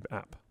the YouTube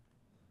app.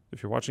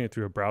 If you're watching it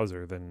through a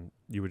browser, then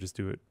you would just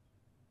do it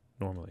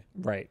normally.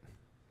 Right.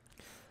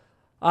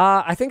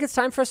 I think it's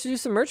time for us to do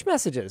some merch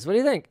messages. What do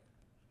you think?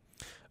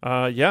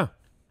 Yeah.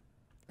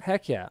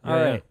 Heck yeah. All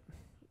right.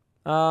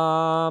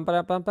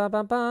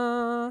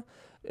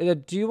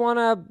 Do you want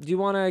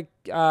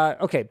to,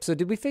 okay, so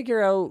did we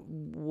figure out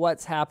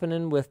what's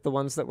happening with the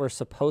ones that we're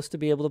supposed to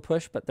be able to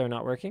push, but they're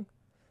not working?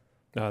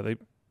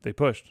 They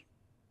pushed.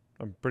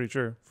 I'm pretty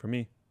sure for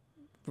me.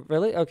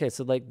 Really? Okay,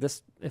 so like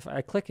this, if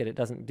I click it, it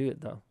doesn't do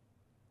it though.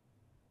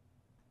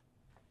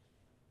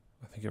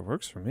 I think it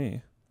works for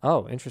me.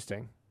 Oh,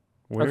 interesting.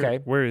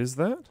 Where is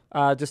that?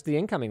 Just the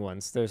incoming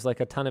ones. There's like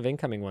a ton of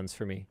incoming ones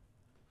for me.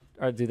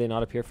 Do they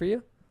not appear for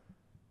you?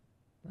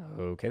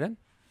 Okay then.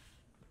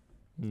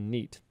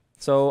 Neat.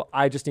 So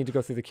I just need to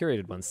go through the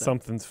curated ones then.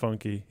 Something's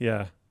funky.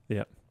 Yeah.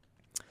 Yeah.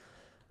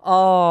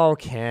 Oh,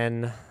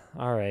 Ken.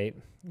 All right.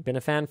 Been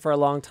a fan for a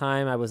long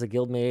time. I was a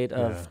guildmate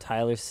of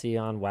Tyler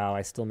Sion. Wow,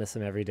 I still miss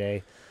him every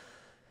day.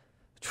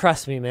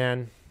 Trust me,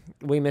 man.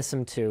 We miss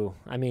him too.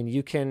 I mean,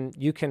 you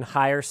can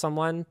hire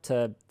someone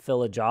to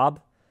fill a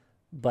job,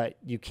 but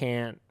you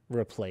can't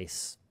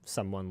replace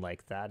someone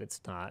like that. It's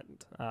not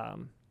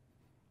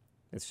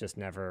it's just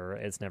never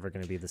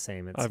going to be the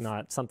same.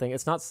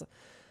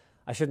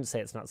 I shouldn't say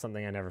it's not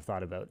something I never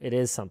thought about. It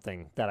is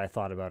something that I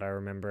thought about. I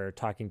remember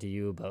talking to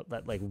you about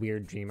that like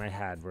weird dream I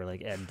had where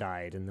like Ed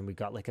died and then we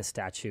got like a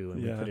statue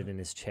and we put it in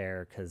his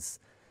chair because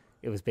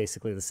it was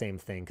basically the same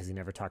thing because he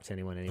never talked to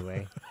anyone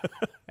anyway.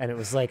 And it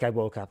was like I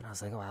woke up and I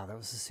was like, oh, wow, that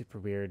was a super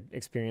weird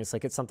experience.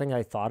 Like it's something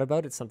I thought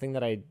about. It's something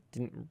that I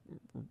didn't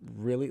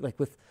really like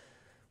with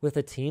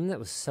a team that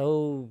was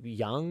so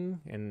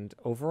young and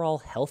overall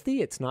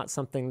healthy. It's not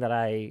something that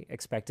I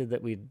expected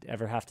that we'd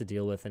ever have to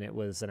deal with. And it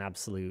was an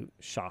absolute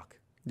shock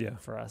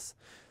for us.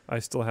 I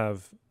still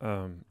have,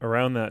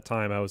 around that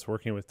time, I was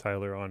working with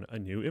Tyler on a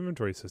new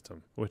inventory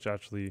system, which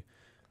actually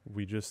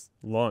we just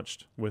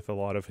launched with a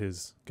lot of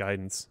his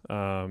guidance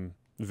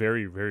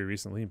very, very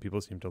recently, and people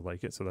seem to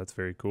like it, so that's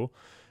very cool.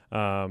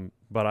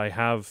 But I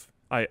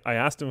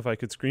asked him if I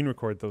could screen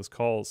record those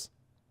calls,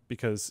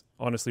 because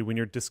honestly, when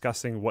you're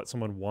discussing what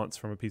someone wants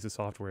from a piece of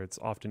software, it's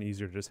often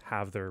easier to just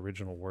have their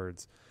original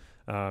words,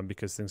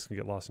 because things can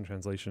get lost in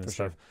translation and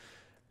stuff. Sure.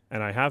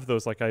 And I have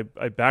those, like I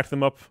backed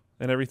them up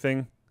and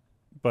everything,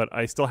 but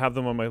I still have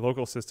them on my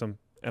local system,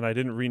 and I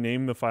didn't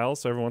rename the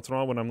files. So every once in a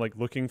while, when I'm like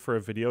looking for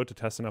a video to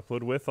test and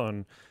upload with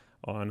on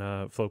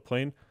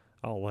Floatplane,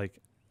 I'll like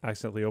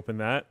accidentally open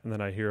that, and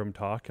then I hear him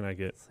talk, and I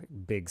get like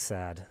big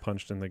sad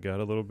punched in the gut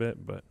a little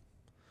bit. But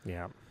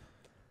yeah.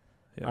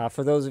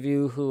 For those of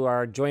you who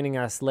are joining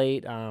us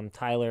late,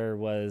 Tyler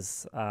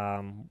was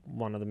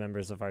one of the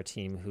members of our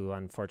team who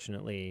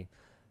unfortunately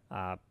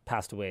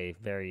passed away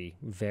very,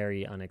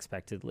 very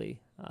unexpectedly,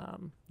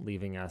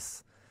 leaving a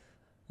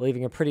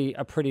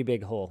pretty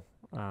big hole.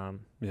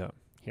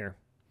 Here.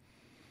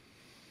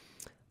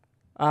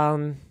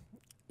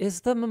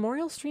 Is the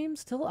memorial stream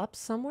still up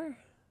somewhere?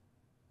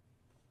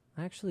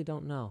 I actually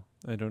don't know.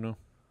 I don't know.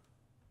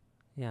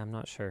 Yeah, I'm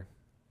not sure.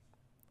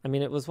 I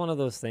mean, it was one of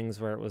those things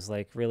where it was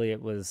like, really, it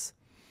was,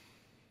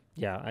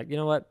 you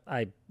know what?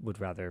 I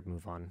would rather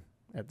move on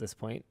at this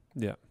point.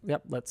 Yeah.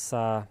 Yep, let's,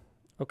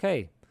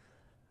 okay.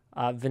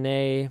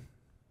 Vinay,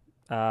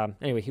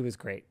 anyway, he was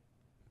great.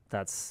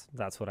 That's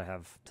what I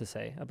have to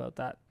say about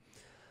that.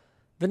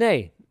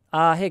 Vinay,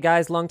 hey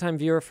guys, longtime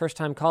viewer, first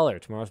time caller.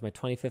 Tomorrow's my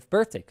 25th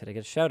birthday. Could I get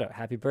a shout out?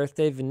 Happy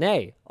birthday,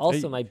 Vinay.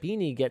 Also, my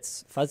beanie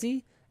gets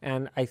fuzzy,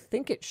 and I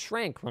think it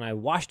shrank when I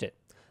washed it.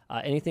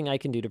 Anything I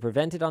can do to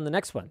prevent it on the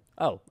next one?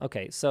 Oh,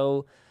 okay.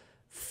 So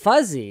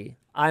fuzzy,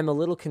 I'm a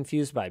little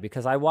confused by,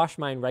 because I wash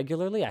mine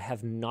regularly. I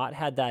have not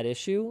had that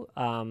issue.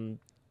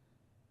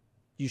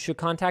 You should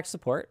contact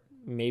support.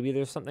 Maybe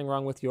there's something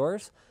wrong with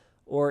yours,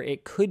 or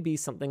it could be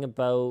something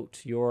about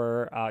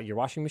your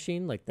washing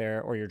machine,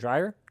 or your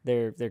dryer.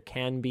 There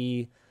can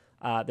be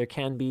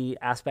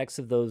aspects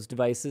of those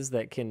devices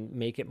that can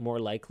make it more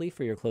likely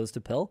for your clothes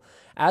to pill.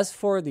 As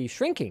for the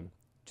shrinking,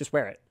 just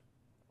wear it.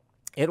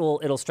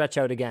 It'll stretch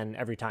out again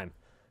every time.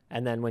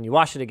 And then when you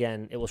wash it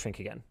again, it will shrink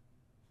again.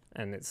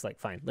 And it's like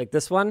fine. Like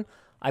this one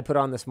I put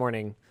on this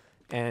morning,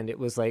 and it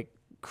was like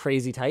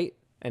crazy tight,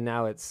 and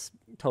now it's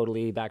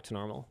totally back to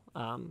normal.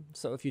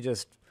 So if you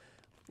just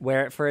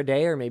wear it for a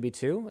day or maybe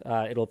two,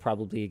 it'll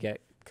probably get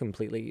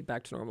completely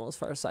back to normal as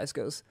far as size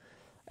goes.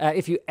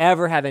 If you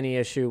ever have any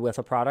issue with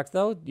a product,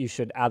 though, you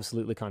should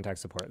absolutely contact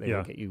support. They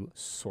will get you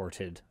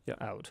sorted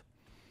out.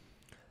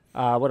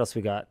 What else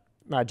we got?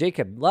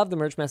 Jacob, love the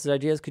merch message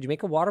ideas. Could you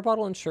make a water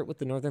bottle and shirt with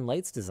the Northern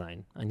Lights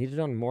design? I need it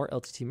on more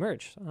LTT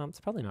merch. It's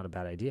probably not a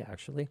bad idea,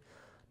 actually.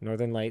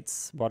 Northern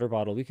Lights water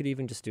bottle. We could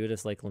even just do it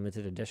as like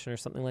limited edition or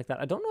something like that.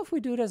 I don't know if we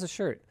do it as a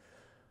shirt.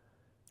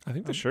 I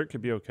think the shirt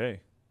could be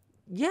okay.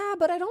 Yeah,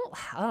 but I don't.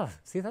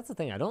 See, that's the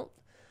thing.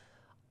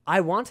 I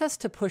want us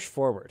to push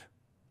forward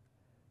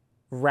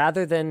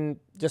rather than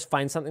just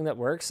find something that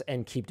works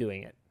and keep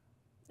doing it.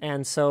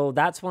 And so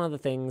that's one of the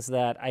things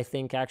that I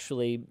think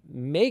actually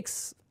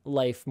makes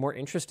life more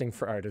interesting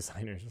for our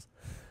designers.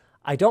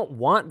 I don't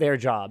want their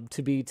job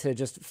to be to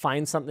just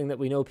find something that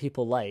we know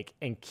people like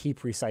and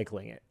keep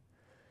recycling it.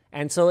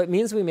 And so it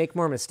means we make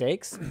more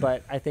mistakes,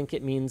 but I think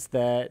it means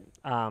that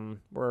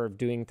we're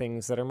doing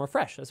things that are more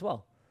fresh as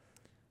well.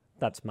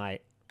 That's my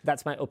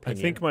opinion. I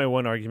think my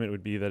one argument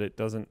would be that it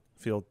doesn't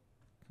feel,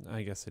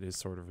 I guess it is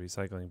sort of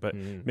recycling, but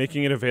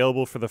making it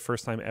available for the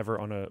first time ever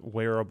on a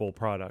wearable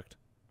product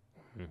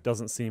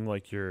doesn't seem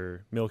like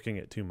you're milking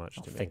it too much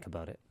to me. Think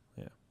about it.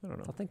 Yeah, I don't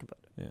know. I'll think about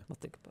it. Yeah. I'll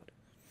think about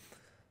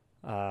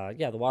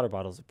it. The water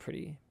bottle's a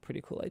pretty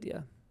cool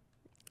idea.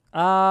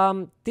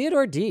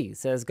 Theodore D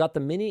says, got the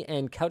mini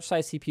and couch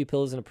size CPU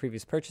pillows in a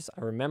previous purchase.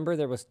 I remember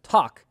there was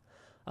talk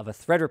of a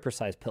Threadripper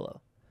size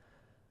pillow.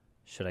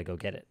 Should I go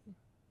get it?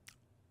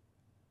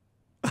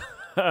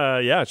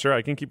 Yeah, sure.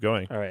 I can keep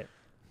going. All right.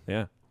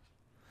 Yeah.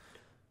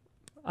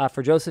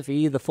 For Joseph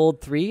E, the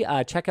Fold 3,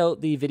 check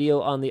out the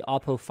video on the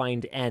Oppo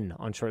Find N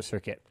on Short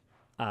Circuit.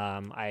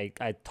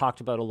 I talked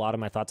about a lot of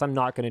my thoughts. I'm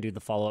not going to do the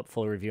follow-up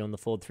full review on the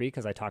Fold 3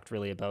 because I talked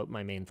really about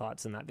my main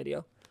thoughts in that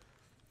video.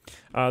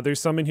 There's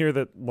some in here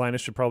that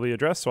Linus should probably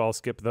address, so I'll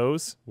skip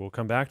those. We'll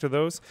come back to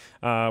those.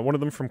 One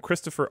of them from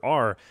Christopher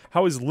R.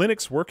 How is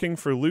Linux working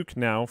for Luke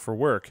now for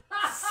work?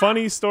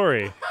 Funny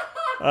story.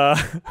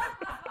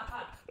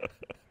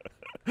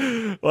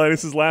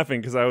 Linus is laughing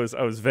because I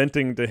was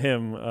venting to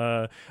him.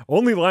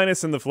 Only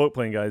Linus and the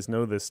Floatplane guys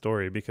know this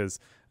story because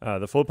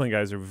the Floatplane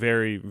guys are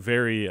very,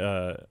 very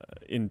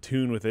in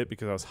tune with it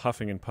because I was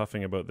huffing and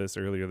puffing about this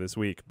earlier this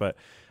week. But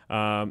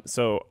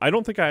so I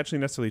don't think I actually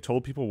necessarily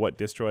told people what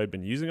distro I'd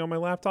been using on my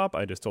laptop.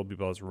 I just told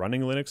people I was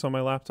running Linux on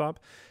my laptop.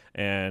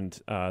 And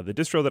the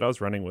distro that I was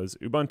running was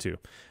Ubuntu.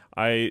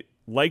 I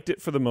liked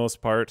it for the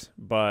most part,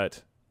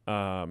 but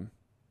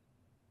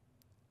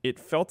it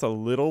felt a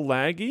little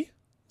laggy.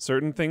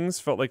 Certain things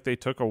felt like they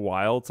took a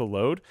while to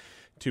load.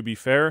 To be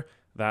fair,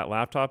 that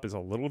laptop is a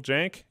little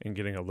jank and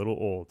getting a little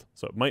old.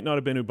 So it might not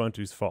have been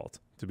Ubuntu's fault,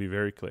 to be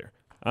very clear.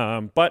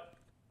 But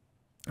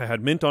I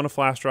had Mint on a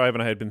flash drive,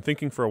 and I had been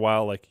thinking for a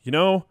while, like,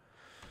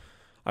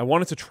 I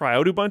wanted to try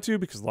out Ubuntu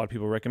because a lot of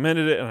people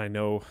recommended it, and I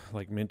know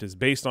like Mint is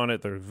based on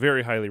it. They're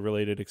very highly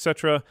related,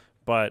 etc.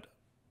 But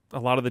a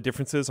lot of the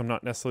differences I'm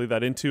not necessarily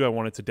that into. I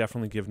wanted to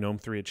definitely give GNOME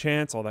 3 a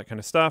chance, all that kind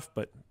of stuff.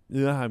 But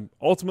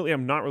ultimately,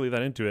 I'm not really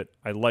that into it.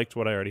 I liked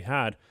what I already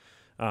had.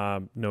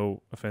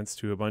 No offense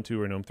to Ubuntu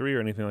or GNOME 3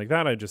 or anything like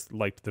that. I just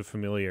liked the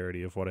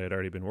familiarity of what I had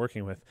already been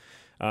working with.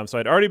 So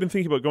I'd already been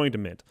thinking about going to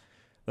Mint.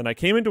 Then I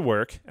came into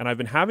work, and I've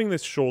been having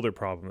this shoulder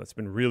problem that's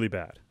been really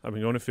bad. I've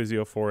been going to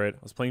physio for it. I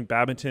was playing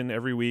badminton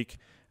every week,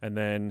 and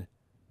then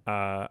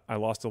I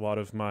lost a lot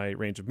of my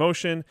range of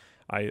motion.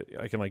 I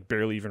can like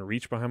barely even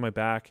reach behind my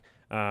back.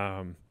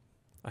 I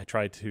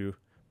tried to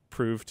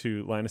prove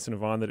to Linus and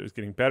Yvonne that it was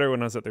getting better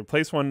when I was at their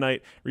place one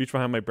night, reached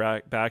behind my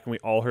back, and we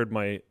all heard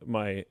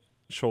my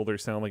shoulder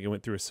sound like it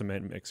went through a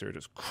cement mixer,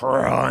 just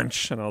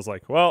crunch. And I was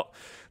like, well,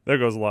 there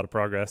goes a lot of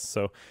progress.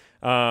 So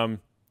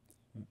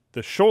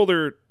the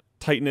shoulder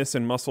tightness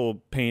and muscle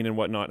pain and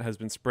whatnot has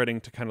been spreading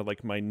to kind of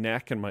like my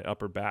neck and my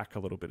upper back a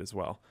little bit as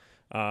well.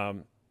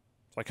 So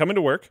I come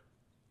into work,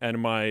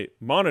 and my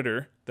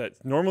monitor,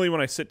 that normally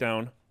when I sit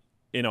down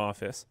in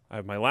office, I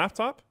have my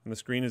laptop and the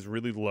screen is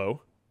really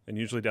low, and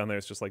usually down there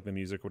it's just like the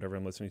music, whatever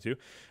I'm listening to. And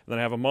then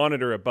I have a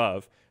monitor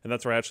above, and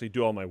that's where I actually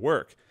do all my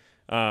work.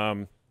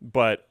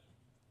 But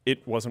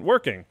it wasn't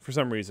working for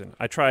some reason.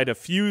 I tried a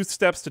few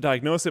steps to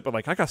diagnose it, but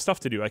like I got stuff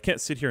to do. I can't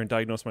sit here and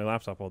diagnose my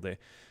laptop all day.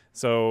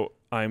 So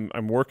I'm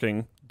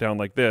working down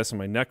like this, and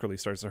my neck really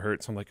starts to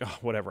hurt. So I'm like, oh,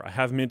 whatever. I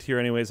have Mint here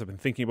anyways. I've been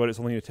thinking about it. It's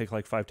only going to take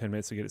like 5-10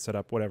 minutes to get it set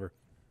up, whatever.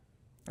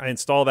 I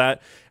install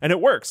that, and it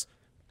works.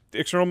 The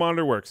external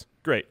monitor works.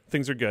 Great.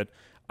 Things are good.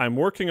 I'm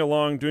working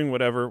along, doing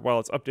whatever while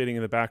it's updating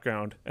in the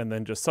background, and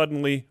then just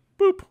suddenly,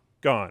 boop,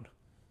 gone.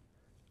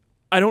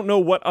 I don't know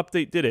what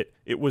update did it.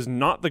 It was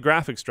not the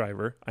graphics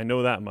driver. I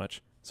know that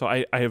much. So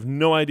I have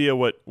no idea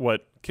what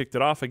kicked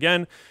it off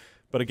again.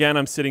 But again,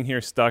 I'm sitting here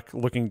stuck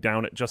looking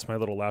down at just my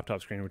little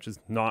laptop screen, which is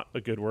not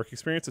a good work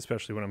experience,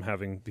 especially when I'm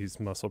having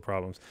these muscle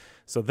problems.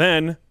 So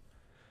then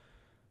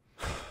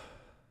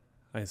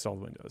I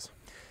installed Windows.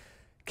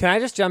 Can I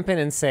just jump in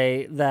and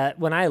say that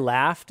when I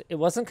laughed, it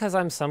wasn't because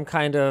I'm some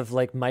kind of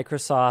like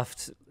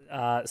Microsoft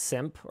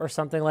simp or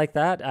something like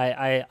that.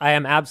 I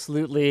am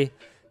absolutely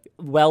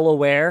well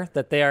aware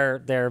that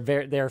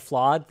they're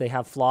flawed. They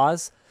have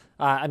flaws.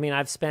 I mean,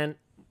 I've spent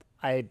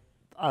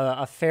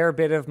a fair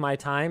bit of my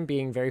time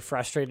being very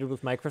frustrated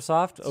with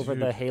Microsoft over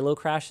the Halo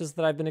crashes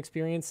that I've been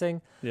experiencing.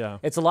 Yeah,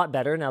 it's a lot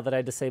better now that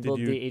I disabled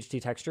the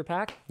HD texture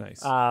pack.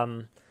 Nice.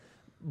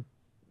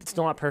 It's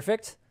still not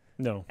perfect.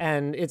 No,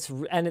 and it's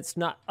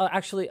not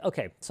actually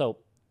okay. So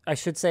I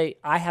should say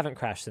I haven't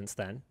crashed since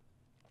then,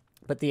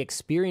 but the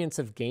experience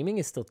of gaming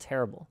is still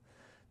terrible.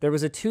 There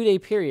was a 2-day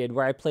period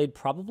where I played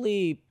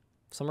probably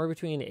somewhere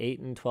between 8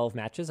 and 12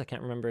 matches. I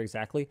can't remember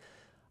exactly.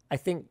 I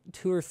think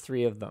 2 or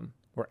 3 of them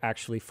were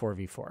actually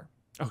 4v4.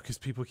 Oh, because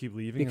people keep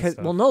leaving?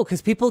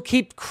 Because people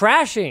keep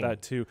crashing.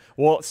 That too.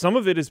 Well, some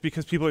of it is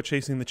because people are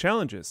chasing the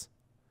challenges.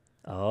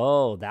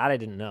 Oh, that I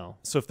didn't know.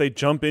 So if they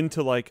jump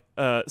into like,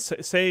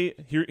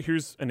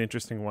 here's an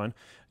interesting one.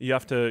 You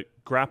have to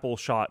grapple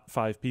shot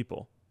 5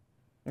 people.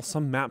 Well,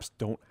 some maps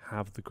don't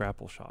have the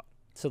grapple shot.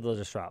 So they'll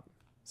just drop.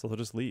 So they'll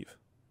just leave.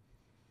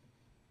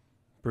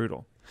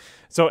 Brutal.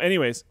 So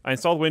anyways, I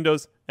installed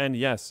Windows, and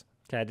yes.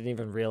 Okay, I didn't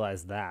even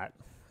realize that.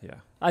 Yeah.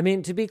 I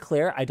mean, to be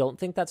clear, I don't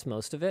think that's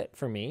most of it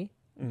for me,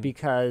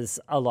 because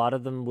a lot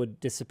of them would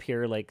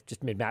disappear like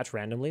just mid-match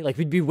randomly. Like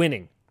we'd be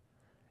winning,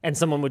 and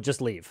someone would just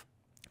leave.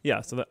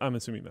 Yeah, so I'm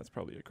assuming that's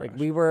probably a crash.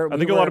 Like I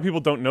think a lot of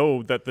people don't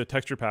know that the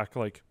texture pack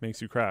like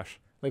makes you crash.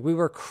 Like we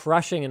were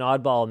crushing an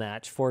oddball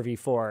match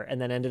 4v4 and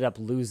then ended up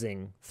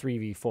losing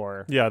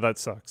 3v4. Yeah, that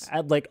sucks.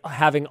 At like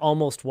having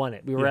almost won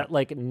it. We were at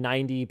like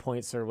 90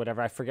 points or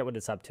whatever. I forget what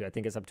it's up to. I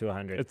think it's up to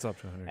 100. It's up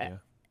to 100, yeah.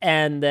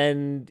 And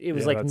then it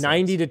was like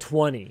 90 to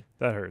 20.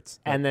 That hurts.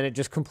 And then it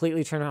just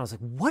completely turned around. I was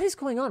like, what is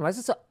going on? Why is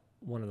this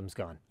one of them's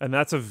gone? And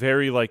that's a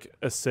very like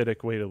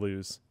acidic way to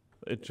lose.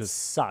 It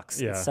just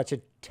sucks. Yeah. It's such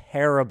a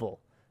terrible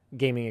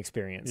gaming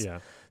experience. Yeah.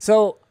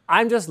 So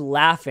I'm just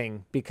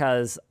laughing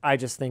because I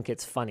just think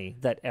it's funny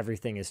that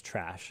everything is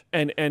trash.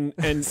 And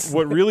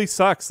what really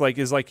sucks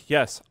is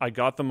yes, I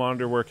got the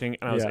monitor working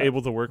and I was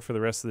able to work for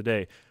the rest of the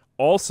day.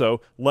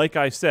 Also, like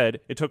I said,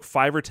 it took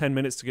 5 or 10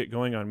 minutes to get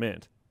going on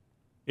Mint.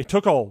 It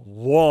took a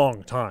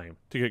long time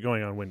to get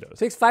going on Windows. It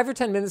takes 5 or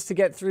 10 minutes to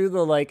get through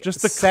the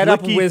just the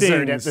setup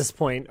wizard things at this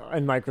point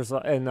in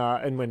Microsoft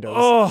and Windows.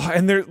 Oh,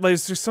 and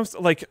there's some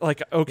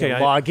okay,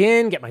 log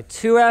in, get my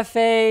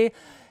 2FA.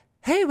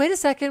 Hey, wait a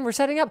second, we're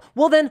setting up.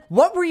 Well, then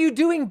what were you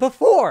doing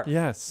before?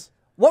 Yes.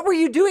 What were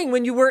you doing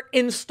when you were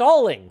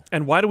installing?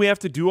 And why do we have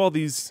to do all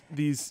these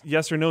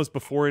yes or no's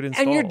before it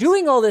installs? And you're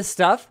doing all this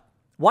stuff.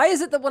 Why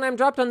is it that when I'm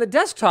dropped on the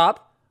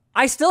desktop,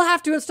 I still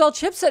have to install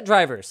chipset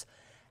drivers?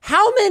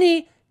 How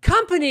many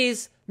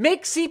companies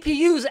make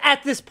CPUs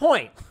at this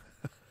point?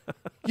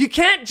 You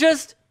can't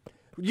just...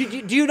 do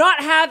you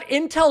not have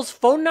Intel's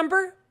phone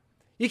number?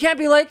 You can't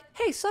be like,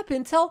 hey, sup,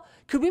 Intel?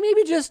 Could we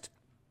maybe just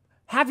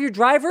have your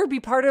driver be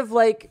part of,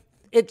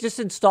 it just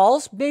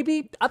installs,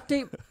 maybe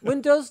update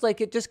Windows,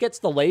 like it just gets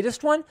the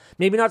latest one,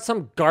 maybe not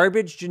some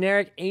garbage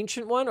generic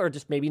ancient one, or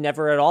just maybe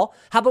never at all.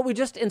 How about we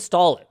just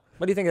install it?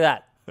 What do you think of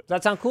that? Does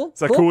that sound cool? Is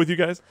that cool with you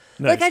guys?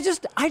 Nice.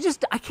 Like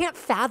I can't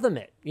fathom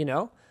it,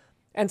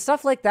 and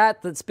stuff like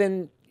that. That's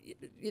been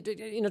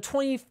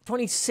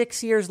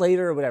 26 years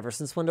later or whatever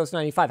since Windows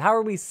 95. How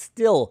are we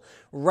still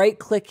right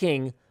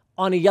clicking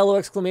on a yellow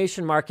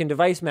exclamation mark in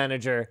Device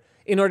Manager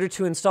in order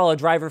to install a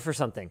driver for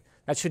something?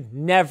 That should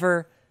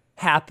never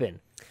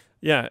happen.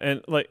 Yeah,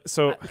 and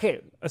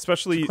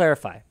especially to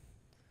clarify,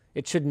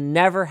 it should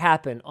never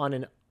happen on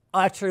an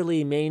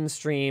utterly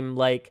mainstream,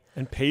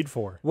 and paid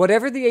for.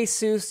 Whatever the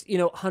Asus,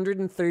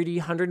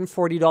 $130,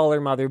 $140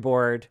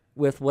 motherboard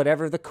with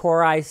whatever the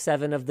Core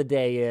i7 of the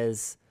day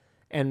is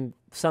and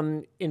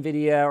some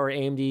NVIDIA or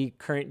AMD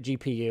current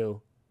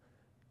GPU,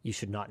 you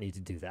should not need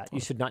to do that. You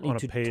should not need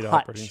to paid touch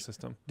operating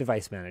system.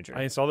 Device Manager.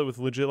 I installed it with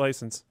legit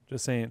license,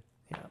 just saying.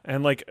 Yeah.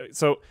 And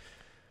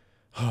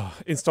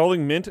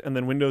installing Mint and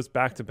then Windows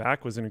back to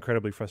back was an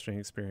incredibly frustrating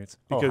experience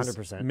because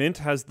 100%. Mint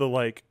has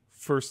the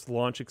first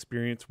launch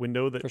experience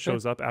window that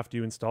shows up after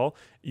you install.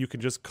 You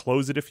can just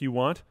close it if you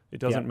want. It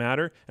doesn't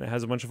matter. And it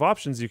has a bunch of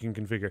options you can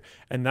configure.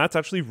 And that's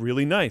actually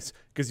really nice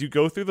because you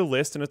go through the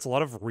list and it's a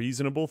lot of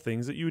reasonable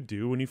things that you would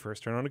do when you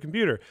first turn on a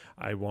computer.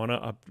 I want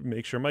to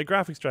make sure my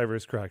graphics driver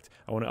is correct.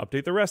 I want to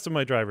update the rest of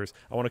my drivers.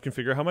 I want to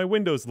configure how my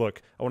windows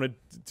look. I want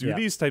to do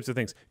these types of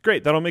things.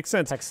 Great. That all makes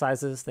sense. Text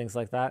sizes, things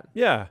like that.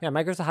 Yeah. Yeah,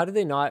 Microsoft, how did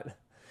they not...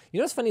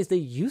 what's funny is they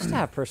used to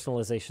have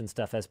personalization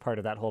stuff as part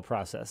of that whole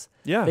process.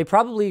 Yeah. They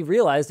probably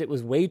realized it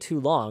was way too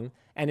long,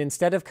 and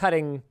instead of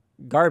cutting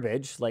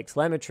garbage like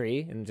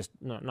telemetry and just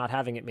not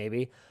having it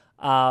maybe,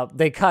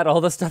 they cut all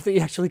the stuff that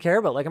you actually care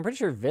about. I'm pretty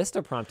sure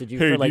Vista prompted you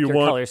for your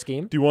color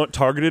scheme. Do you want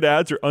targeted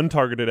ads or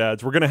untargeted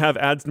ads? We're going to have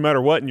ads no matter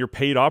what in your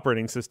paid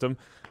operating system.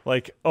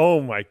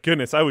 Oh my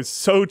goodness, I was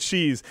so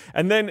cheese.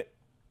 And then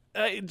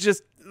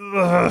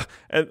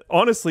and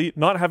honestly,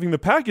 not having the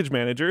package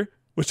manager,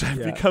 which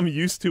I've become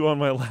used to on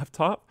my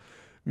laptop,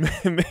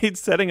 made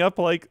setting up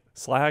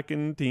Slack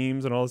and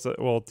Teams and all this.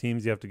 Well,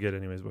 Teams you have to get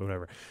anyways, but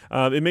whatever.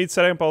 It made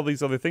setting up all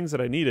these other things that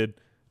I needed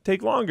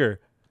take longer.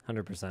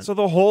 100%. So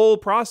the whole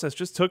process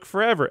just took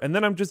forever. And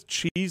then I'm just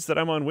cheesed that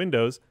I'm on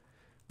Windows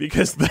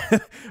because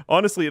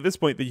honestly, at this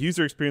point, the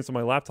user experience on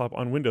my laptop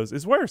on Windows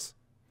is worse.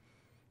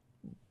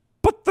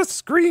 But the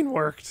screen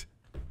worked.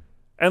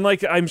 And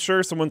I'm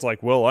sure someone's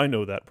like, well, I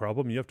know that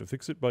problem. You have to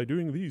fix it by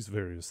doing these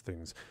various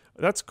things.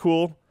 That's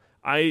cool.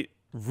 I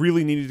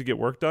really needed to get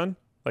work done,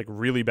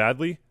 really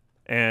badly,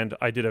 and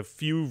I did a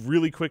few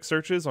really quick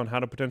searches on how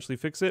to potentially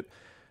fix it.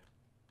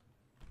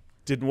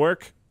 Didn't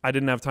work. I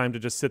didn't have time to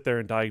just sit there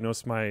and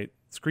diagnose my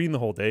screen the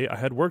whole day. I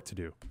had work to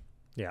do.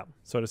 Yeah.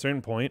 So at a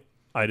certain point,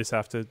 I just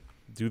have to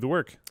do the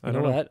work. You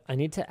know what? I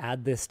need to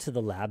add this to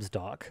the labs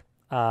doc.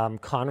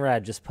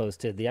 Conrad just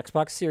posted the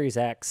Xbox Series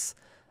X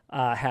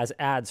has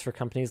ads for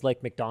companies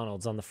like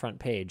McDonald's on the front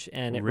page.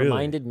 And it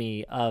reminded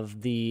me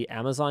of the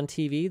Amazon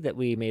TV that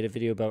we made a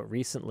video about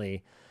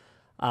recently,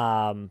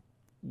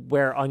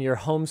 where on your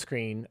home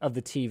screen of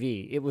the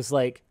TV, it was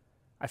I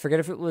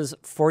forget if it was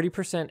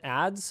 40%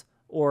 ads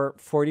or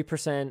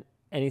 40%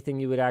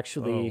 anything you would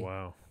actually,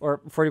 or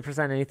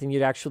 40% anything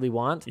you'd actually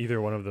want. Either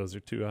one of those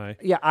are too high.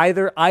 Yeah,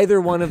 either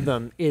one of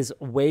them is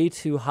way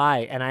too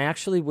high. And I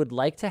actually would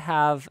like to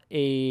have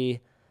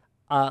a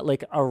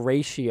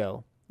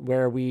ratio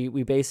where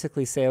we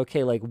basically say,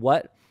 okay,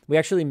 what we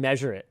actually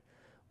measure it.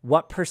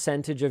 What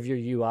percentage of your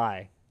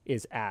UI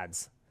is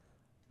ads?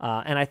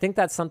 And I think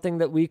that's something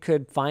that we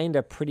could find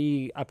a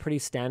pretty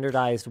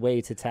standardized way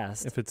to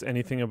test. If it's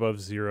anything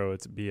above 0,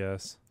 it's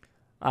BS.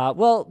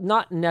 Well,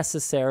 not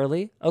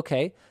necessarily.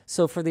 Okay,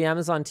 so for the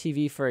Amazon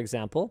TV, for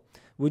example,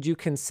 would you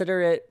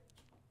consider it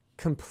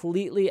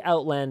completely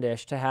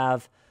outlandish to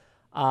have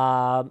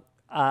a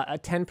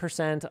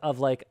 10%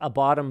 of a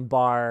bottom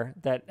bar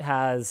that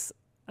has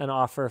an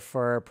offer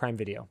for Prime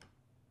Video?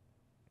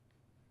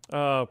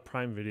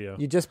 Prime Video.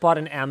 You just bought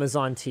an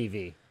Amazon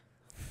TV.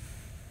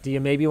 Do you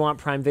maybe want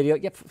Prime Video?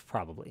 Yep,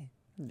 probably.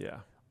 Yeah.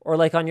 Or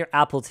on your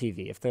Apple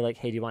TV, if they're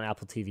hey, do you want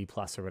Apple TV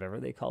Plus or whatever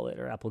they call it,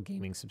 or Apple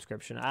Gaming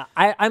subscription?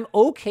 I'm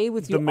okay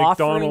with you offering... The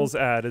McDonald's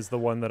ad is the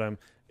one that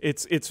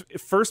It's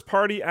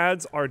first-party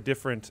ads are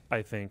different,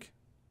 I think,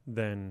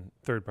 than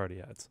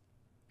third-party ads.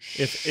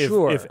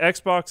 If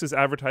Xbox is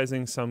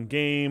advertising some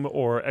game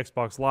or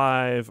Xbox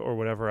Live or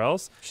whatever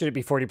else. Should it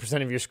be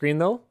 40% of your screen,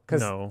 though?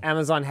 Because no.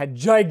 Amazon had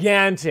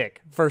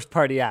gigantic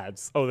first-party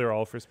ads. Oh, they're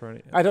all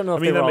first-party? I don't know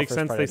if they were all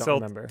first-party. That makes sense.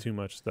 They sell too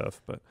much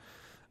stuff. But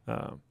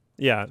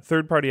yeah,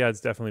 third-party ads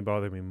definitely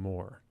bother me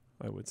more,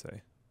 I would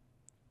say.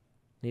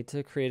 Need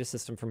to create a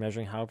system for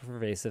measuring how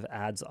pervasive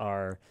ads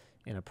are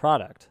in a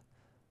product.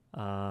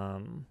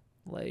 On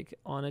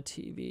a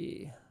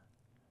TV...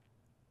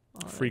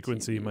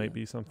 Frequency might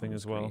be something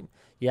as well.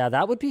 Yeah,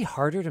 that would be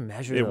harder to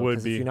measure. It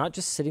would be. If you're not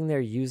just sitting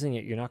there using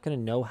it, you're not going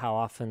to know how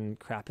often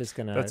crap is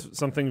going to. That's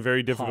something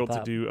very difficult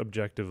to do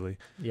objectively.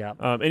 Yeah.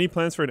 Any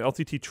plans for an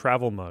LTT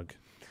travel mug?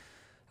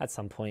 At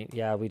some point,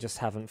 yeah. We just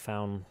haven't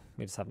found.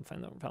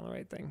 The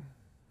right thing.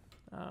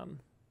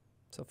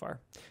 so far.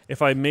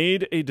 If I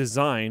made a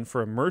design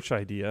for a merch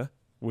idea,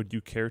 would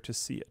you care to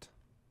see it?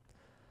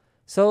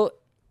 So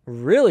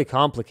really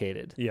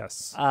complicated.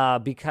 Yes.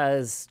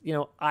 Because,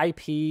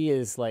 IP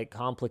is like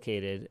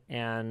complicated.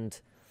 And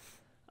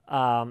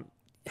here's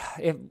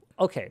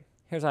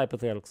a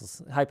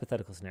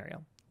hypothetical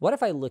scenario. What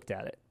if I looked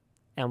at it?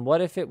 And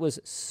what if it was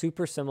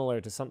super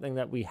similar to something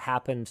that we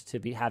happened to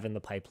have in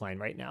the pipeline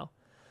right now?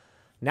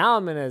 Now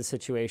I'm in a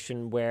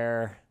situation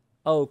where,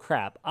 oh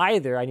crap,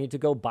 either I need to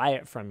go buy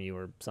it from you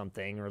or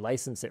something, or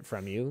license it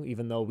from you,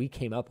 even though we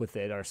came up with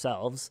it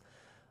ourselves,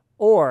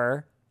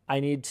 or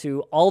I need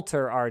to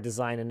alter our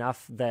design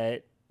enough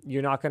that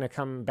you're not going to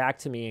come back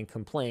to me and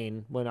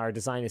complain when our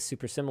design is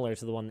super similar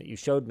to the one that you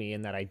showed me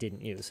and that I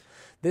didn't use.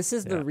 This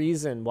is the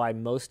reason why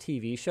most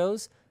TV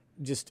shows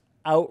just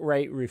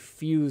outright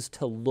refuse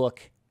to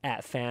look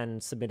at fan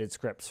submitted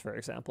scripts, for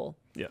example.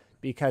 Yeah.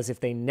 Because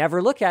if they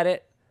never look at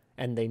it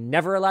and they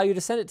never allow you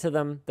to send it to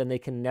them, then they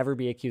can never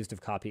be accused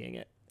of copying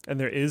it. And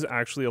there is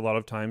actually a lot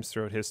of times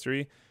throughout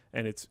history,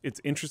 and it's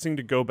interesting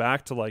to go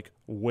back to like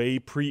way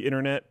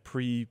pre-internet,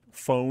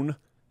 pre-phone,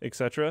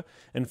 etc.,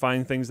 and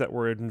find things that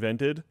were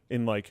invented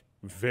in like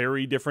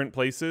very different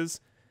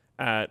places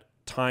at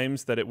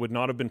times that it would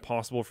not have been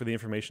possible for the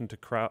information to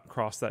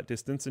cross that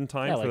distance in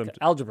time. Yeah, for like them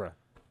to, algebra.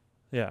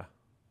 Yeah.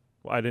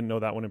 Well, I didn't know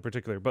that one in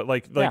particular, but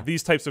like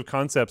these types of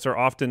concepts are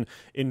often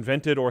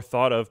invented or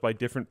thought of by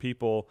different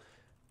people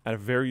at a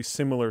very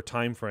similar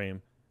time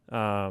frame,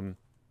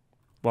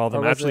 while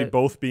them actually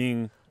both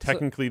being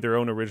technically their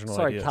own original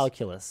ideas.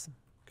 Calculus.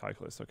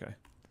 Calculus, okay.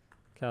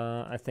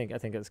 I think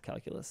it's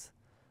calculus.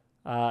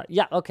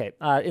 Okay.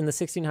 In the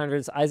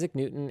 1600s, Isaac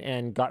Newton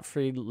and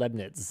Gottfried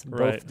Leibniz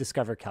both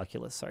discovered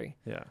calculus. Sorry.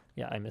 Yeah,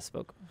 I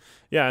misspoke.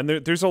 Yeah, and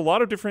there's a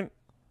lot of different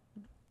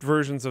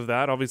versions of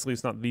that. Obviously,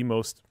 it's not the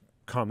most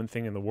common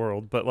thing in the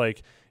world, but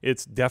like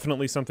it's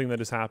definitely something that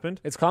has happened.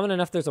 It's common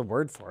enough there's a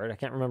word for it. I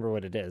can't remember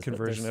what it is.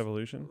 Conversion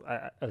evolution.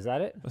 Is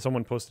that it?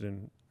 Someone posted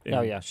in oh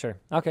yeah, sure.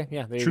 Okay,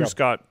 yeah, there you True go.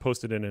 Scott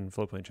posted in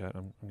Flowplane chat.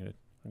 I'm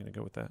gonna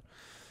go with that.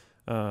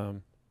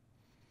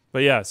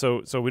 But yeah,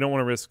 so we don't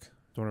want to risk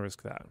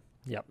that.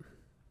 Yep.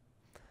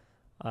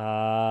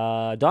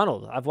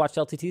 Donald, I've watched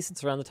LTT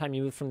since around the time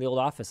you moved from the old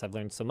office. I've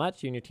learned so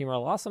much. You and your team are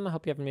all awesome. I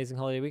hope you have an amazing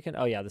holiday weekend.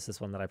 Oh yeah, this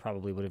is one that I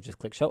probably would have just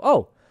clicked show.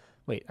 Oh,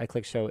 wait, I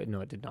clicked show.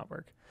 No, it did not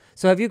work.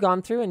 So have you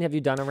gone through and have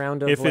you done a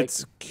round of if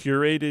it's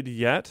curated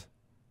yet?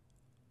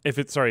 If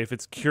it's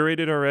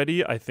curated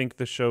already, I think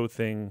the show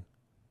thing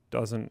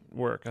doesn't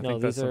work. I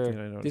think that's something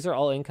I noticed. These are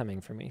all incoming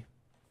for me.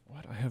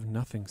 What? I have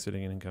nothing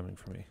sitting in incoming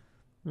for me.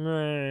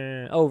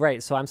 Oh,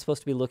 right. So I'm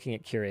supposed to be looking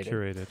at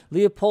curated.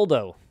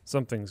 Leopoldo.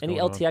 Something's any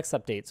going LTX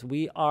updates?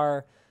 We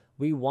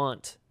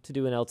want to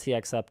do an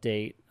LTX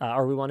update,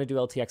 or we want to do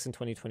LTX in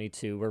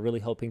 2022. We're really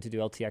hoping to do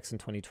LTX in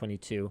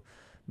 2022,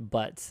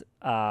 but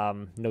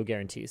no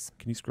guarantees.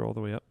 Can you scroll all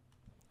the way up?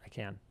 I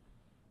can.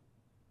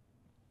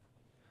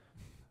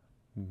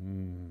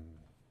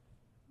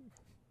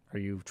 Are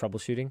you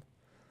troubleshooting?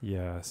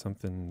 Yeah,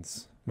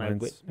 something's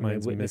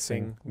mine's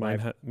missing.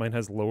 Mine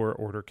has lower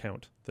order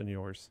count than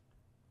yours.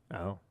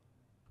 Oh.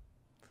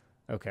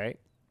 Okay.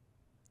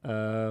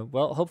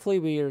 Well, hopefully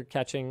we are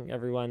catching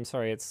everyone.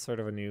 Sorry, it's sort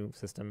of a new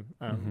system.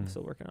 I'm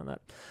still working on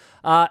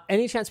that.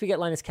 Any chance we get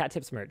Linus Cat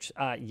Tips merch?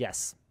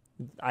 Yes.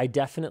 I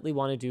definitely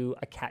want to do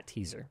a cat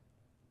teaser.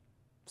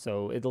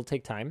 So it'll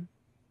take time.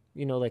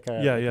 Like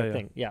a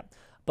thing. Yeah.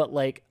 But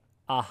like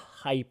a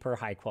hyper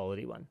high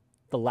quality one.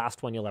 The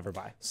last one you'll ever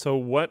buy. So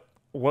what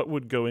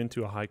would go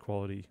into a high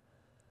quality?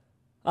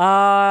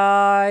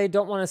 I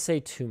don't want to say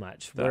too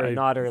much. We're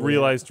not early.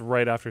 Realized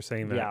right after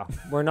saying that. Yeah,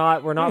 we're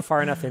not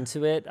far enough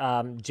into it.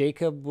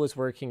 Jacob was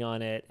working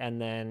on it,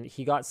 and then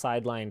he got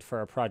sidelined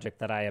for a project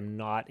that I am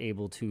not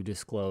able to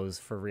disclose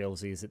for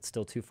realsies. It's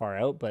still too far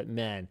out. But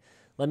man,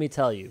 let me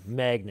tell you,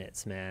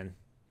 magnets, man.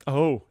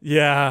 Oh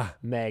yeah,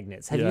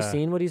 magnets. Have you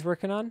seen what he's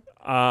working on?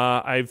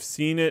 I've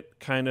seen it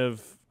kind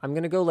of. I'm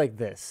gonna go like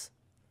this.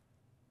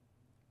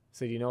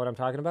 So do you know what I'm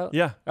talking about?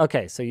 Yeah.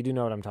 Okay, so you do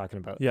know what I'm talking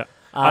about. Yeah.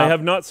 I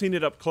have not seen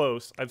it up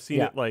close. I've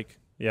seen it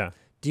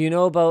Do you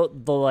know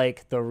about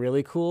the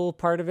really cool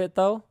part of it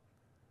though?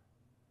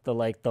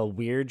 The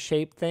weird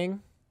shape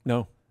thing?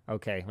 No.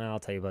 Okay, well I'll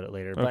tell you about it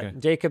later. Okay. But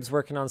Jacob's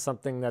working on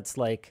something that's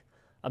like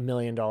 $1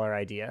 million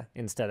idea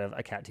instead of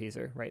a cat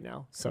teaser right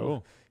now.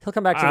 So he'll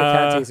come back to the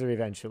cat teaser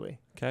eventually.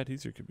 Cat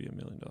teaser could be $1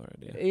 million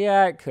idea.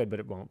 Yeah, it could, but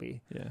it won't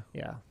be. Yeah.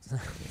 Yeah.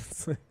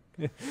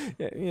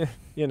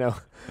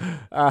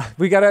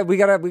 We got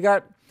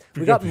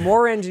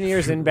more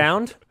engineers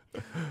inbound.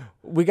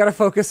 We got to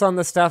focus on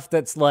the stuff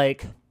that's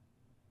like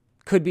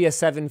could be a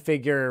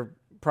 7-figure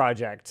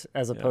project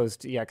as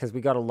opposed to because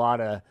we had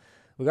our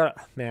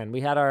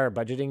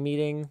budgeting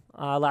meeting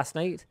last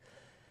night.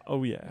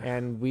 Oh yeah.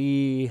 And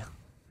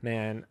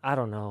I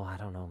don't know,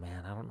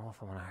 man. I don't know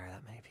if I want to hire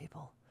that many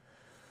people.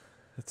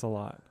 It's a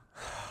lot.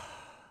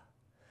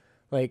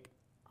 Like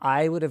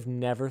I would have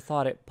never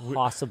thought it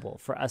possible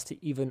for us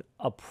to even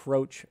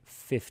approach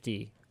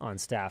 50 on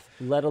staff,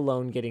 let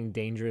alone getting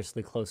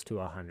dangerously close to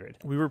 100.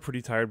 We were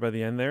pretty tired by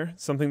the end there.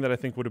 Something that I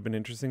think would have been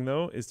interesting,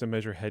 though, is to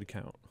measure head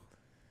count.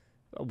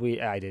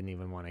 I didn't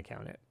even want to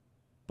count it.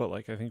 But,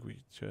 like, I think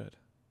we should.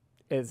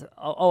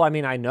 I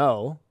mean, I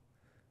know.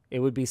 It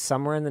would be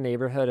somewhere in the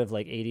neighborhood of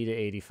like 80 to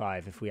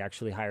 85 if we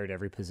actually hired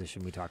every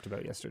position we talked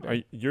about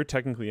yesterday. You're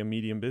technically a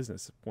medium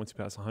business once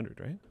you pass 100,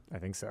 right? I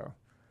think so.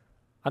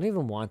 I don't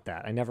even want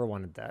that. I never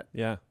wanted that.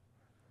 Yeah.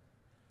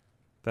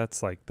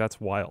 That's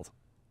wild.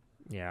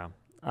 Yeah.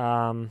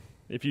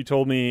 If you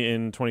told me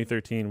in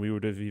 2013 we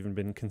would have even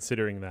been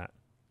considering that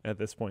at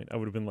this point, I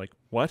would have been like,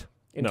 what?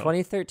 In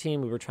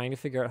 2013, we were trying to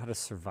figure out how to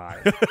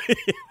survive.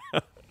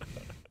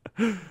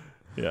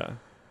 Yeah.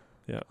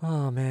 Yeah.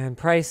 Oh, man.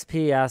 Price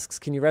P asks,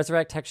 can you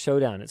resurrect Tech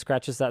Showdown? It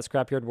scratches that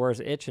Scrapyard Wars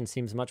itch and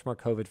seems much more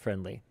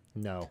COVID-friendly.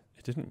 No.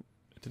 It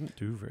didn't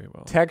do very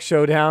well. Tech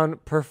Showdown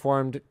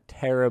performed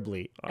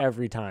terribly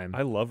every time.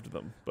 I loved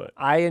them, but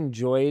I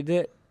enjoyed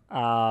it.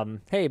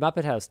 Hey,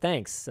 Muppet House,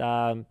 thanks.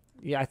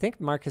 Yeah, I think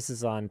Marcus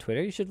is on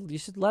Twitter. You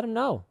should let him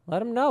know.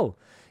 Let him know.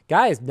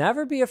 Guys,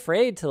 never be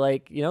afraid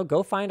to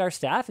go find our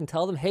staff and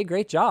tell them, hey,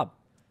 great job.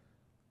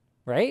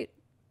 Right?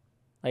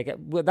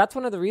 That's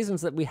one of the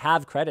reasons that we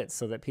have credits,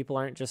 so that people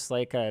aren't just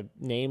like a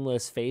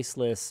nameless,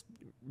 faceless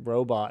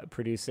robot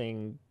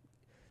producing,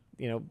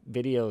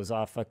 videos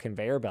off a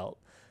conveyor belt.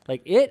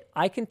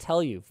 I can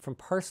tell you from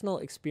personal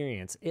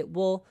experience, it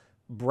will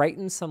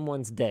brighten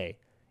someone's day.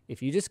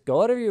 If you just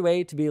go out of your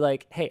way to be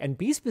like, hey, and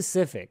be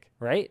specific,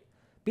 right?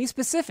 Be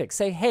specific.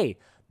 Say, hey,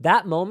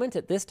 that moment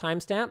at this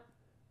timestamp,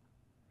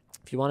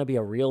 if you want to be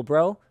a real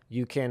bro,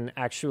 you can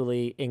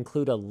actually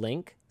include a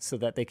link so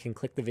that they can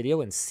click the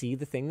video and see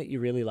the thing that you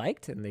really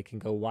liked, and they can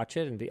go watch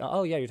it and be,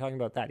 oh, yeah, you're talking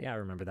about that. Yeah, I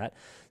remember that.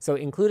 So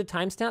include a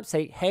timestamp.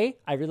 Say, hey,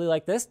 I really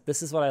like this.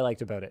 This is what I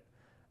liked about it.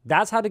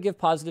 That's how to give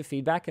positive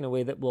feedback in a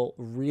way that will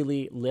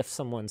really lift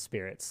someone's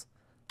spirits.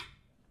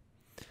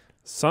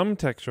 Some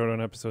Tech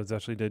Showdown episodes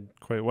actually did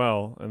quite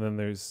well, and then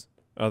there's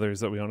others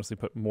that we honestly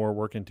put more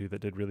work into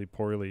that did really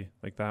poorly,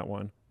 like that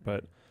one.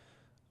 But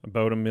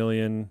about 1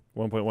 million,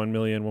 1.1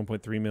 million,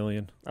 1.3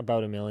 million.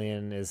 About 1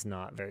 million is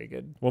not very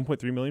good.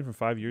 1.3 million from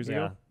 5 years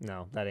ago?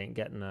 No, that ain't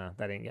getting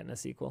a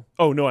sequel.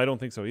 Oh, no, I don't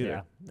think so either.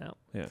 Yeah, no.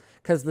 Yeah.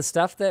 Because the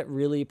stuff that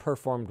really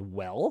performed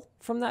well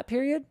from that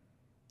period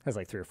has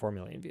like 3 or 4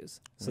 million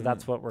views. So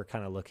that's what we're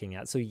kind of looking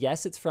at. So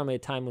yes, it's from a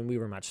time when we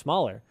were much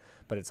smaller,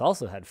 but it's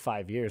also had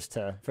 5 years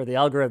for the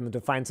algorithm to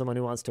find someone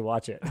who wants to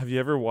watch it. Have you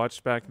ever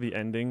watched back the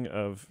ending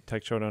of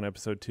Tech Showdown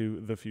episode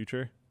 2, The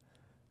Future?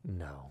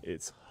 No.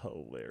 It's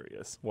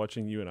hilarious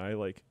watching you and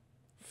I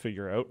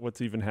figure out what's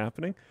even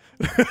happening.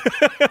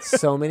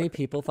 So many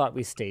people thought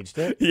we staged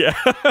it. Yeah.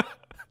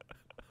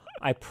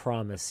 I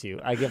promise you.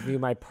 I give you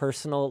my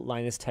personal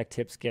Linus Tech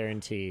Tips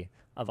guarantee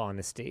of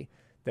honesty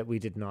that we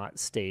did not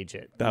stage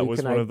it. That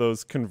was one of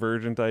those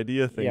convergent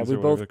idea things. Yeah, we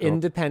both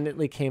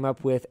independently came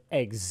up with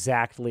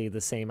exactly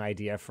the same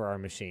idea for our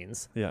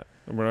machines. Yeah,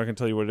 and we're not going to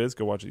tell you what it is.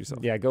 Go watch it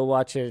yourself. Yeah, go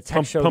watch it.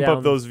 Tech Showdown, pump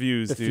up those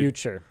views, the dude.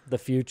 The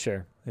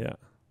future. Yeah.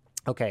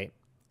 Okay.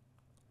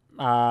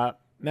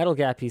 Metal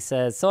Gap, he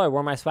says, so I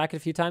wore my swacket a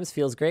few times.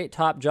 Feels great.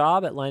 Top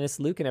job at Linus,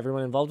 Luke, and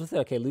everyone involved with it.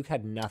 Okay, Luke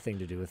had nothing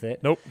to do with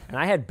it. Nope. And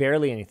I had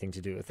barely anything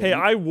to do with it. Hey,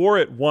 I wore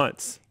it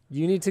once.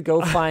 You need to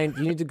go find.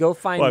 You need to go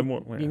find.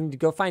 Well, you need to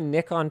go find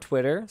Nick on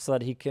Twitter so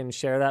that he can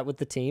share that with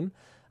the team.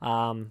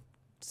 Yeah,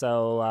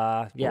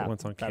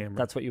 once on camera.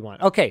 That's what you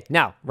want. Okay,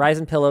 now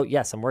Ryzen Pillow.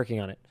 Yes, I'm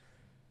working on it.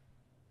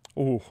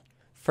 Oh.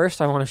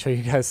 First, I want to show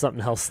you guys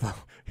something else though.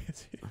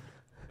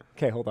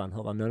 Okay, hold on.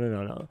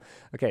 No.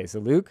 Okay, so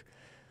Luke,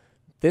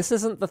 this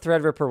isn't the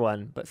Threadripper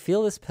one, but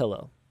feel this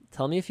pillow.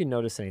 Tell me if you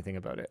notice anything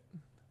about it.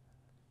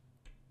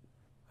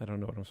 I don't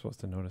know what I'm supposed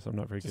to notice. I'm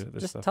not very good at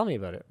this stuff. Just tell me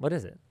about it. What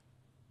is it?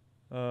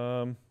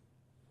 Am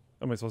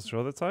I supposed to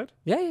show that side?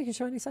 Yeah, you can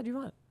show any side you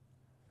want.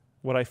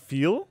 What I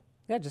feel?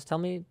 Yeah, just tell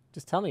me.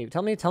 Tell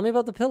me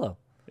about the pillow.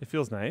 It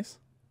feels nice.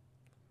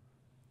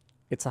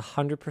 It's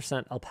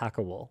 100%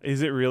 alpaca wool.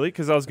 Is it really?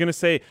 Because I was going to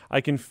say, I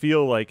can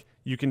feel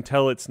you can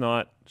tell it's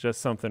not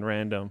just something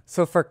random.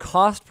 So for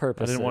cost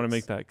purposes... I didn't want to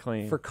make that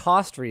claim. For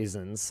cost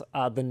reasons,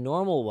 the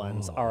normal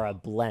ones are a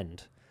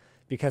blend.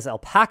 Because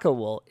alpaca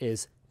wool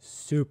is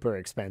super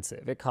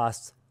expensive. It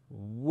costs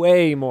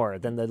way more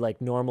than the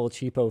normal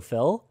cheapo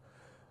fill.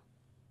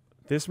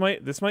 This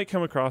might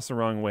come across the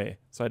wrong way.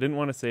 So I didn't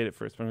want to say it at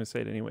first, but I'm going to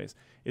say it anyways.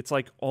 It's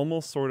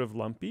almost sort of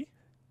lumpy.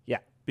 Yeah.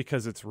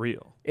 Because it's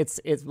real. It's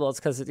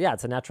because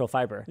it's a natural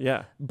fiber.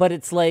 Yeah. But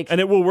it's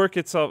and it will work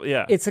itself.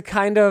 Yeah. It's a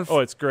kind of. Oh,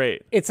 it's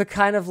great. It's a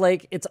kind of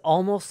it's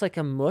almost like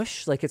a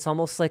mush. It's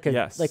almost like a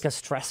yes. like a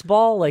stress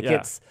ball.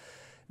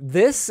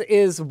 This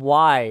is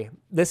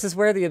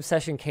where the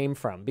obsession came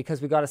from,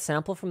 because we got a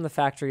sample from the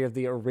factory of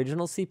the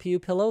original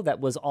CPU pillow that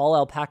was all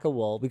alpaca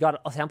wool. We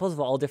got samples of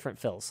all different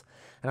fills,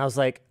 and I was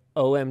like,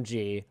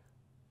 OMG.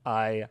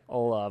 I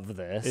love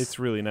this. It's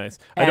really nice.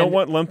 And I don't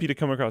want lumpy to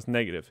come across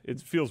negative. It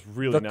feels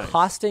really nice. The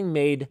costing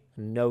made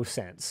no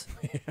sense.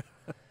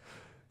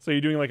 So you're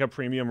doing like a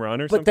premium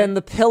run or But something? then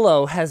the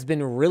pillow has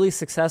been really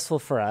successful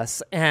for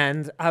us.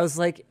 And I was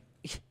like,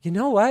 you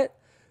know what?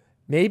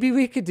 Maybe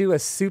we could do a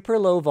super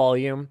low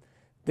volume.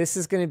 This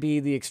is going to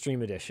be the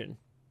Extreme Edition.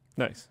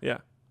 Nice. Yeah.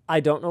 I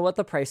don't know what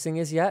the pricing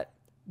is yet.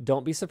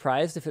 Don't be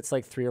surprised if it's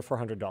like $300 or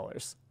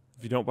 $400.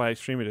 If you don't buy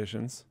Extreme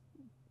Editions.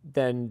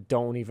 Then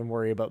don't even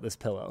worry about this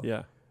pillow.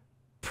 Yeah.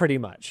 Pretty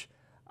much.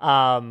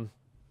 So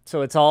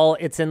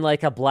it's in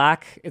like a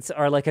black,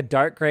 or like a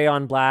dark gray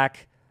on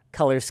black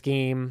color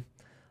scheme,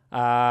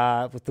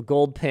 with the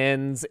gold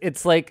pins.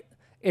 It's like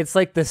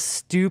the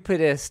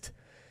stupidest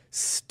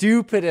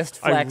flex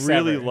I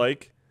really ever.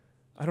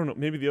 I don't know,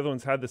 maybe the other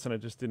ones had this and I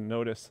just didn't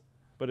notice,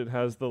 but it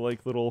has the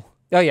like little.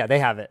 Oh yeah, they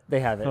have it. The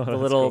that's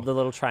little cool. the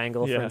little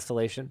triangle Yeah. for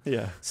installation.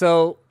 Yeah.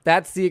 So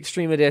that's the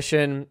Extreme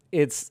Edition.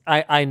 It's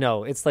I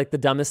know it's like the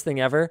dumbest thing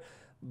ever,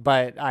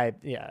 but I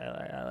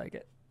like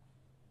it.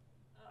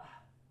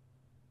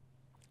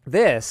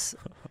 This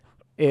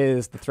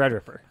is the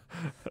Threadripper.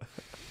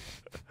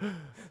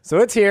 So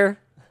it's here.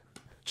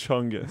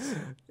 Chungus.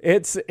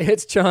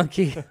 It's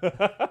chunky.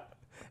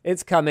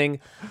 It's coming.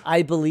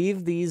 I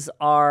believe these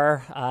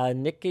are.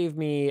 Nick gave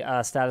me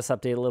a status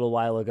update a little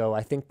while ago.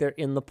 I think they're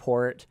in the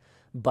port,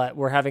 but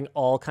we're having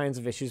all kinds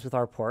of issues with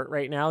our port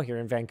right now here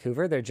in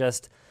Vancouver. They're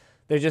just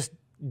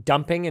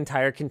dumping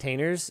entire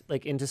containers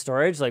like into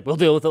storage. Like, we'll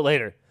deal with it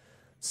later.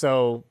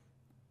 So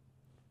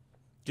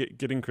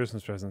Getting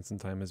Christmas presents in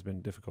time has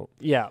been difficult.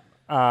 yeah.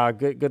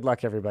 Good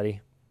luck,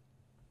 everybody.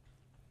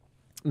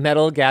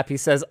 Metal Gappy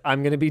says,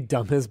 I'm going to be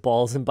dumb as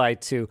balls and buy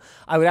 2.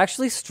 I would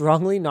actually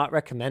strongly not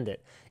recommend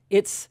it.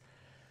 It's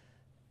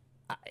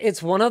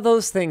one of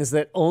those things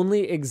that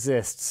only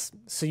exists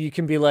so you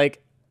can be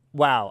like,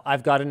 wow,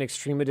 I've got an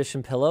Extreme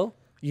Edition pillow.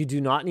 You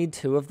do not need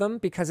 2 of them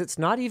because it's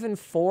not even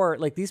for,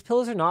 like, these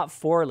pillows are not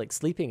for like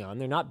sleeping on.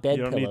 They're not bed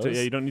pillows.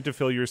 You don't need to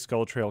fill your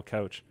Skull Trail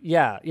couch.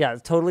 Yeah,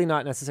 totally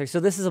not necessary. So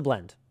this is a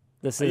blend.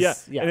 This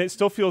is And it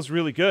still feels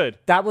really good.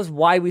 That was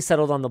why we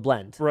settled on the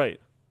blend.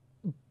 Right.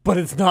 But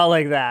it's not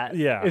like that.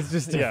 Yeah. It's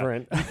just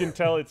different. Yeah. You can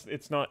tell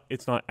it's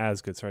not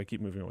as good. Sorry, I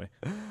keep moving away.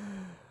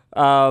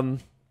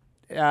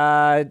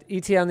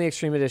 ET on the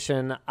Extreme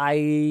Edition.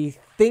 I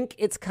think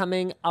it's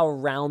coming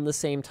around the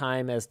same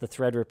time as the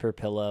Threadripper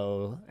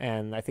pillow,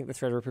 and I think the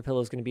Threadripper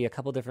pillow is going to be a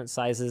couple different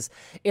sizes.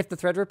 If the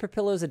Threadripper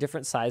pillow is a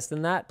different size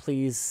than that,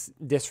 please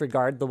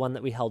disregard the one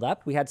that we held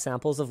up. We had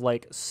samples of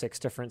like 6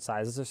 different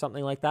sizes or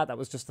something like that. That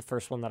was just the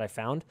first one that I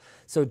found.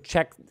 So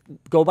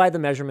go by the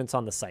measurements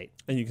on the site.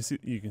 And you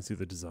can see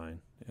the design.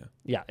 Yeah.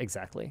 Yeah,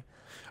 exactly.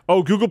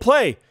 Oh, Google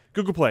Play.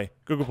 Google Play.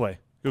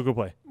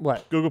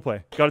 What? Google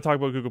Play. Got to talk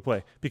about Google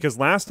Play. Because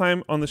last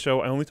time on the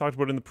show, I only talked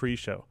about it in the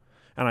pre-show.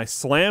 And I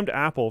slammed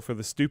Apple for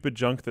the stupid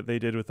junk that they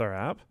did with our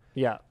app.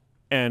 Yeah.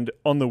 And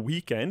on the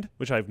weekend,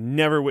 which I've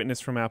never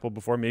witnessed from Apple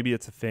before, maybe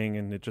it's a thing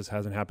and it just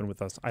hasn't happened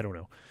with us. I don't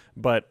know.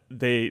 But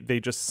they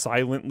just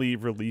silently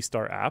released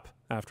our app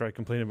after I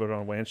complained about it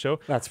on WAN show.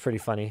 That's pretty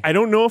funny. I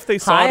don't know if they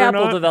saw Hi, it or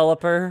Apple not,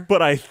 developer.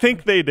 but I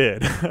think they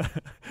did. I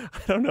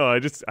don't know.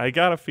 I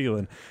got a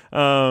feeling.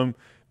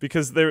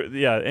 Because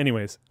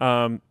anyways.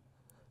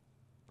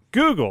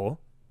 Google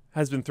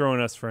has been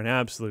throwing us for an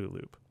absolute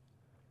loop.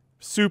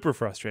 Super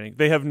frustrating.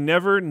 They have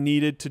never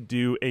needed to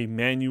do a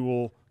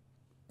manual.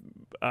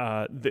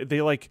 I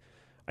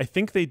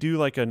think they do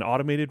like an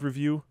automated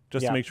review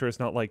just to make sure it's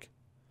not like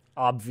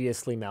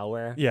obviously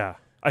malware. Yeah,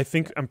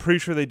 I'm pretty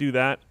sure they do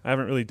that. I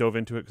haven't really dove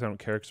into it because I don't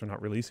care because they're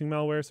not releasing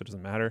malware, so it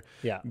doesn't matter.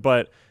 Yeah,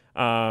 but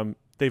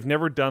they've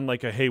never done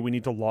like a hey, we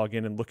need to log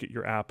in and look at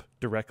your app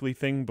directly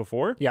thing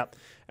before. Yep.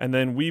 And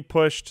then we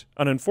pushed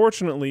an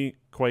unfortunately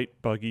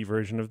quite buggy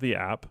version of the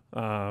app.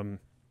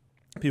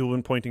 People have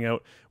been pointing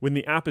out when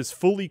the app is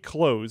fully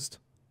closed,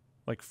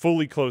 it's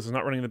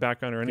not running in the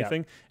background or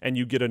anything, and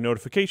you get a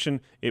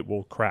notification, it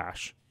will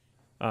crash.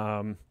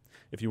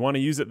 If you want to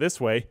use it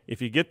this way,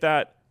 if you get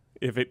that,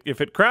 if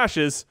it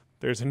crashes,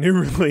 there's a new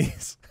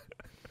release.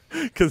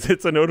 Because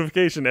it's a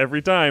notification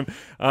every time.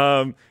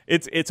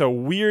 It's a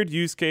weird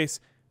use case.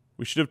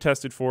 We should have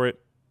tested for it.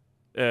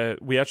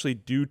 We actually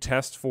do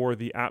test for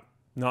the app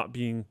not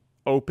being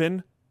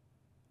open,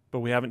 but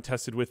we haven't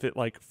tested with it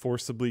like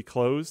forcibly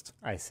closed.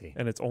 I see.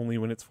 And it's only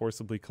when it's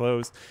forcibly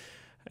closed.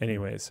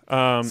 Anyways.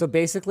 So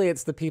basically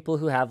it's the people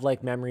who have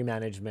like memory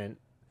management.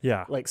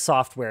 Yeah. Like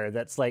software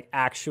that's like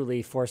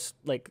actually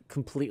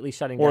completely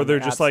shutting down. Or they're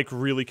their just apps. like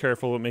really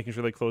careful about making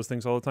sure they close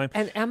things all the time.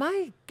 And am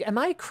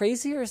I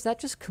crazy, or is that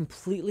just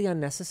completely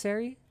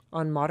unnecessary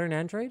on modern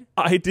Android?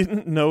 I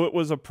didn't know it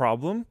was a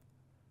problem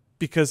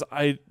because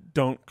I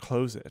don't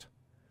close it.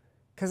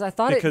 Because I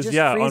thought it just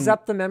frees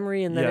up the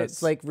memory and then Yes.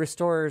 it's like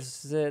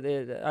restores it,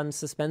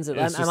 unsuspends it.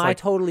 It's Am I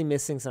totally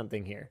missing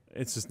something here?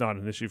 It's just not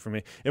an issue for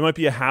me. It might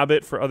be a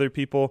habit for other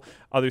people,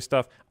 other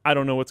stuff. I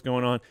don't know what's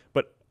going on,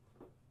 but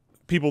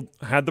people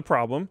had the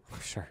problem.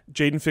 Sure.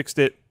 Jaden fixed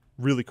it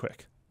really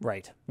quick.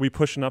 Right. We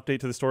push an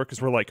update to the store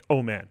because we're like,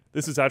 oh man,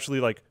 this is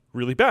actually like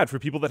really bad for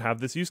people that have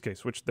this use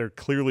case, which there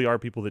clearly are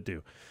people that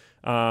do.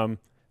 And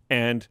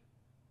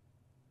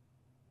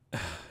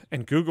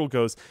Google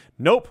goes,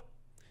 nope,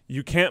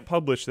 you can't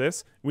publish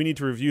this. We need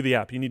to review the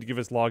app. You need to give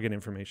us login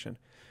information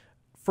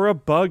for a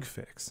bug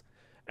fix.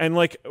 And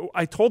like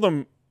I told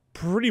them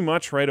pretty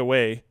much right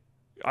away,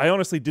 I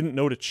honestly didn't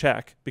know to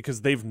check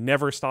because they've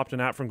never stopped an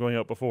app from going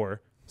out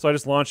before. So I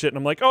just launched it and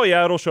I'm like, oh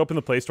yeah, it'll show up in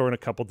the Play Store in a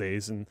couple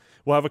days and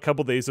we'll have a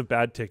couple days of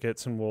bad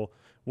tickets and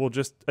we'll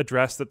just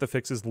address that the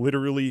fix is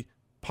literally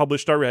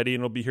published already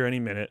and it'll be here any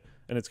minute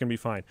and it's going to be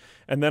fine.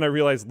 And then I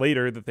realized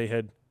later that they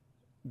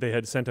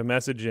had sent a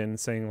message in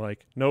saying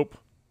like, nope,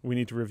 we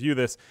need to review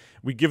this.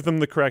 We give them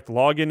the correct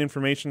login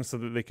information so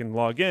that they can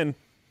log in.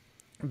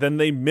 Then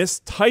they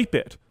mistype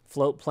it.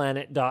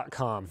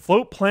 Floatplanet.com.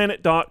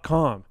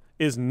 Floatplanet.com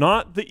is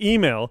not the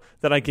email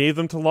that I gave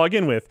them to log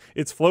in with.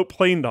 It's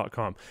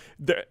floatplane.com.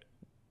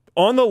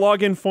 On the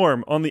login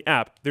form on the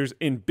app, there's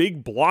in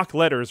big block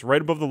letters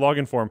right above the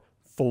login form,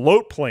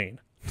 Floatplane,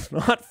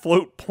 not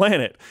Float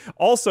Planet.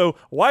 Also,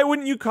 why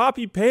wouldn't you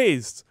copy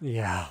paste?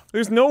 Yeah.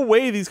 There's no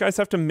way these guys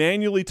have to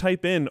manually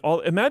type in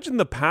imagine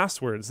the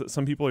passwords that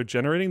some people are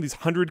generating, these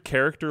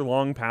 100-character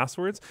long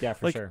passwords. Yeah,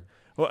 for sure.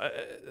 Well,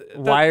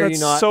 why are you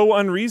not so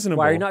unreasonable?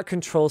 Why are you not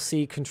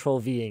Control-C,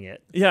 Control-Ving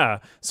it? Yeah.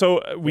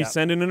 So we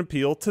send in an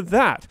appeal to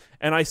that.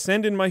 And I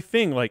send in my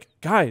thing like,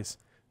 guys,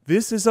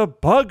 this is a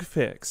bug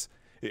fix.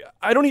 You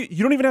don't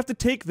even have to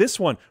take this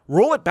one.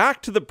 Roll it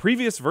back to the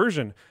previous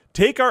version.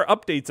 Take our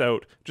updates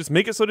out. Just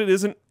make it so that it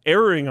isn't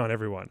erroring on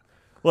everyone.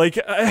 Like,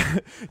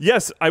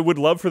 yes, I would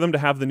love for them to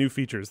have the new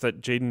features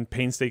that Jaden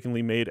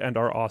painstakingly made and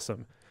are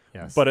awesome.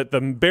 Yes. But at the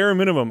bare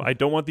minimum, I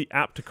don't want the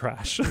app to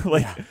crash.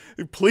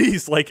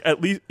 Please, like at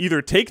least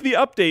either take the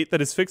update that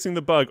is fixing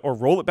the bug or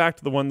roll it back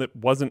to the one that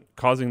wasn't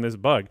causing this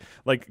bug.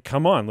 Like,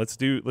 come on, let's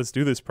do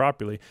this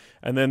properly.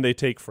 And then they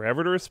take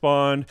forever to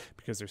respond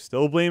because they're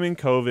still blaming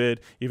COVID,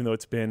 even though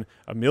it's been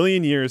a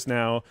million years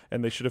now,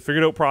 and they should have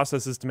figured out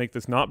processes to make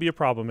this not be a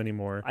problem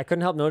anymore. I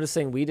couldn't help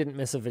noticing we didn't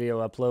miss a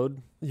video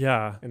upload.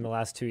 Yeah. In the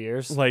last 2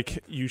 years.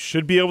 Like, you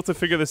should be able to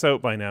figure this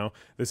out by now.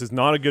 This is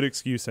not a good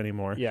excuse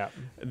anymore. Yeah.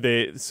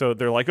 So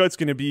they're like, oh, it's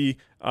going to be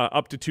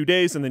up to 2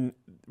 days. And then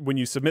when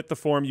you submit the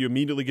form, you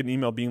immediately get an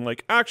email being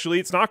like,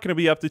 actually, it's not going to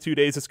be up to 2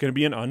 days. It's going to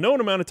be an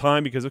unknown amount of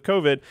time because of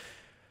COVID.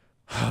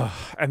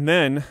 And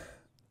then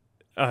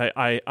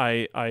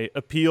I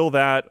appeal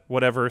that,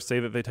 whatever, say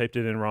that they typed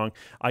it in wrong.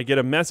 I get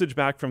a message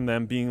back from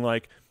them being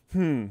like,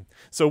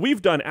 so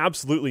we've done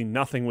absolutely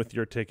nothing with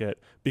your ticket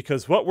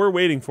because what we're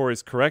waiting for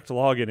is correct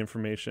login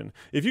information.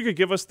 If you could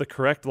give us the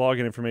correct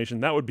login information,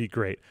 that would be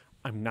great.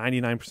 I'm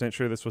 99%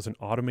 sure this was an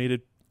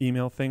automated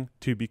email thing,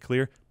 to be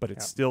clear, but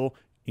it's still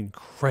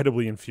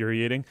incredibly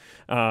infuriating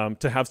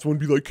to have someone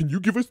be like, can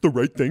you give us the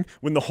right thing?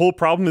 When the whole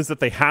problem is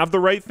that they have the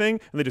right thing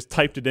and they just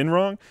typed it in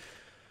wrong.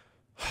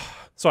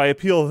 So I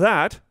appeal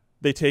that.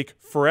 They take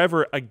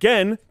forever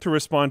again to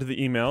respond to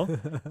the email.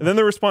 And then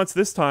the response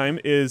this time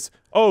is,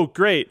 oh,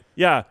 great.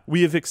 Yeah,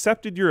 we have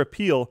accepted your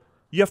appeal.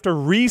 You have to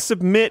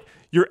resubmit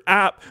your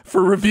app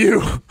for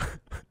review.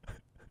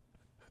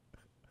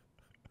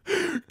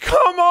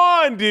 Come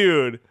on,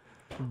 dude.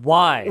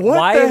 Why?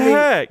 What the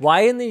heck?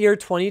 Why in the year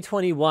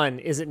 2021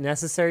 is it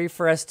necessary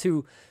for us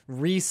to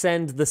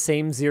resend the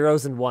same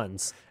zeros and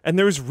ones? And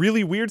there's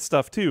really weird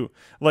stuff too.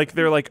 Like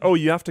they're like, oh,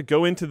 you have to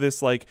go into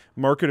this like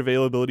market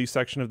availability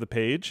section of the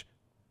page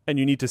and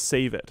you need to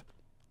save it.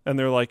 And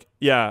they're like,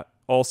 yeah,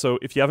 also,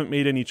 if you haven't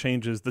made any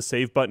changes, the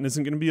save button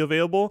isn't going to be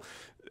available.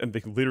 And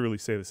they literally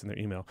say this in their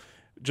email.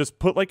 Just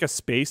put like a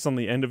space on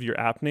the end of your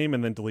app name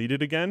and then delete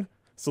it again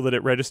so that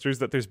it registers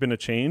that there's been a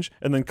change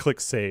and then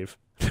click save.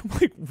 I'm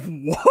like,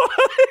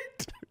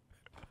 what?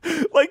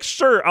 Like,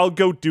 sure, I'll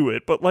go do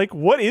it. But like,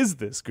 what is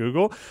this,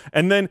 Google?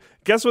 And then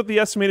guess what the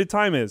estimated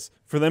time is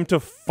for them to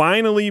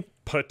finally,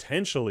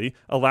 potentially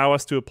allow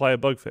us to apply a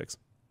bug fix?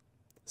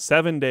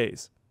 7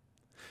 days.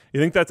 You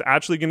think that's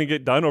actually going to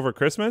get done over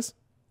Christmas?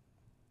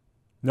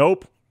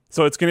 Nope.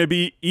 So it's going to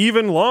be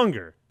even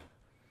longer.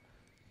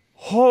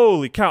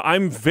 Holy cow.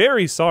 I'm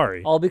very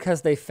sorry. All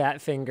because they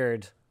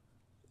fat-fingered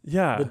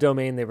the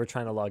domain they were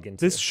trying to log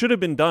into. This should have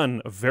been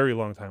done a very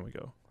long time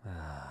ago.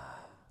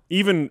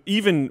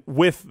 Even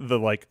with the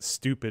like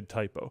stupid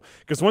typo.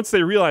 Because once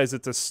they realize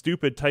it's a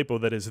stupid typo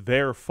that is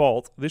their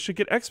fault, this should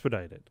get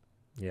expedited.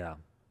 Yeah.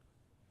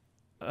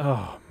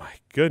 Oh my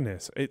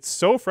goodness. It's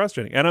so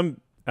frustrating.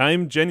 And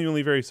I'm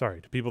genuinely very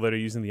sorry to people that are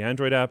using the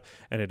Android app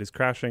and it is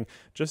crashing.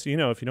 Just so you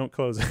know, if you don't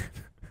close it,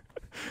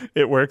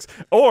 it works.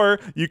 Or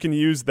you can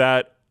use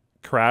that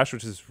crash,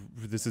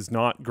 this is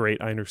not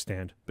great, I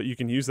understand. But you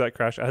can use that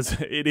crash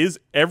as it is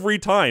every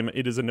time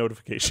it is a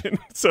notification.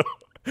 So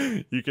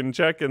you can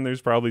check and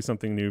there's probably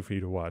something new for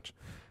you to watch.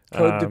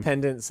 Code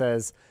Dependent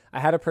says, I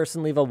had a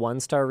person leave a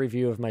 1-star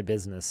review of my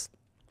business,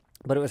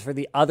 but it was for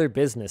the other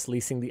business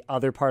leasing the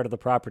other part of the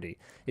property.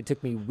 It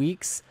took me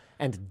weeks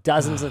and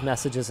dozens of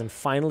messages and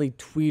finally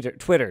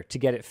Twitter to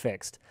get it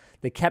fixed.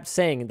 They kept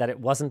saying that it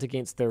wasn't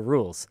against their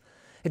rules.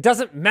 It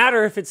doesn't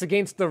matter if it's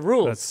against the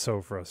rules. That's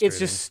so frustrating. It's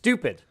just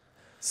stupid.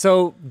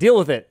 So deal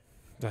with it.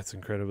 That's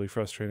incredibly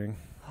frustrating.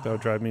 That would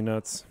drive me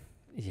nuts.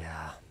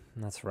 Yeah,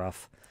 that's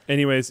rough.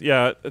 Anyways,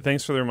 yeah,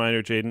 thanks for the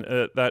reminder,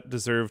 Jaden. That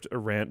deserved a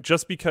rant.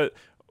 Just because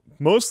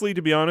mostly,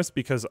 to be honest,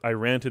 because I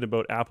ranted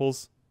about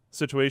Apple's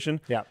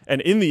situation. Yeah.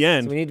 And in the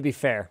end, So we need to be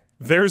fair.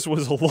 theirs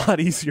was a lot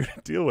easier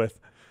to deal with.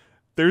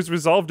 Theirs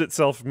resolved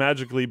itself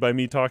magically by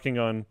me talking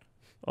on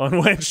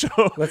WAN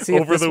Show Let's see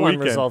over if this the one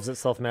weekend. resolves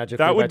itself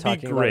magically That by would be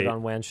talking about great. it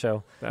on WAN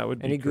Show. That would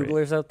be Any great.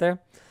 Googlers out there?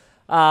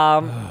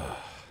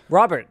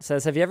 Robert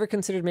says, have you ever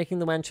considered making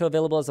the WAN Show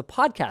available as a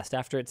podcast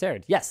after it's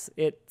aired? Yes,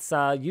 it's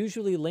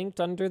usually linked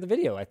under the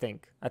video. I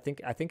think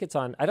it's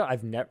on. I'm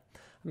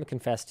gonna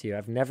confess to you,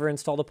 I've never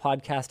installed a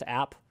podcast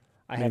app.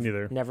 I have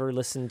neither. never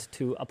listened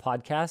to a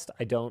podcast.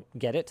 I don't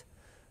get it.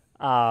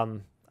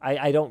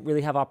 I don't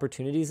really have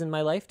opportunities in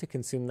my life to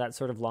consume that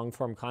sort of long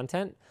form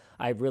content.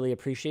 I really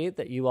appreciate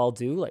that you all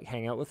do like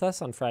hang out with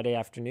us on Friday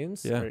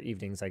afternoons or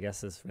evenings, I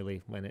guess is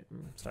really when it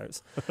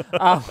starts.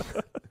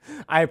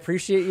 I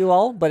appreciate you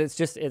all, but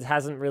it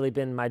hasn't really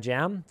been my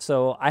jam.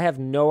 So I have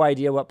no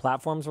idea what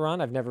platforms we're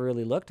on. I've never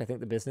really looked. I think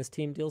the business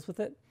team deals with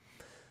it.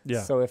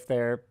 Yeah. So if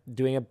they're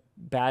doing a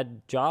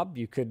bad job,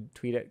 you could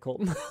tweet at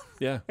Colton.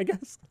 Yeah. I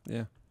guess.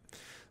 Yeah.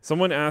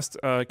 Someone asked,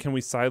 can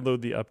we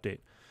sideload the update?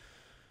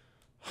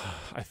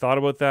 I thought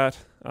about that.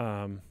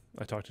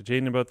 I talked to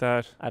Jaden about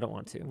that. I don't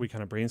want to. We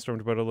kind of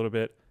brainstormed about it a little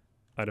bit.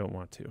 I don't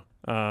want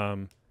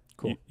to.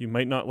 Cool. You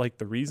might not like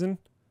the reason.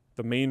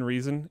 The main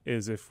reason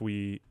is if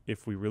we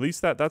release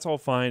that, that's all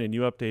fine, and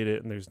you update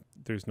it, and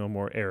there's no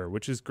more error,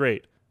 which is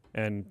great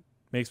and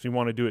makes me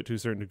want to do it to a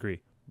certain degree.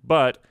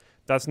 But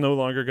that's no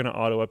longer going to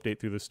auto update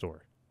through the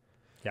store.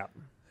 Yeah.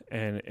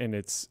 And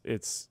it's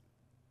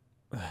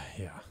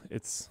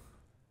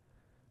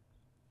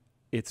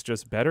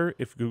just better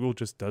if Google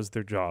just does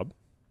their job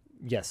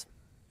Yes.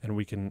 and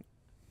we can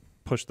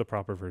push the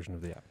proper version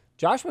of the app.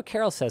 Joshua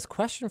Carroll says,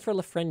 question for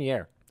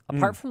Lafreniere.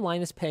 Apart from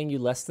Linus paying you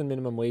less than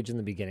minimum wage in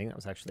the beginning, that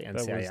was actually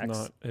NCIX. That was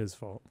not his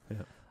fault.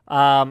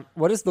 Yeah.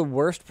 What is the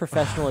worst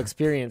professional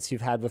experience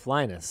you've had with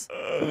Linus?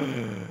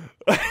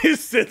 He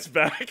sits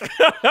back.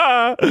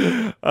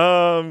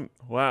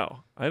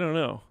 Wow. I don't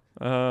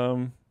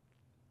know.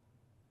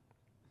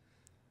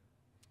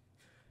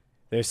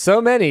 There's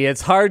so many,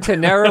 it's hard to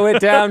narrow it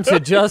down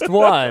to just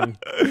one.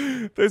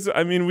 We've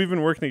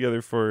been working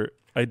together for,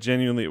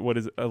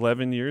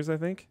 11 years, I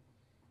think?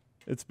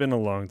 It's been a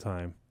long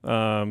time.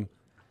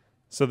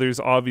 So there's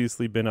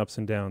obviously been ups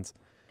and downs.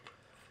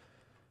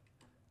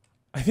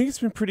 I think it's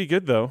been pretty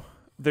good, though.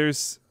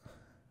 There's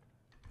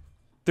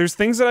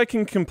things that I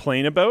can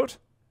complain about,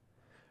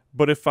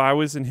 but if I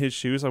was in his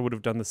shoes, I would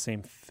have done the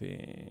same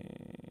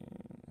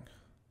thing.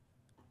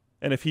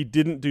 And if he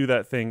didn't do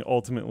that thing,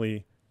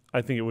 ultimately,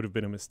 I think it would have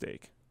been a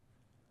mistake.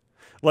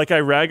 Like, I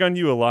rag on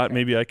you a lot.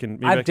 Maybe I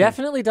can... I've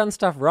definitely done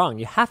stuff wrong.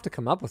 You have to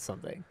come up with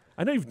something.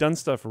 I know you've done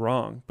stuff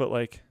wrong, but,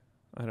 like,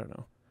 I don't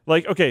know.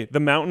 Like, okay,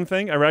 the mountain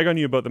thing. I rag on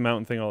you about the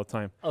mountain thing all the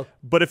time. Oh.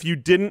 But if you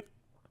didn't...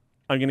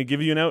 I'm going to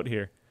give you an out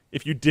here.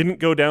 If you didn't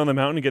go down the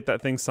mountain and get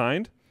that thing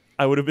signed,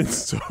 I would have been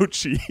so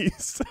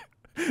cheesed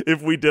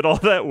if we did all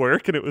that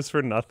work and it was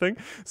for nothing.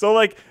 So,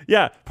 like,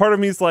 yeah, part of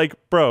me is like,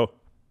 bro...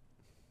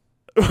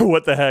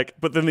 what the heck?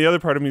 But then the other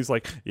part of me is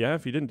like, yeah,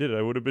 if you didn't do it,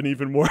 I would have been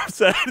even more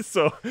upset.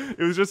 So it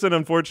was just an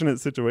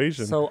unfortunate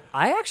situation. So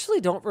I actually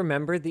don't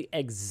remember the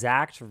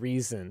exact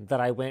reason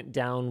that I went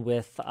down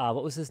with,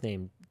 what was his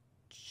name?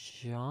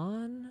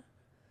 John?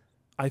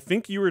 I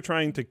think you were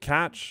trying to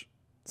catch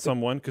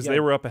someone because they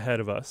were up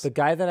ahead of us. The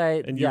guy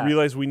that And you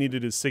realized we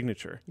needed his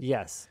signature.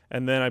 Yes.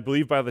 And then I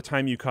believe by the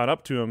time you caught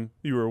up to him,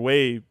 you were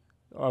way...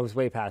 I was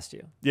way past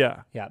you.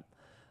 Yeah. Yeah.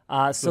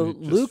 So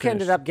Luke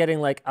ended up getting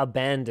like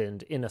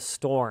abandoned in a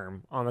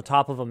storm on the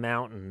top of a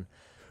mountain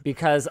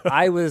because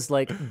I was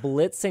like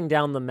blitzing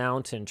down the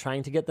mountain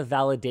trying to get the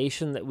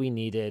validation that we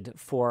needed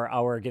for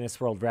our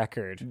Guinness World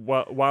Record.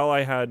 While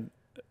I had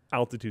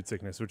altitude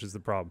sickness, which is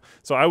the problem.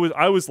 So I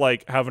was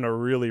like having a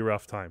really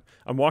rough time.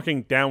 I'm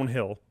walking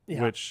downhill,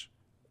 which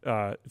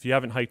if you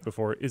haven't hiked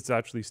before, it's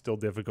actually still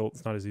difficult.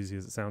 It's not as easy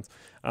as it sounds.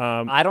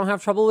 I don't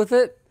have trouble with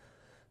it.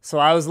 So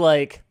I was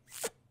like...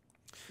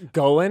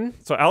 going.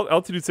 So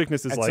altitude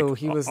sickness is and like so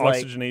he was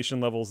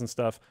oxygenation levels and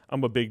stuff.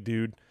 I'm a big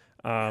dude.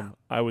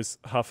 I was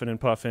huffing and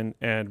puffing,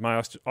 and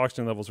my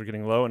oxygen levels were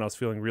getting low, and I was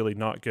feeling really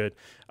not good.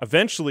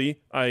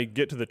 Eventually, I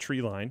get to the tree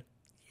line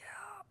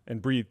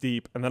and breathe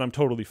deep, and then I'm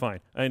totally fine.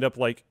 I end up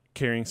like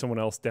carrying someone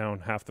else down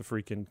half the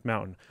freaking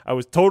mountain. I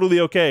was totally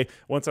okay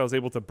once I was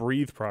able to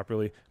breathe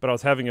properly, but I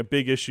was having a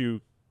big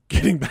issue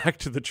getting back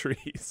to the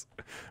trees.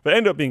 But I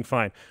ended up being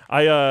fine.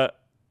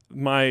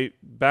 My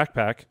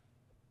backpack,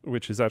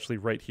 which is actually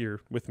right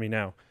here with me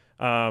now,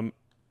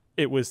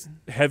 it was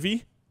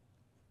heavy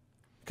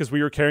because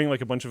we were carrying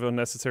like a bunch of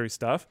unnecessary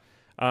stuff.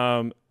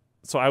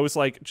 So I was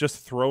like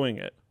just throwing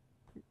it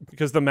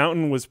because the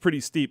mountain was pretty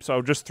steep. So I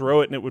would just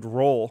throw it and it would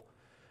roll.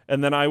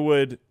 And then I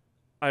would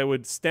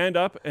stand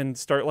up and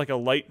start like a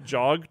light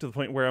jog to the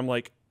point where I'm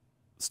like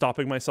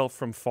stopping myself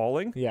from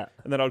falling. Yeah.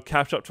 And then I would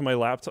catch up to my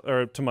laptop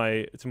or to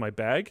my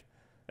bag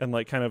and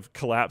like kind of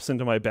collapse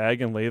into my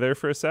bag and lay there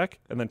for a sec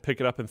and then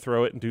pick it up and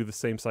throw it and do the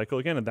same cycle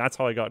again. And that's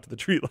how I got to the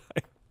tree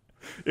line.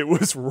 It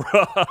was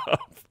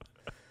rough.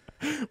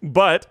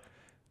 But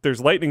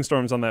there's lightning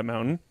storms on that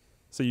mountain.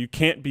 So you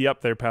can't be up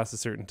there past a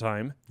certain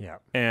time. Yeah.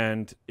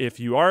 And if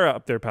you are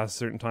up there past a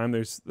certain time,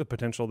 there's the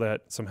potential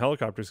that some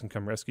helicopters can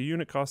come rescue you,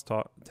 and it costs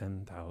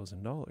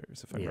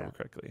 $10,000, if I remember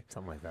correctly.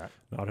 Something like that.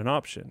 Not an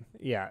option.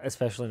 Yeah,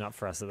 especially not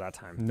for us at that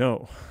time.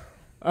 No.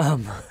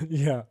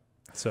 Yeah.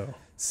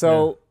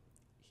 So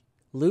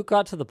Luke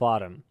got to the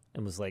bottom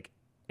and was like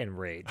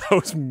enraged. I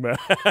was mad.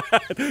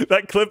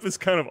 That clip is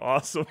kind of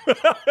awesome.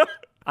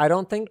 I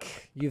don't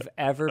think you've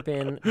ever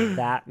been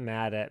that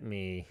mad at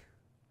me.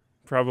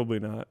 Probably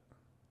not.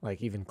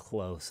 Like even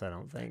close, I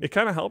don't think. It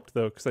kind of helped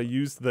though, because I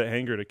used the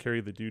anger to carry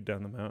the dude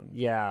down the mountain.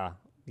 Yeah.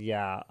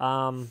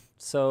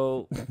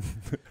 So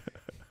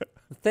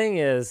the thing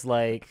is,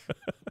 like,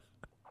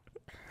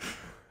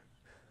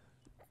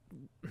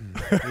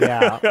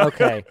 yeah,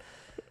 okay.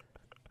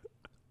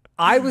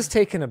 I was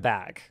taken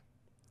aback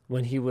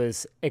when he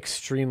was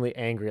extremely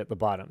angry at the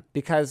bottom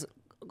because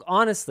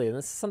honestly, and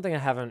this is something I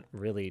haven't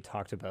really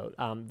talked about,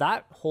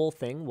 that whole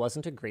thing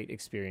wasn't a great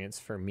experience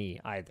for me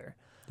either.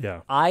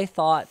 Yeah. I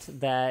thought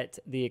that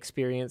the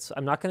experience,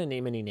 I'm not going to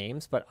name any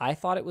names, but I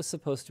thought it was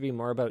supposed to be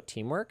more about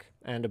teamwork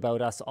and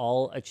about us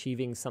all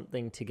achieving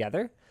something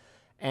together.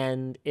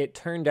 And it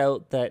turned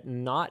out that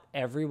not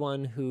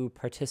everyone who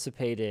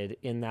participated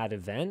in that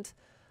event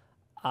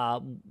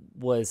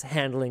was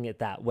handling it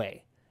that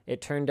way.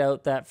 It turned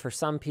out that for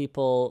some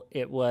people,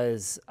 it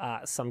was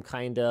some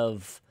kind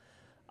of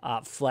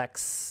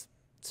flex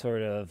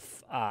sort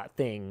of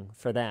thing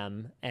for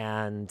them,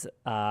 and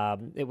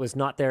it was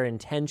not their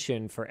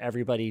intention for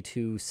everybody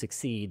to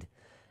succeed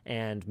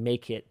and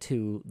make it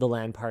to the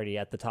LAN party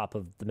at the top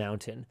of the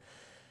mountain.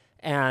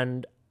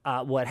 And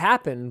what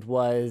happened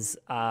was,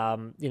 I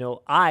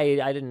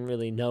didn't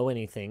really know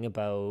anything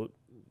about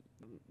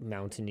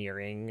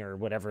mountaineering or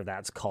whatever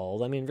that's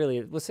called. I mean, really,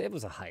 it was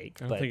a hike.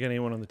 I don't think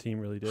anyone on the team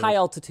really did. High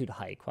altitude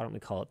hike. Why don't we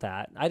call it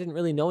that? I didn't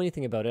really know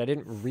anything about it. I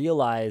didn't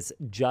realize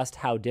just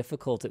how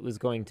difficult it was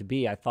going to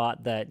be. I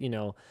thought that,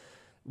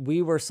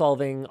 we were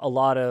solving a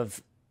lot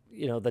of,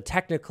 the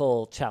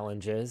technical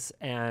challenges,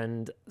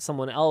 and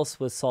someone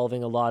else was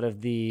solving a lot of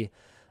the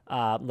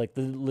like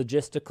the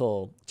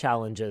logistical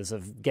challenges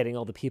of getting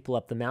all the people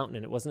up the mountain.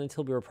 And it wasn't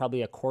until we were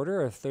probably a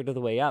quarter or a third of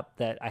the way up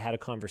that I had a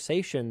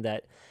conversation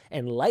that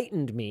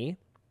enlightened me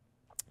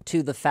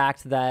to the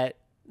fact that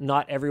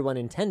not everyone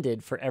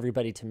intended for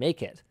everybody to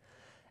make it.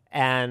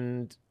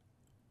 And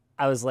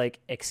I was like,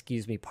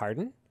 excuse me,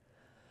 pardon?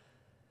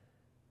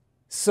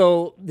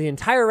 So the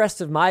entire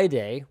rest of my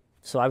day,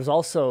 so I was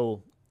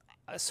also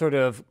sort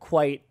of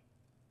quite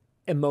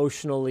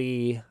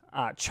emotionally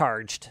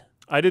charged.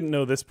 I didn't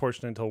know this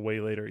portion until way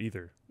later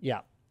either. Yeah.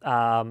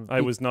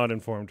 I was not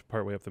informed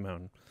partway up the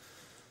mountain.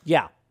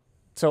 Yeah.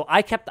 So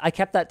I kept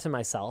that to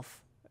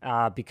myself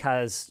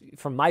because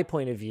from my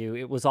point of view,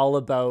 it was all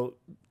about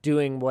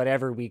doing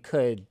whatever we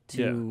could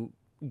to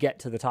get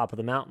to the top of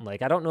the mountain.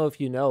 Like, I don't know if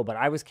you know, but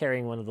I was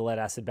carrying one of the lead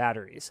acid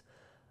batteries.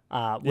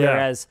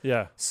 Whereas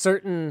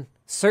certain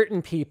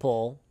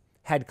people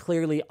had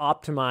clearly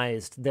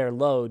optimized their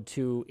load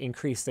to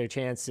increase their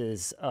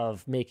chances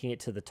of making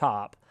it to the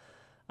top.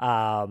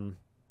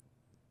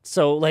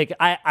 So like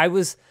I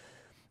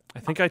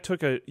think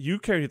you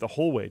carried it the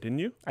whole way, didn't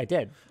you? I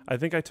did. I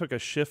think I took a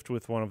shift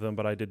with one of them,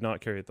 but I did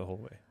not carry it the whole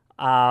way.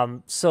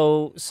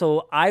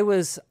 So I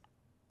was,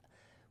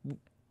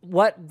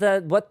 what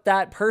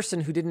that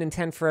person who didn't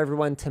intend for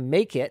everyone to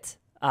make it,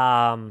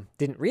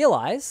 didn't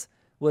realize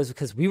was,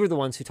 because we were the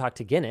ones who talked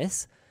to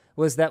Guinness,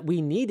 was that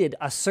we needed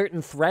a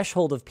certain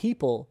threshold of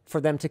people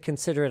for them to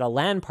consider it a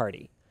LAN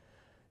party.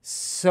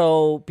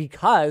 So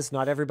because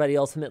not everybody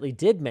ultimately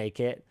did make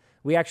it,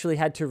 we actually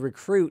had to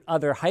recruit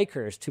other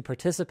hikers to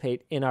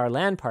participate in our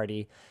LAN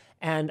party.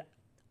 And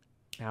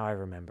now I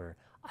remember,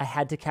 I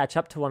had to catch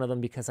up to one of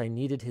them because I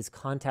needed his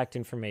contact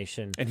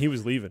information. And he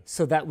was leaving.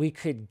 So that we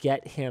could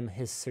get him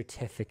his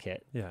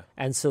certificate. Yeah.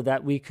 And so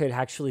that we could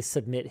actually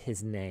submit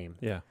his name.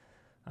 Yeah.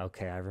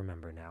 Okay, I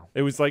remember now.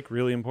 It was like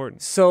really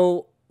important.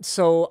 So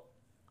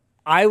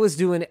I was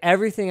doing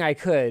everything I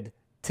could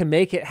to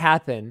make it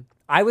happen.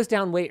 I was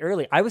down way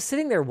early. I was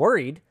sitting there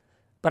worried,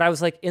 but I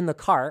was like in the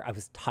car. I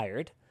was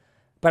tired,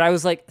 but I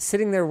was like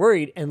sitting there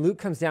worried. And Luke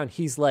comes down.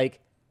 He's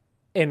like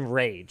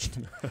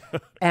enraged.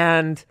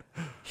 And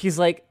he's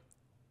like,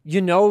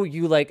 you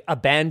like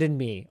abandoned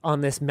me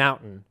on this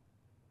mountain,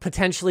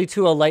 potentially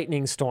to a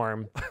lightning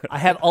storm. I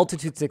have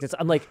altitude sickness.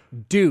 I'm like,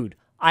 dude,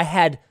 I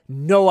had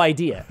no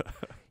idea.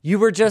 You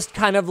were just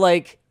kind of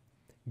like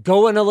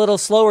going a little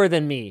slower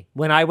than me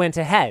when I went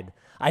ahead.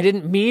 I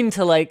didn't mean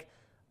to like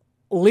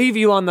leave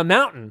you on the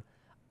mountain.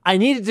 I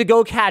needed to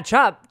go catch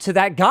up to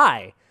that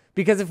guy,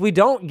 because if we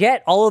don't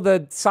get all of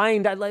the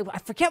signed, I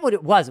forget what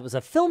it was. It was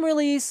a film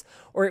release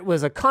or it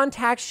was a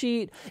contact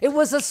sheet. It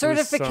was a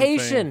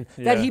certification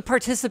that he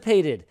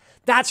participated.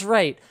 That's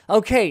right.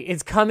 Okay,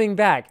 it's coming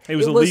back. It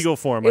was a legal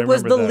form. It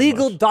was the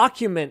legal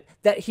document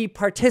that he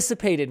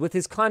participated with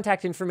his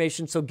contact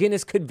information, so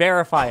Guinness could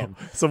verify him.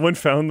 Someone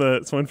found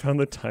the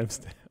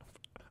timestamp.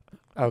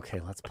 Okay,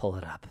 let's pull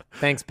it up.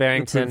 Thanks,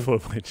 Barrington.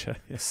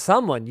 Yeah.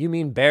 Someone, you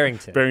mean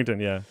Barrington? Barrington,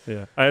 yeah.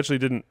 I actually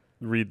didn't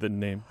read the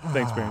name.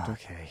 Thanks, Barrington.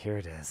 Okay, here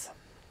it is.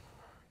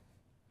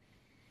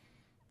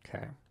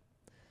 Okay.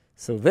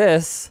 So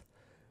this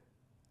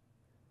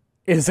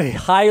is a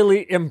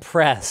highly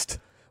impressed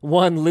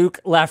one Luc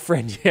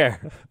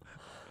Lafreniere.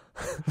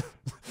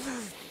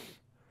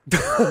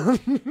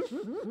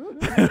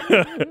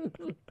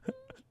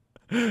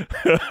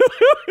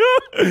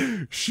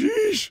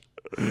 Sheesh.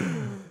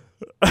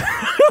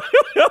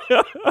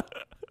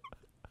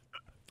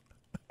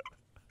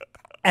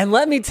 And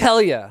let me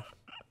tell you,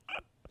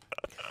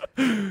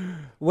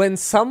 when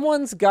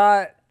someone's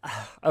got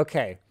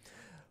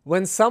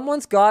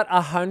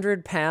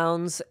 100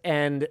 pounds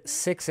and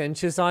 6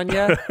 inches on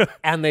you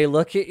and they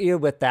look at you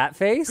with that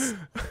face,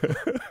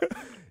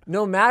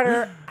 no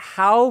matter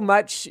how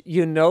much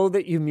you know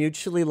that you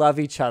mutually love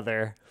each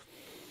other.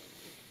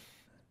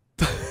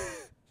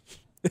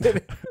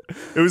 It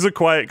was a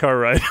quiet car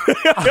ride.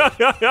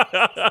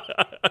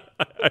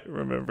 I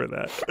remember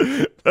that.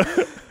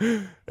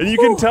 And you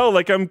can tell,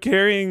 like, I'm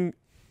carrying,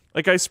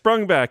 like, I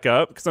sprung back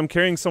up because I'm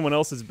carrying someone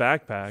else's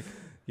backpack.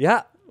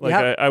 Yeah. Like,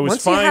 yeah. I was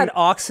Once fine. you had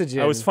oxygen.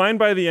 I was fine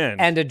by the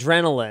end. And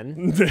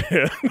adrenaline.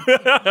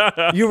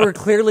 You were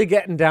clearly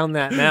getting down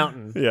that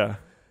mountain. Yeah.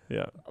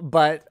 Yeah.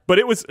 But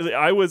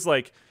I was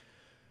like,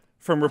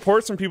 from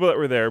reports from people that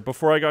were there,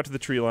 before I got to the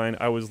tree line,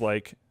 I was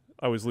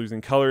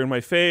losing color in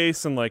my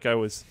face. And like,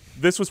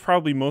 this was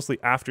probably mostly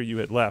after you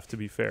had left, to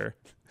be fair.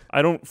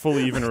 I don't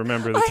fully even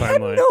remember the timeline. I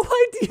had no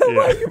idea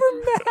why you were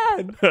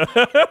mad.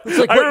 It's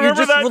like, what, you're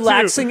just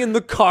relaxing in the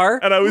car?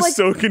 And I was like,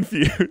 so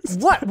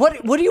confused. What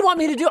do you want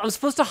me to do? I'm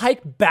supposed to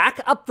hike back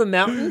up the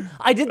mountain?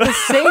 I did the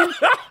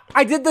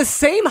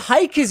same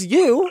hike as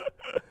you.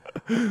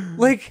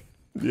 Like,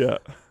 yeah.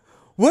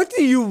 What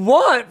do you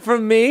want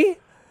from me?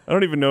 I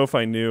don't even know if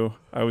I knew.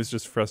 I was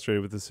just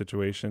frustrated with the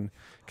situation.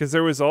 Because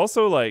there was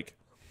also like,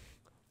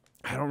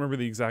 I don't remember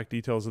the exact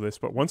details of this,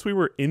 but once we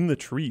were in the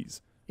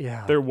trees,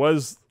 there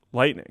was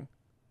lightning.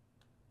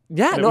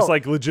 Yeah, and it was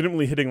like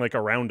legitimately hitting like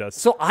around us.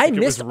 So I like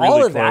missed really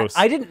all of close. that.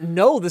 I didn't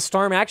know the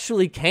storm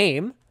actually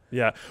came.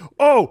 Yeah.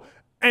 Oh,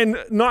 and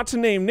not to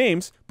name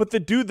names, but the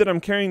dude that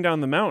I'm carrying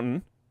down the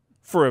mountain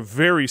for a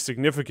very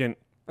significant...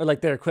 Or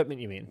like their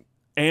equipment, you mean?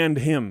 And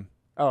him.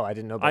 Oh, I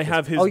didn't know about I this.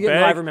 have his bag. bag.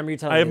 No, I remember you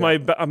telling me I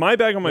have that. my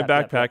bag on my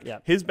backpack,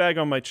 yep. his bag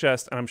on my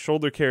chest, and I'm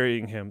shoulder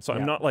carrying him. So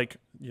I'm not like,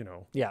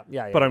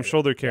 but I'm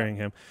shoulder carrying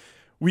him.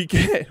 We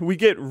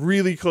get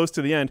really close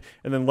to the end,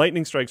 and then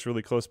lightning strikes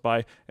really close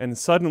by, and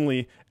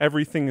suddenly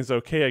everything is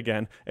okay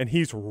again, and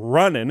he's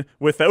running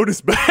without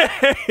his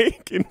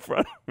bag in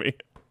front of me.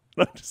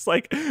 And I'm just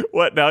like,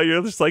 what, now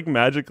you're just like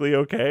magically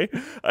okay?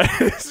 I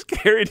just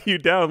carried you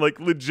down, like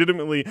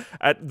legitimately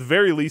at the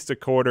very least a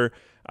quarter.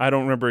 I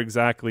don't remember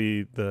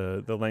exactly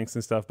the lengths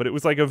and stuff, but it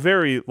was like a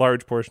very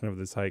large portion of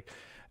this hike.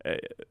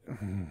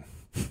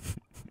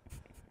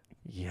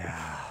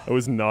 Yeah. I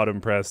was not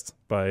impressed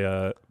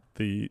by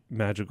the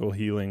magical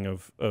healing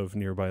of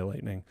nearby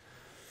lightning.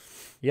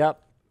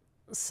 Yep.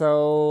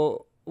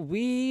 So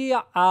we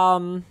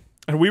and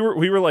we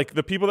were like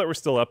the people that were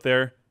still up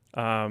there,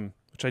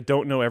 which I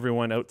don't know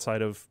everyone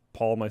outside of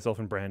Paul, myself,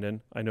 and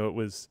Brandon. I know it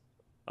was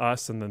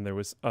us, and then there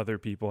was other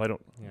people.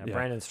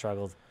 Brandon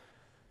struggled.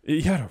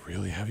 He had a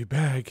really heavy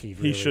bag.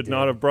 He should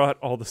not have brought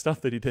all the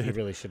stuff that he did. He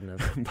really shouldn't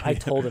have. I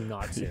told him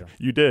not to.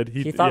 You did.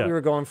 He thought we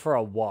were going for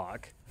a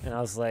walk, and I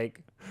was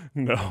like,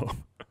 no.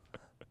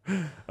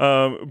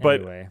 But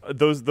anyway.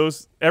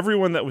 those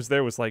everyone that was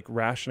there was like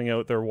rationing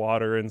out their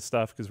water and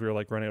stuff because we were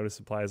like running out of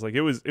supplies. Like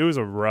it was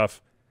a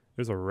rough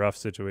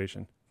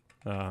situation.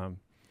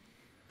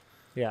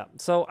 Yeah.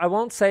 So I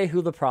won't say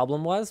who the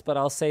problem was, but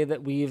I'll say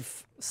that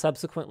we've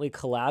subsequently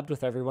collabed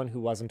with everyone who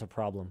wasn't a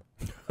problem.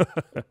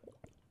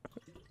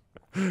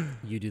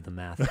 You do the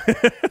math.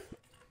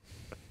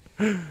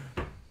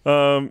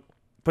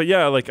 But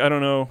yeah, like I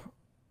don't know.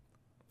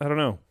 I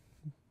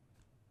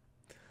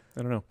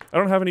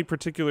don't have any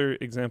particular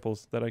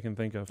examples that I can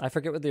think of. I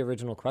forget what the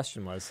original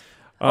question was.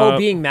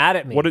 Being mad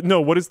at me.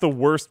 What is the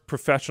worst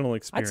professional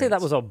experience? I'd say that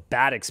was a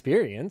bad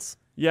experience.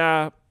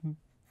 Yeah,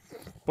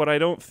 but I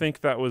don't think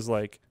that was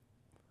like,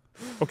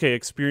 okay,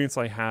 experience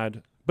I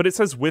had. But it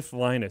says with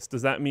Linus.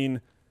 Does that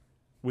mean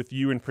with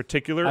you in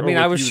particular? I mean,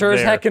 I was sure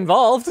as heck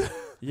involved.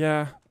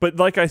 Yeah, but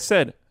like I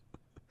said,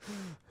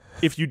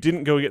 if you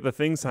didn't go get the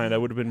thing signed, I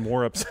would have been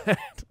more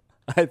upset.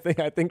 I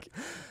think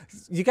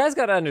you guys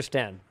got to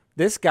understand.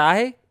 This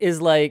guy is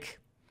like,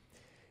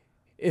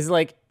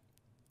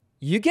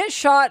 you get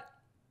shot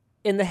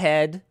in the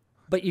head,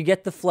 but you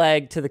get the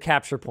flag to the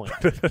capture point.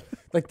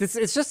 Like this,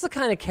 it's just the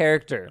kind of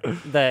character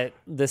that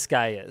this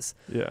guy is.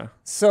 Yeah.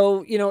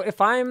 So,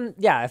 if I'm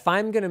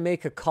going to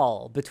make a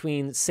call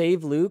between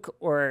save Luke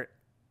or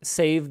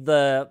save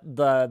the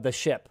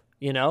ship,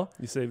 you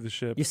save the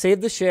ship. You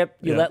save the ship,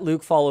 you let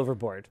Luke fall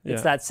overboard.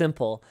 It's that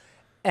simple.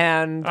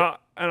 And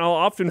I'll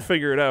often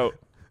figure it out.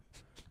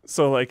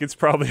 So like it's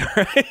probably all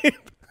right.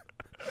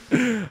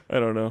 I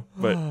don't know,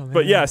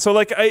 but yeah. So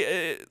like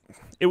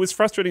it was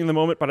frustrating in the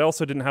moment, but I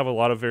also didn't have a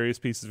lot of various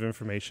pieces of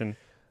information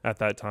at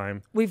that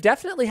time. We've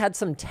definitely had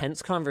some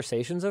tense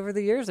conversations over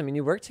the years. I mean,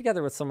 you work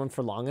together with someone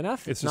for long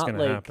enough. It's just going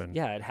to happen.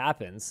 Yeah, it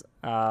happens.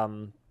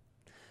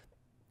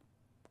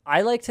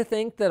 I like to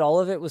think that all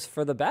of it was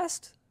for the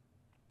best.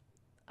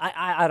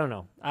 I don't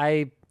know.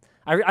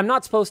 I'm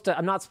not supposed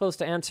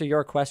to answer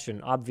your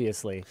question,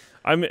 obviously.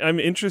 I'm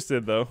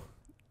interested though.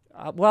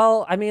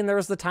 Well, I mean, there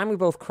was the time we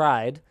both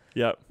cried.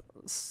 Yep.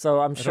 So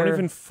I'm sure. I don't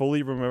even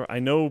fully remember. I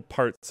know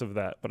parts of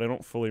that, but I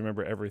don't fully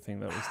remember everything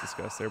that was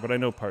discussed there. But I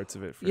know parts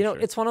of it for sure.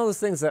 It's one of those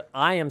things that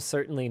I am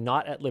certainly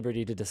not at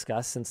liberty to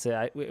discuss since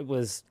it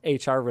was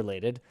HR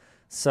related.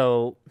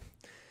 So,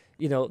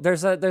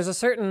 there's a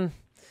certain,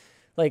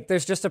 like,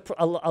 there's just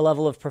a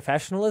level of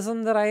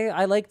professionalism that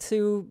I like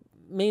to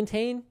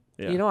maintain.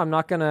 Yeah. I'm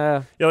not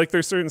gonna. Yeah, like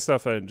there's certain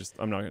stuff I'm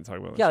not gonna talk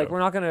about. Yeah, like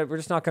we're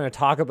just not gonna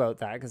talk about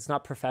that because it's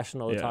not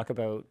professional to talk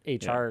about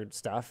HR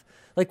stuff.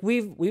 Like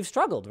we've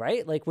struggled,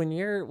 right? Like when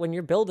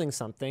you're building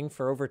something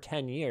for over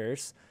 10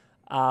 years,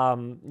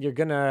 you're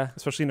gonna,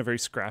 especially in a very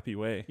scrappy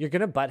way, you're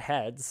gonna butt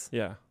heads.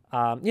 Yeah.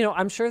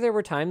 I'm sure there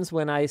were times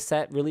when I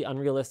set really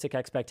unrealistic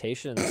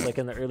expectations, like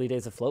in the early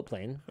days of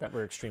Floatplane, that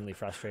were extremely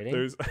frustrating.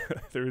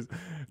 There's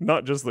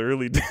not just the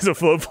early days of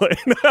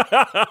Floatplane,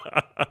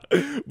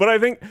 but I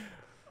think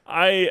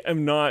I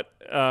am not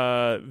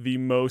the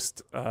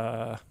most.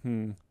 How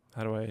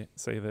do I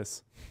say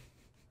this?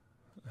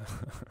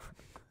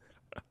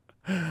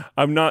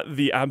 I'm not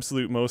the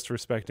absolute most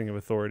respecting of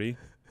authority.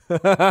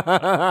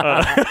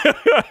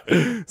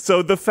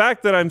 So the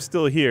fact that I'm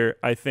still here,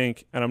 I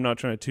think, and I'm not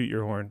trying to toot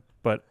your horn,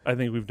 but I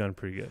think we've done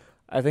pretty good.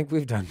 I think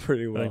we've done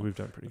pretty well. I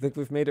think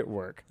we've made it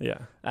work. Yeah.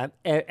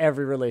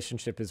 Every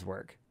relationship is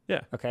work.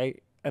 Yeah.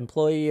 Okay.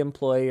 Employee,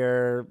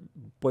 employer,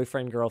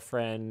 boyfriend,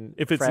 girlfriend.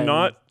 If it's friend.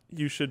 not,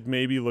 you should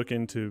maybe look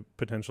into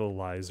potential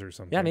lies or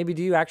something. Yeah. Maybe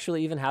do you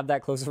actually even have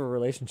that close of a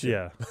relationship?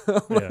 Yeah.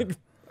 Yeah.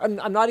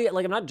 I'm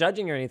not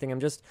judging or anything.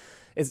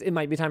 It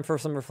might be time for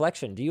some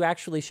reflection. Do you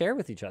actually share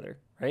with each other?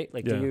 Right?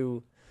 Like, do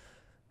you?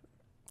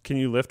 Can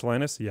you lift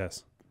Linus?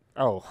 Yes.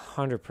 Oh,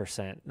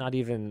 100%. Not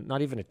even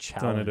a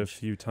challenge. Done it a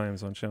few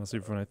times on Channel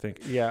Superfan, I think.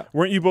 Yeah.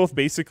 Weren't you both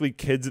basically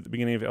kids at the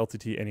beginning of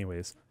LTT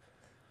anyways?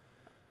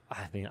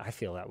 I mean, I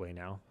feel that way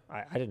now.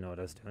 I didn't know what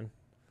I was doing.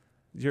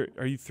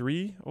 Are you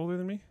 3 older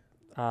than me?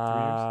 3 years?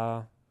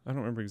 I don't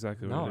remember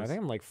exactly what it is. No, I think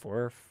I'm like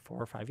 4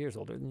 or 5 years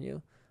older than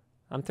you.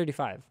 I'm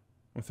 35.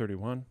 I'm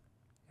 31.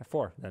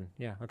 4 then.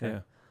 Yeah. Okay.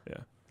 Yeah.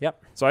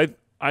 Yep. So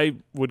I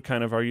would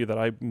kind of argue that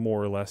I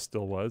more or less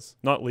still was.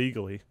 Not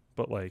legally,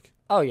 but like.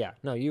 Oh yeah.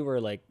 No, you were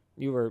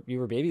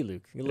baby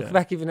Luke. You look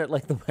back even at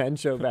like the WAN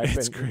show back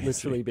then, crazy.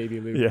 literally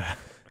baby Luke. Yeah.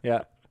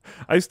 Yeah.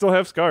 I still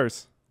have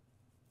scars.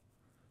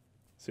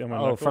 See on my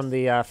knuckles? from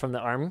the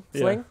arm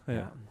sling?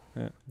 Yeah.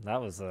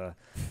 That was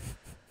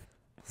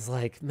it's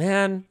like,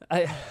 man,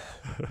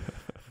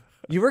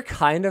 you were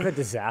kind of a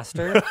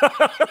disaster.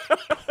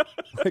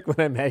 Like when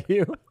I met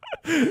you.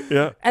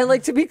 Yeah. And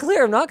like, to be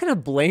clear, I'm not going to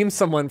blame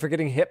someone for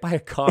getting hit by a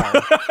car.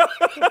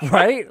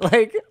 Right?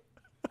 Like,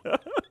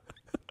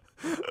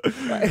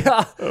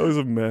 that was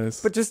a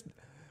mess. but just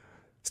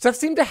stuff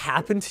seemed to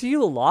happen to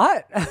you a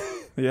lot.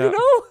 Yeah.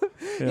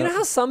 You know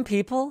how some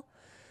people,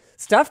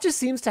 stuff just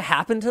seems to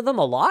happen to them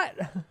a lot.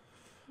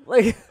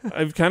 Like,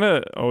 I've kind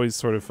of always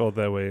sort of felt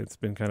that way. It's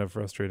been kind of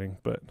frustrating,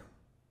 but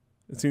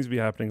it seems to be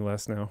happening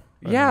less now.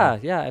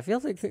 yeah. I feel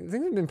like things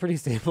have been pretty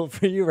stable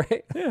for you,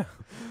 right? Yeah.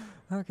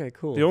 Okay,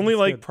 cool. The only That's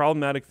like good.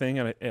 problematic thing,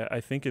 and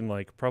I think in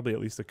like probably at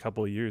least a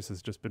couple of years,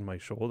 has just been my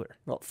shoulder.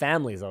 Well,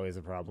 family is always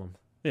a problem.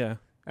 Yeah.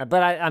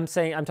 But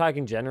I'm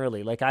talking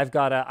generally. Like I've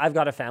got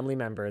a family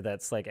member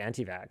that's like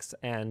anti-vax,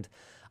 and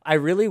I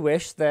really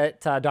wish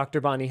that Dr.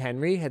 Bonnie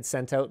Henry had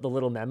sent out the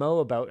little memo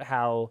about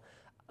how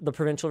the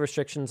provincial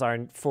restrictions are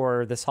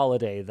for this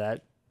holiday,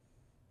 that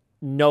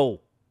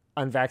no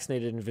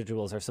unvaccinated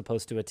individuals are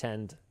supposed to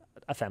attend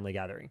a family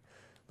gathering.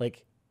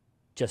 Like,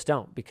 just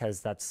don't,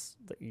 because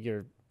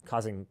you're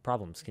causing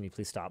problems. Can you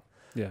please stop?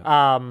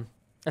 Yeah.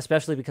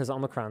 Especially because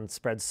Omicron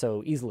spreads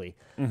so easily.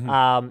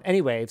 Mm-hmm.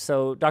 Anyway,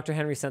 so Dr.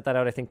 Henry sent that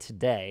out, I think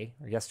today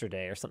or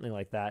yesterday or something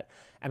like that.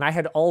 And I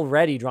had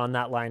already drawn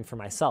that line for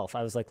myself.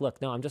 I was like,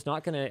 look, no, I'm just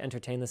not going to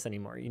entertain this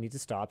anymore. You need to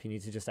stop. You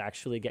need to just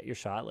actually get your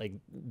shot, like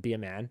be a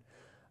man.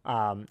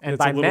 And it's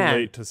by a little man,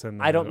 late to send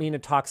that I don't out. mean a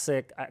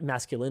toxic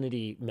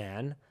masculinity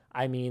man.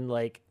 I mean,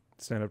 like,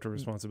 Stand up to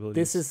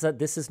responsibilities.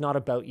 this is not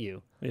about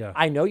you. Yeah.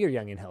 I know you're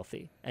young and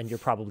healthy, and you're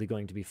probably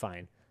going to be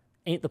fine.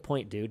 Ain't the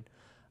point, dude.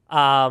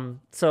 So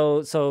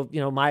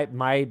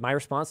my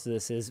response to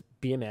this is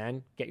be a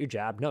man, get your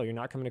jab. No, you're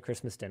not coming to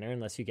Christmas dinner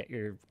unless you get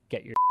your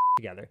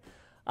together.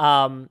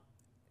 And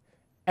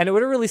it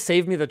would have really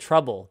saved me the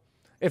trouble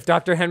if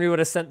Dr. Henry would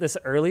have sent this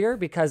earlier,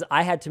 because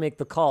I had to make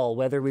the call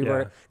whether we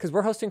were, because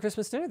we're hosting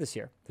Christmas dinner this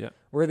year. Yeah.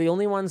 We're the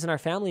only ones in our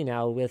family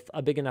now with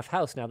a big enough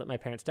house now that my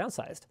parents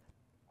downsized.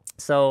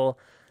 So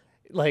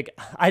like,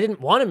 I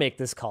didn't want to make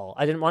this call.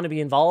 I didn't want to be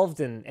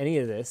involved in any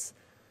of this.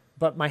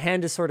 But my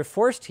hand is sort of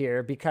forced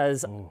here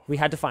because we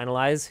had to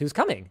finalize who's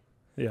coming.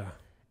 Yeah.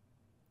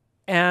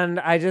 And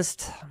I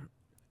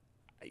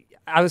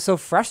was so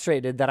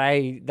frustrated that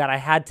I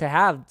had to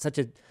have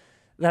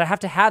that I have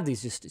to have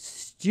these just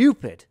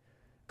stupid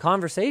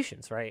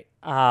conversations, right?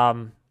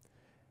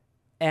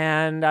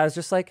 And I was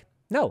just like,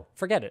 no,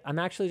 forget it. I'm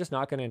actually just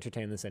not going to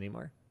entertain this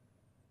anymore.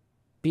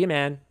 be a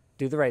man,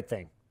 do the right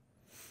thing.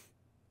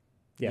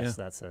 Yes,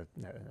 Yeah. that's a.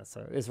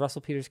 Is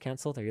Russell Peters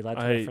canceled? Are you allowed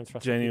to I reference Russell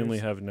genuinely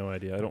Peters? have no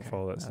idea. I don't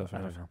follow that stuff I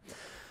enough.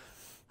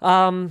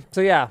 don't know.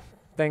 So yeah,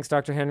 thanks,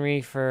 Dr.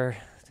 Henry, for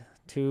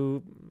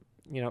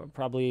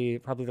probably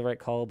the right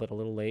call, but a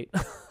little late.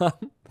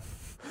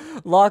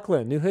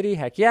 Lachlan, new hoodie,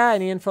 heck yeah.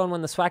 Any info on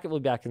when the Swacket will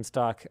be back in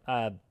stock?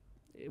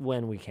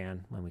 When we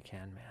can,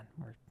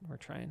 man. We're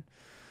trying.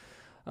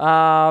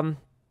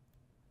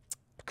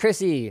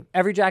 Chrissy,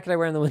 every jacket I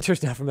wear in the winter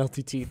is now from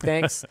LTT.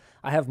 Thanks.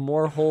 I have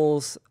more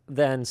holes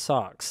than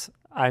socks.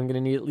 I'm going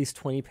to need at least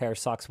 20 pair of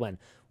socks when.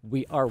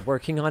 We are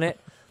working on it.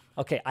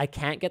 Okay, I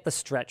can't get the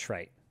stretch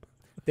right.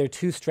 They're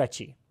too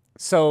stretchy.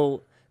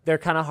 So they're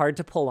kind of hard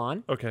to pull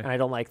on. Okay. And I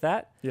don't like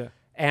that. Yeah.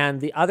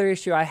 And the other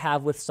issue I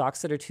have with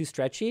socks that are too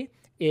stretchy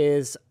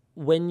is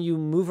when you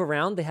move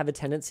around, they have a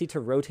tendency to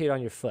rotate on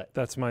your foot.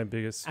 That's my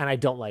biggest. And I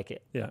don't like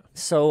it. Yeah.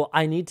 So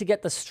I need to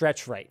get the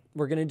stretch right.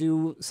 We're going to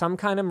do some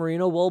kind of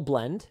merino wool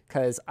blend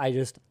because I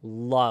just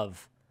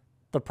love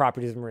the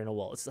properties of merino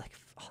wool. It's like,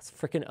 it's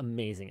freaking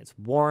amazing. It's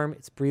warm.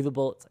 It's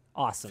breathable. It's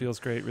awesome. Feels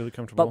great. Really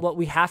comfortable. But what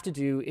we have to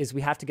do is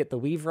we have to get the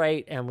weave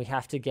right, and we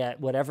have to get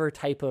whatever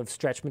type of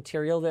stretch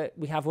material that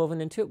we have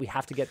woven into it. We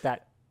have to get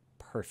that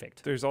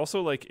perfect. There's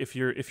also like if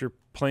you're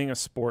playing a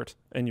sport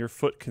and your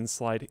foot can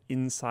slide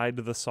inside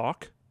the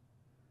sock,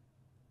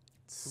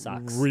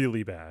 Sucks.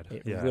 really bad.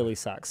 It Yeah. really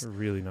sucks.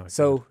 Really not.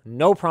 So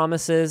no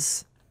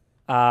promises.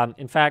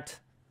 In fact,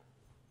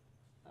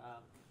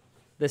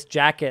 this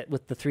jacket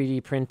with the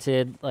 3D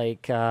printed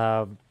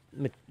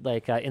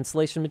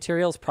insulation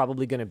material is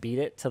probably going to beat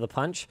it to the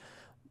punch.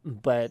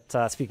 But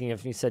speaking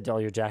of, you said all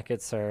your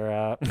jackets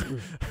are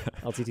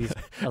LTTs.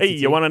 Hey,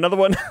 you want another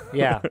one?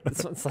 Yeah,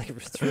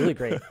 it's really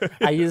great.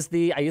 I use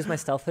my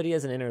stealth hoodie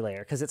as an inner layer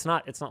because it's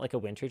not like a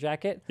winter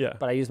jacket. Yeah.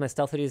 But I use my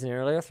stealth hoodie as an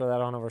inner layer. Throw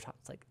that on over top.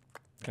 It's like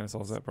Kind of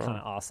solves that kind problem.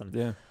 of awesome.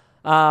 Yeah.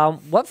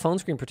 What phone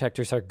screen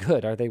protectors are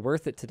good? Are they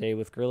worth it today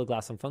with Gorilla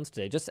Glass on phones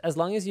today? Just as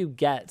long as you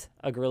get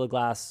a Gorilla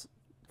Glass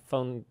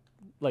phone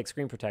like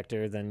screen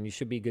protector, then you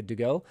should be good to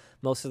go.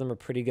 Most of them are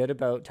pretty good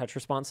about touch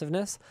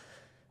responsiveness.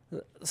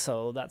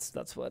 So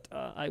that's what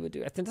I would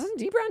do. I think doesn't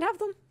dbrand have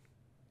them?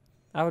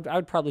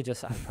 I'd probably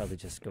just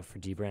go for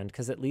dbrand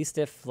because at least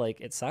if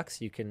like it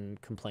sucks, you can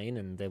complain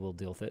and they will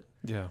deal with it.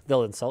 Yeah.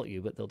 They'll insult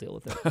you, but they'll deal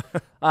with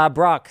it.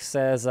 Brock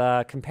says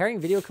comparing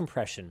video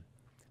compression,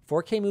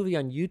 4K movie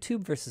on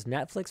YouTube versus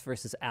Netflix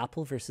versus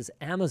Apple versus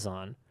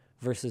Amazon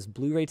versus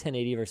Blu-ray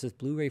 1080 versus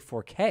Blu-ray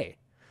 4K.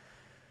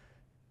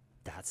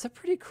 That's a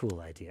pretty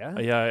cool idea.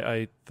 Yeah,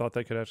 I thought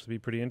that could actually be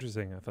pretty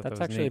interesting. I thought That's that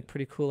was actually a neat.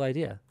 pretty cool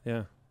idea.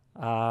 Yeah.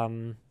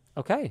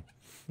 Okay.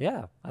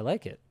 Yeah, I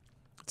like it.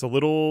 It's a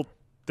little.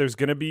 There's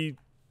gonna be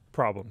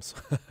problems,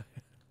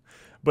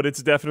 but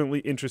it's definitely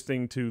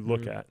interesting to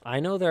look at. I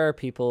know there are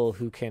people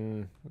who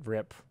can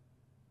rip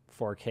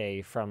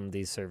 4K from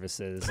these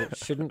services. It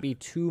shouldn't be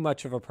too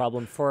much of a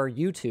problem for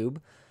YouTube.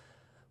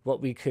 What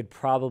we could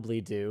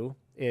probably do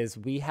is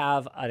we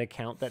have an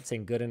account that's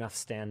in good enough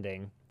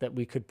standing that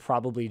we could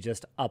probably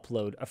just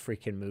upload a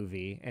freaking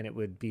movie and it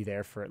would be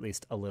there for at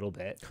least a little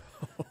bit.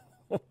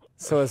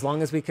 So as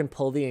long as we can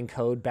pull the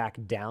encode back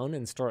down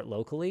and store it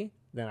locally,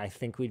 then I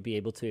think we'd be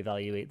able to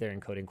evaluate their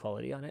encoding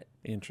quality on it.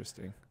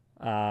 Interesting.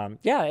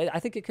 I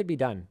think it could be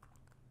done.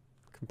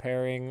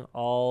 Comparing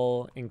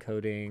all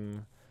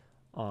encoding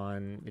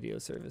on video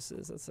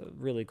services. That's a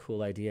really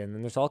cool idea. And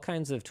then there's all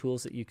kinds of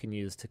tools that you can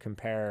use to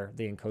compare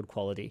the encode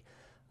quality.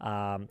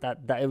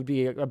 That it would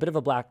be a bit of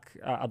a black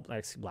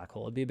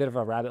hole. It'd be a bit of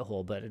a rabbit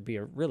hole, but it'd be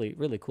a really,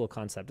 really cool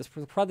concept. It's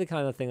probably the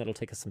kind of thing that'll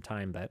take us some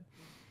time, but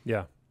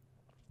Yeah.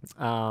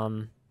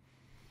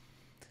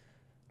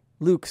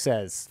 Luke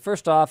says,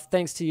 first off,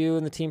 thanks to you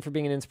and the team for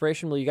being an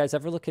inspiration. Will you guys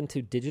ever look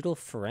into digital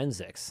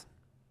forensics?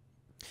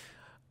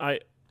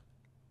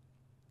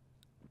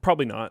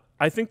 Probably not.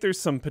 I think there's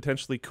some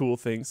potentially cool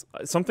things.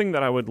 Something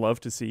that I would love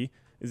to see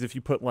is if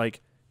you put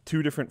like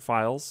 2 different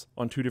files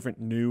on 2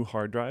 different new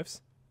hard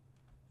drives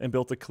and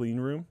built a clean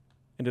room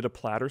and did a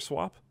platter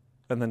swap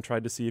and then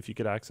tried to see if you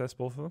could access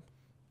both of them.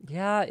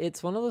 Yeah,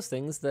 it's one of those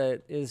things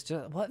that is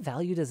just, what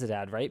value does it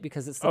add, right?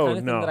 Because it's the Oh, kind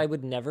of no. thing that I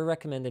would never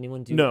recommend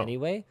anyone do No.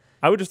 anyway.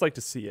 I would just like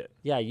to see it.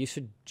 Yeah, you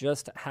should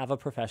just have a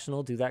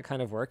professional do that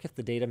kind of work if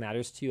the data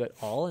matters to you at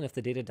all. And if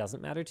the data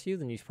doesn't matter to you,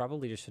 then you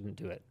probably just shouldn't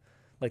do it.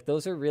 Like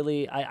those are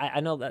really, I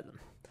know that's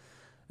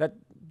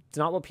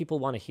not what people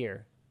want to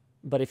hear.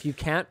 But if you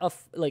can't,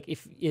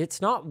 if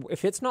it's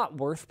not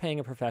worth paying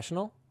a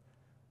professional,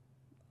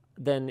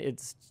 then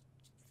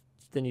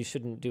you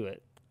shouldn't do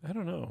it. I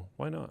don't know.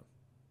 Why not?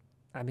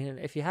 I mean,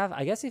 if you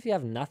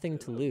have nothing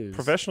to lose.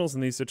 Professionals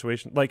in these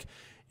situations, like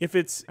if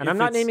it's... And I'm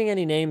not naming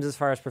any names as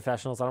far as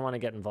professionals. I don't want to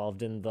get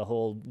involved in the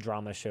whole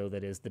drama show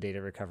that is the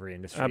data recovery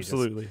industry.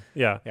 Absolutely.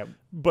 Yeah. Yep.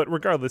 But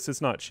regardless,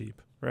 it's not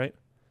cheap, right?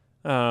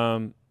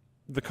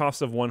 The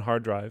cost of one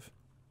hard drive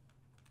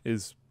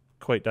is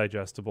quite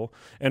digestible.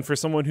 And for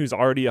someone who's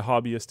already a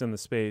hobbyist in the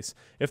space,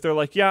 if they're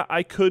like, yeah,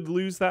 I could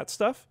lose that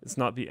stuff, it's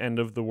not the end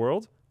of the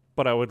world,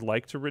 but I would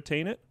like to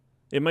retain it,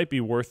 it might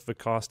be worth the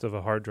cost of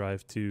a hard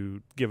drive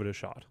to give it a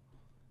shot.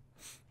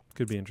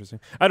 Could be interesting.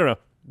 I don't know.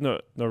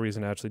 No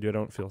reason to actually do it. I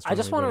don't feel I just want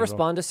to strongly about it at all.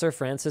 respond to Sir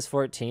Francis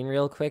 14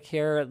 real quick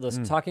here.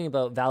 Talking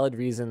about valid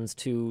reasons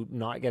to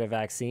not get a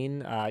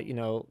vaccine.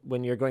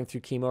 When you're going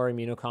through chemo or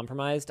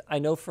immunocompromised, I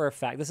know for a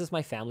fact, this is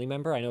my family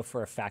member, I know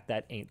for a fact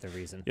that ain't the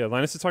reason. Yeah,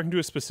 Linus is talking to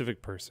a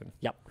specific person.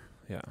 Yep.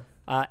 Yeah.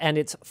 And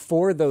it's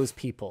for those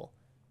people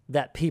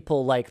that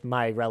people like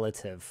my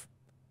relative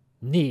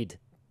need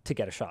to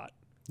get a shot.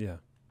 Yeah.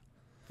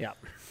 Yeah.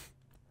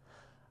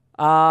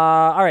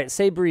 All right,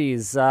 Say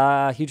Breeze,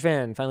 huge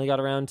fan. Finally got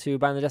around to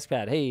buying the desk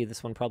pad. Hey,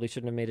 this one probably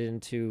shouldn't have made it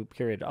into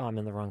period. Oh, I'm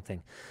in the wrong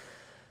thing.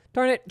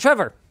 Darn it.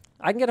 Trevor,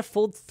 I can get a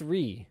Fold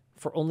 3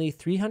 for only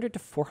 $300 to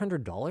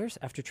 $400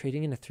 after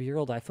trading in a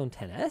 3-year-old iPhone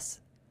XS?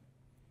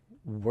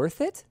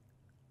 Worth it?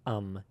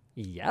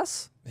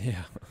 Yes.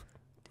 Yeah.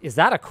 Is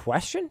that a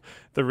question?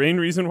 The main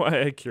reason why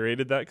I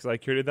curated that, because I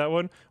curated that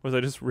one, was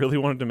I just really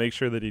wanted to make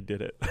sure that he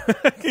did it.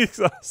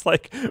 I was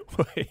like,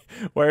 wait,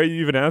 why are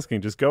you even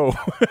asking? Just go.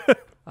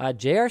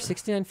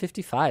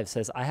 JR6955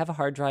 says, I have a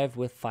hard drive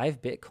with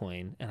 5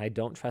 Bitcoin and I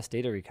don't trust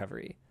data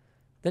recovery.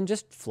 Then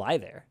just fly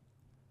there.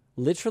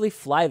 Literally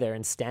fly there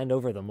and stand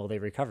over them while they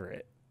recover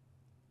it.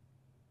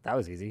 That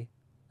was easy.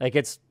 Like,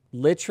 it's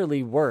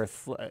literally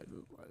worth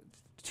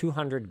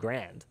 200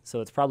 grand.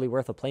 So it's probably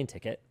worth a plane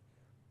ticket.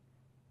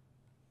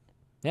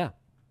 Yeah.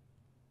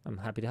 I'm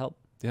happy to help.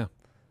 Yeah.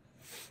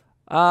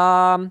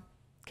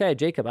 Okay,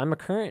 Jacob, I'm a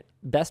current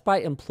Best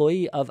Buy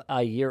employee of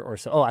a year or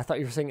so. Oh, I thought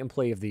you were saying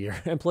employee of the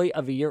year. Employee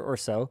of a year or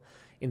so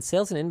in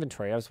sales and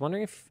inventory. I was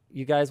wondering if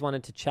you guys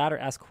wanted to chat or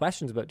ask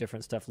questions about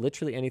different stuff,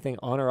 literally anything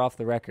on or off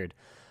the record.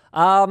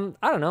 I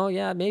don't know.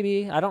 Yeah,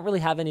 maybe. I don't really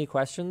have any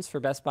questions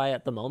for Best Buy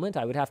at the moment.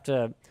 It would have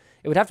to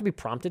be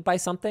prompted by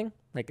something.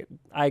 Like,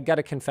 I got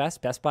to confess,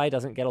 Best Buy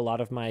doesn't get a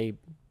lot of my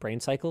brain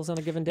cycles on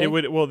a given day.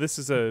 This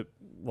is a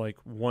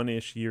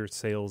one-ish year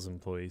sales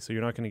employee, so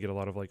you're not going to get a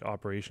lot of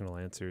operational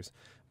answers.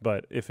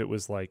 But if it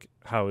was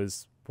how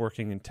is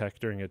working in tech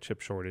during a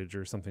chip shortage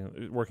or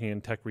something, working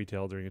in tech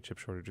retail during a chip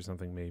shortage or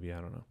something, maybe,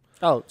 I don't know.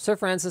 Oh, Sir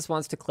Francis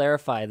wants to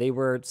clarify. They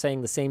were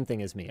saying the same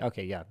thing as me.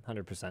 Okay, yeah,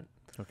 100%.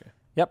 Okay.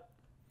 Yep.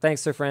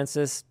 Thanks, Sir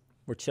Francis.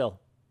 We're chill.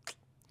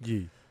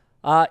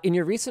 Yeah. In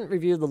your recent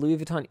review of the Louis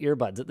Vuitton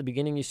earbuds, at the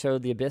beginning you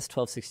showed the Abyss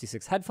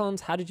 1266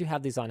 headphones. How did you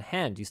have these on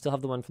hand? Do you still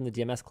have the one from the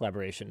DMS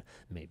collaboration?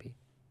 Maybe.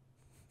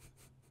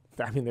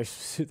 I mean, they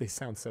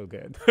sound so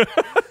good.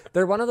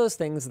 They're one of those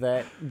things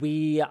that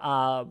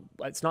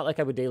it's not like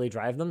I would daily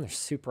drive them. They're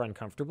super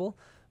uncomfortable.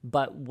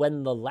 But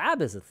when the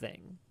lab is a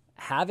thing,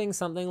 having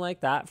something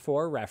like that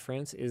for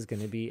reference is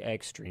going to be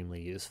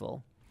extremely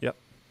useful. Yep.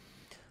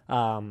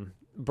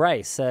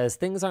 Bryce says,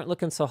 things aren't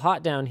looking so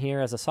hot down here.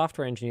 As a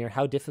software engineer,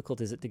 how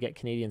difficult is it to get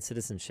Canadian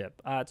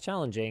citizenship? It's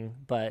challenging,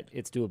 but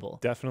it's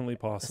doable. Definitely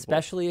possible.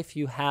 Especially if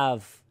you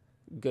have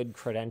good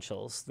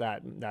credentials.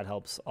 That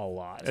helps a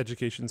lot.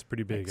 Education's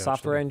pretty big.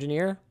 Software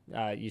engineer,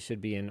 you should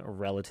be in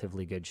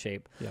relatively good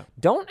shape. Yeah.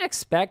 Don't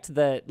expect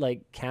that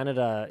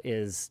Canada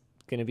is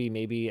going to be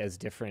maybe as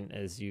different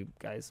as you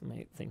guys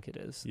might think it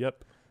is.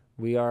 Yep.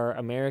 We are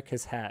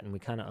America's hat and we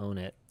kind of own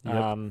it.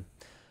 Yep.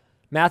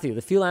 Matthew,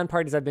 the few LAN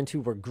parties I've been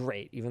to were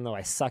great, even though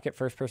I suck at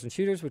first-person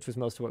shooters, which was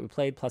most of what we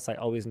played. Plus, I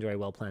always enjoy a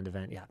well-planned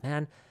event. Yeah,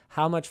 man,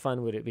 how much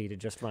fun would it be to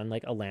just run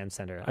a LAN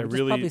center? I would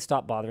just probably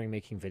stop bothering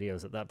making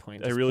videos at that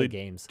point. Just play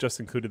games. Just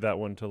included that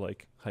one to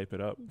hype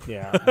it up.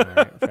 Yeah, all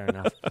right, fair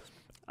enough.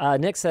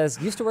 Nick says,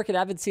 used to work at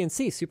Avid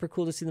CNC. Super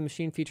cool to see the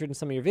machine featured in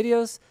some of your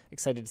videos.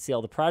 Excited to see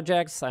all the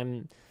projects.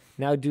 I'm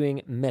now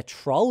doing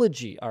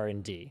metrology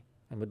R&D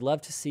and would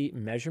love to see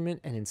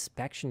measurement and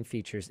inspection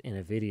features in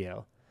a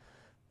video.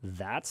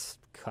 That's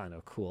kind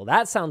of cool.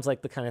 That sounds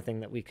like the kind of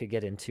thing that we could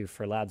get into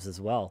for labs as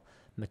well.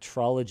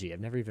 Metrology. I've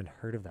never even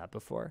heard of that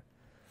before.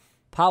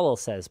 Powell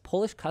says,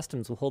 Polish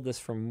customs will hold this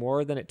for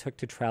more than it took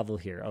to travel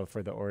here. Oh,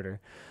 for the order.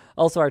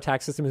 Also, our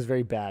tax system is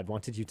very bad.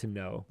 Wanted you to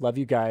know. Love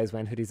you guys.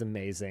 WAN Hoodie's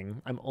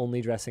amazing. I'm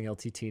only dressing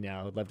LTT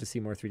now. I'd love to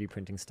see more 3D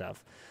printing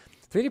stuff.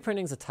 3D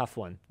printing is a tough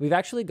one. We've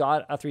actually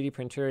got a 3D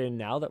printer in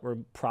now that we're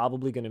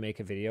probably going to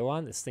make a video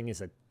on. This thing is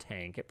a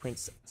tank. It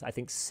prints, I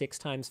think, 6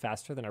 times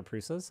faster than our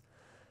Prusas.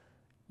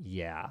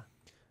 Yeah.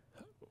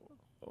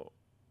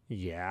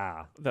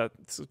 Yeah.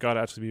 That's got to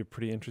actually be a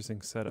pretty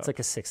interesting setup. It's like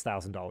a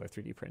 $6,000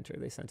 3D printer.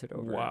 They sent it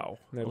over. Wow.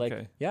 And they're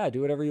like, yeah,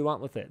 do whatever you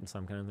want with it. And so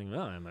I'm kind of thinking,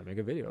 I might make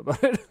a video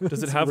about it.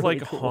 Does it have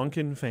really cool.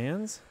 honkin'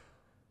 fans?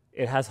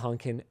 It has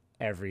honkin'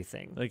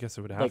 everything. I guess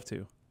it would have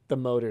to. The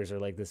motors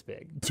are this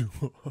big.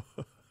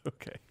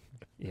 Okay.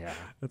 Yeah.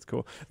 That's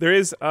cool. There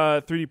is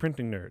a 3D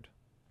printing nerd.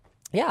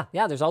 Yeah,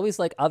 there's always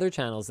other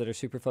channels that are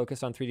super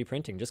focused on 3D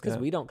printing. Just because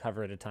we don't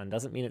cover it a ton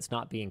doesn't mean it's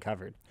not being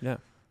covered. Yeah.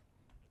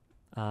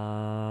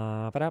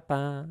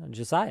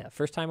 Josiah,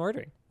 first time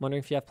ordering.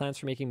 Wondering if you have plans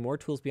for making more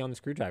tools beyond the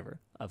screwdriver.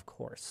 Of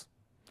course.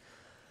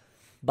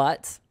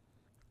 But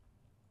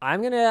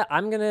I'm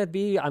gonna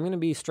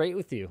be straight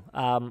with you.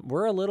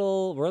 We're a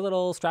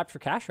little strapped for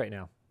cash right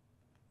now.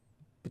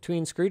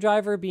 Between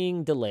screwdriver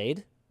being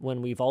delayed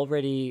when we've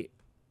already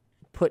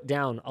put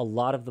down a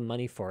lot of the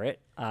money for it,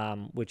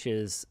 which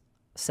is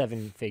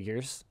 7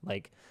 figures.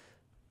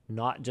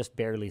 not just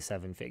barely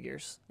 7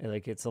 figures.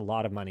 Like, it's a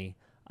lot of money.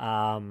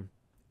 And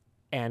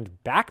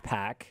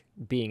backpack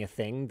being a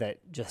thing that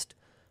just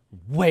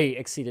way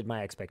exceeded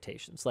my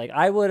expectations. Like,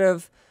 I would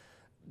have,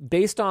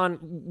 based on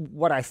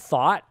what I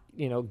thought,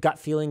 gut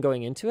feeling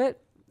going into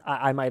it,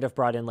 I might have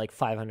brought in like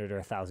 500 or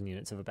 1,000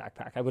 units of a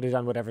backpack. I would have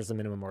done whatever's the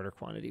minimum order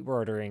quantity. We're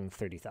ordering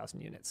 30,000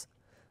 units.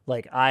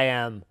 Like, I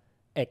am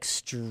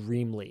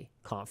extremely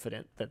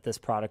confident that this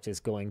product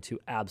is going to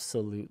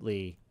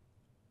absolutely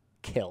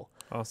kill.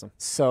 Awesome.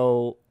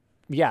 So,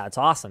 yeah, it's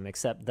awesome,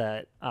 except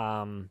that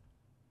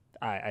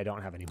I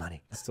don't have any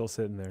money. Still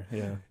sitting there.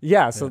 Yeah.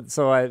 Yeah.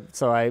 So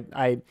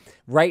I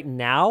right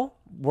now,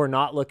 we're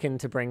not looking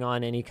to bring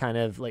on any kind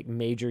of like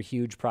major,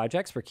 huge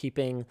projects. We're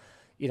keeping,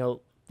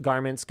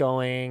 garments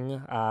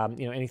going,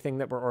 anything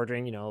that we're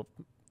ordering,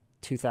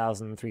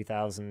 2,000,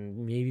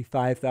 3,000, maybe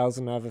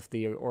 5,000 of if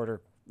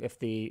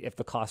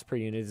the cost per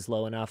unit is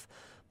low enough.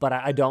 But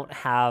I don't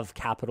have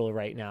capital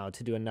right now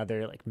to do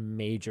another like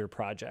major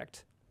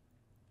project.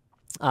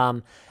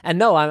 And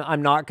no,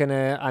 I'm not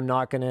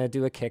gonna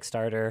do a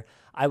Kickstarter.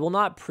 I will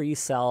not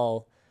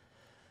pre-sell.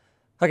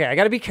 Okay, I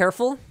got to be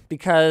careful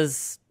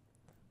because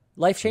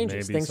life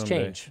changes, Maybe things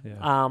someday, change.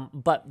 yeah.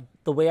 But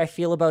the way I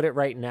feel about it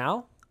right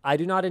now, I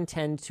do not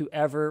intend to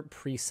ever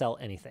pre-sell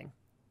anything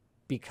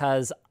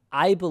because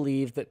I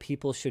believe that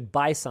people should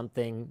buy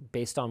something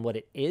based on what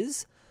it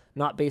is,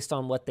 not based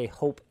on what they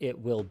hope it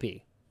will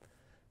be.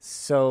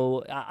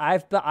 So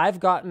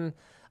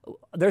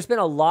there's been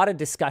a lot of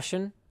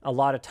discussion a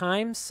lot of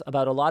times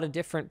about a lot of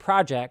different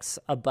projects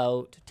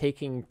about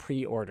taking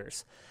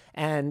pre-orders.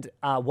 And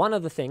one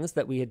of the things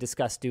that we had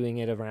discussed doing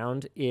it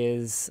around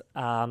is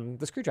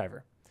the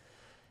screwdriver.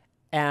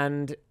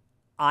 And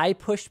I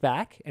pushed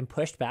back, and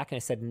I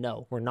said,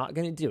 no, we're not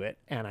going to do it.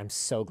 And I'm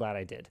so glad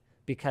I did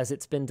because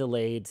it's been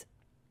delayed.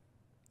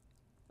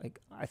 Like,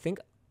 I think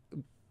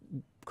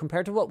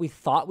compared to what we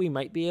thought we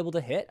might be able to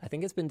hit, I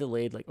think it's been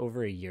delayed like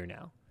over a year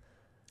now.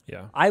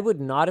 Yeah. I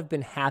would not have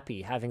been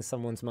happy having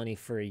someone's money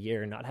for a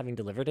year and not having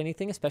delivered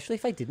anything, especially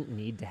if I didn't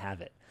need to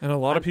have it. And a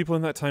lot of people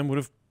in that time would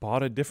have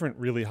bought a different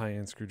really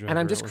high-end screwdriver. And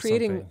I'm just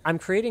something. I'm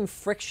creating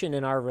friction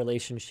in our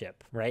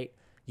relationship, right?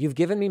 You've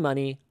given me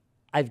money.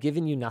 I've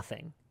given you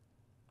nothing.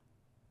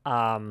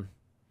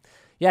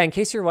 Yeah, in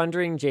case you're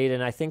wondering,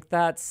 Jaden, I think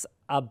that's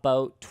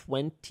about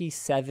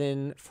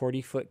 27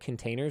 40-foot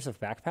containers of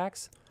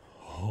backpacks.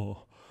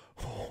 Oh.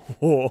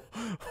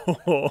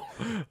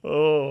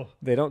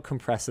 They don't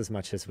compress as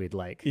much as we'd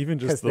like. Even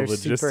just the they're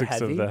super logistics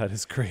heavy. of that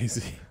is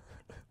crazy.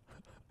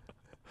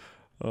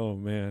 Oh,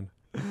 man.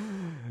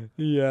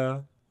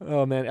 Yeah.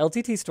 Oh, man.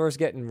 LTT Store's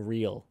getting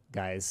real,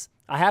 guys.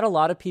 I had a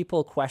lot of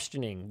people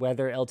questioning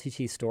whether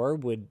LTT Store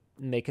would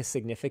make a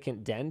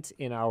significant dent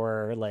in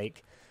our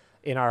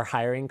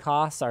hiring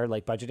costs, our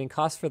like budgeting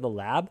costs for the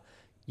lab.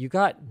 You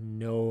got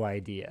no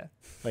idea.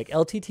 Like,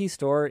 LTT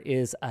Store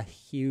is a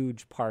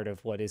huge part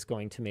of what is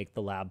going to make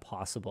the lab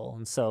possible.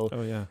 And so,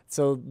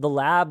 so the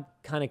lab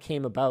kind of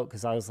came about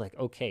because I was like,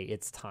 okay,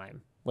 it's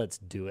time. Let's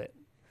do it.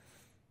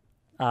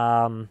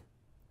 I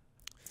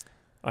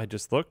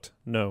just looked.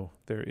 No,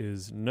 there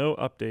is no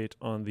update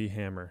on the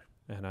hammer.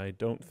 And I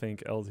don't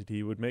think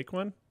LTT would make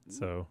one.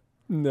 So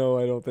no,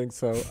 I don't think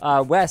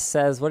so. Wes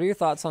says, what are your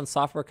thoughts on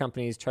software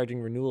companies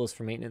charging renewals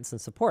for maintenance and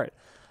support?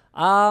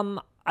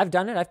 I've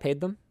done it. I've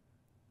paid them.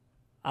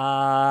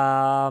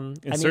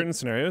 in certain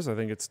scenarios, I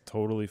think it's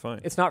totally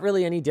fine. It's not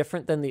really any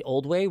different than the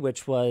old way,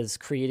 which was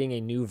creating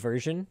a new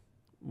version,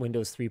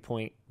 Windows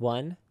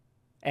 3.1,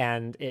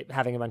 and it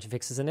having a bunch of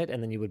fixes in it,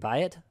 and then you would buy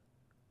it.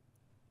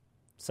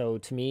 So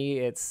to me,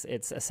 it's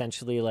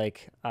essentially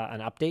like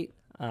an update.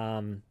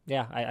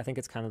 I think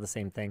it's kind of the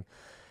same thing.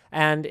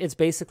 And it's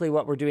basically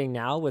what we're doing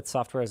now with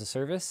software as a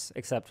service,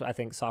 except I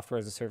think software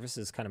as a service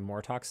is kind of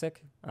more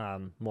toxic,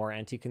 more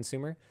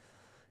anti-consumer.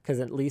 Because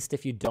at least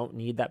if you don't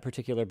need that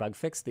particular bug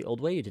fix the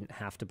old way, you didn't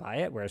have to buy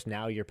it, whereas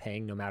now you're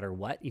paying no matter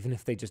what, even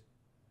if they just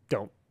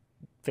don't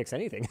fix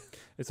anything.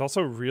 It's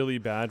also really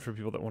bad for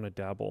people that want to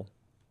dabble.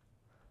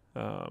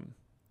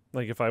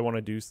 Like if I want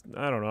to do,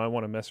 I don't know, I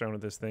want to mess around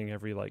with this thing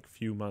every like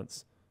few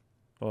months.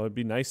 Well, it'd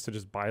be nice to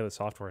just buy the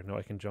software and know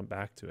I can jump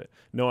back to it.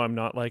 No, I'm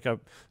not like a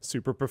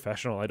super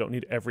professional. I don't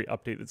need every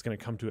update that's going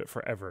to come to it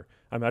forever.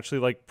 I'm actually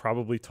like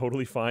probably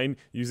totally fine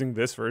using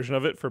this version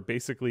of it for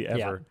basically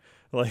ever.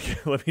 Yeah.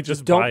 Like, let me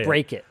just don't buy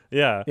break it.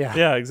 Yeah,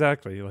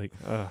 exactly. Like,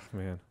 oh,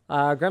 man.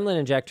 Gremlin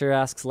Injector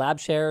asks, lab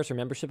shares or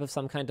membership of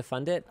some kind to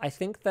fund it? I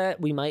think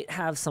that we might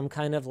have some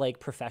kind of like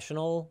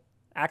professional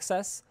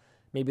access.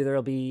 Maybe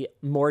there'll be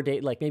more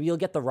data. Like maybe you'll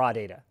get the raw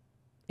data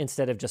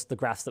instead of just the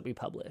graphs that we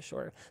publish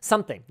or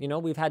something. You know,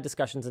 we've had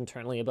discussions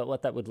internally about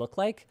what that would look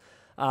like.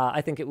 I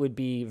think it would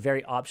be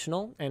very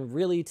optional. And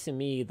really, to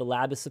me, the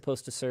lab is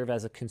supposed to serve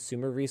as a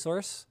consumer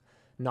resource,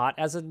 not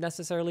as a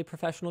necessarily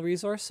professional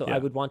resource. So I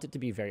would want it to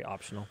be very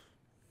optional.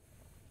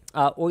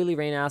 Oily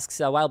Rain asks,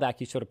 a while back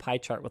you showed a pie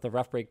chart with a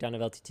rough breakdown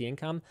of LTT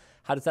income.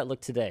 How does that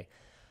look today?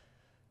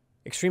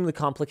 Extremely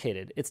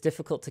complicated. It's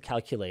difficult to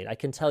calculate. I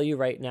can tell you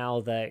right now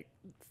that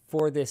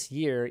for this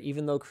year,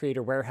 even though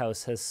Creator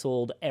Warehouse has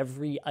sold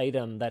every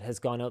item that has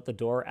gone out the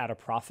door at a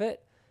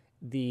profit,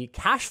 the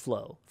cash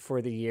flow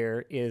for the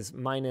year is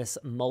minus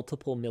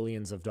multiple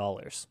millions of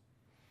dollars.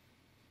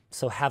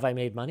 So have I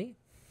made money?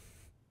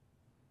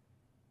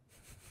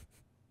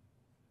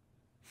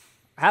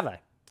 Have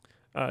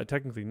I?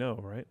 Technically, no,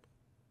 right?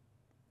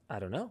 I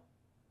don't know.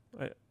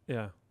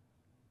 Yeah.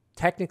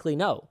 Technically,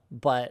 no,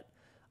 but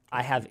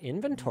I have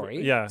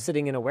inventory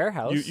sitting in a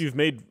warehouse. You've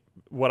made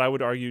what I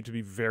would argue to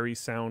be very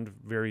sound,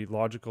 very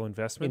logical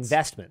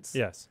investments.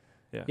 Yes.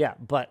 Yeah. Yeah,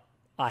 but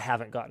I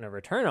haven't gotten a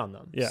return on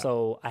them. Yeah.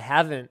 So I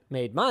haven't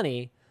made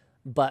money,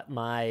 but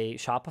my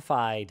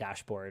Shopify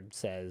dashboard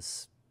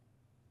says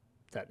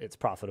that it's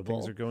profitable.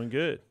 Things are going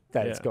good.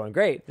 That it's going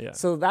great. Yeah.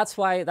 So that's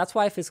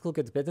why physical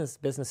goods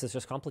business is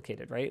just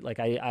complicated, right? Like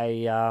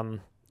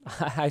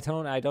I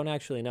don't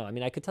actually know. I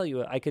mean, I could tell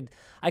you, I could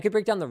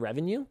break down the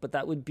revenue, but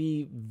that would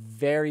be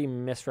very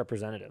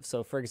misrepresentative.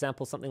 So for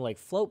example, something like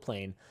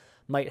Floatplane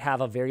might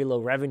have a very low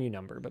revenue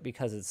number, but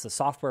because it's a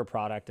software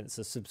product and it's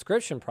a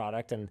subscription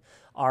product and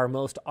our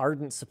most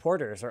ardent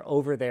supporters are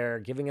over there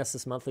giving us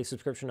this monthly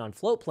subscription on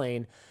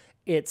Floatplane,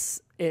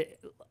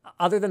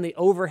 other than the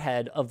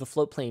overhead of the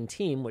Floatplane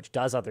team, which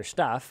does other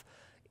stuff,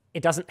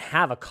 it doesn't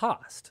have a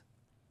cost.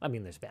 I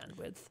mean, there's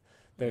bandwidth.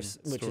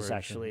 Which is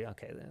actually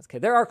okay.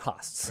 There are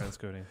costs.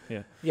 Transcoding,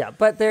 yeah, yeah,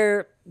 but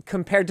they're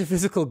compared to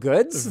physical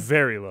goods,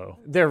 very low.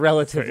 They're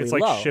relatively It's low.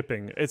 like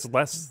shipping. It's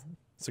less,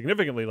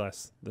 significantly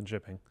less than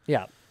shipping.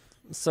 Yeah,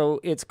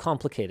 so it's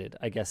complicated,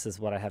 I guess, is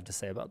what I have to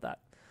say about that.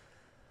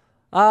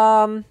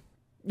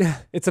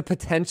 It's a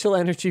potential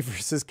energy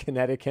versus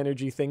kinetic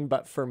energy thing,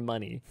 but for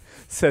money,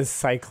 says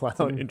Cyclone.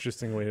 That's an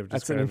interesting way of describing it.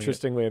 That's an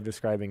interesting way of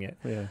describing it.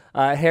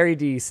 Yeah. Harry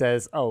D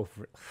says,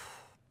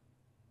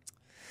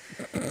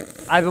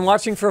 I've been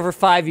watching for over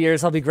 5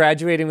 years. I'll be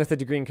graduating with a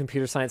degree in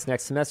computer science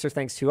next semester.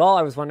 Thanks to you all.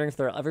 I was wondering if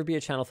there'll ever be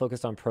a channel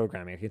focused on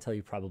programming. I can tell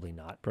you probably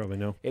not. Probably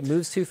no. It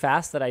moves too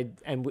fast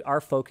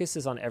our focus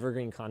is on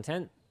evergreen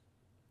content.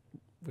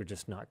 We're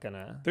just not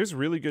gonna. There's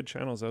really good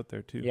channels out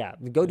there too. Yeah,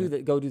 go do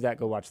that.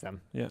 Go watch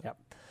them. Yeah. Yep.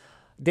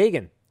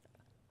 Dagan,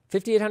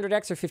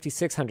 5800X or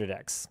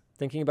 5600X?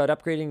 Thinking about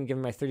upgrading and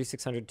giving my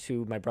 3600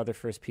 to my brother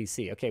for his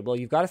PC. Okay, well,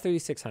 you've got a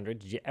 3600.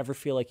 Did you ever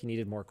feel like you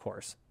needed more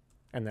cores?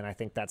 And then I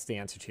think that's the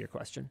answer to your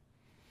question.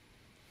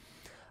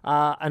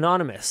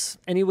 Anonymous.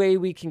 Any way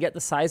we can get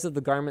the size of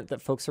the garment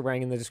that folks are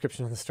wearing in the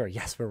description of the store?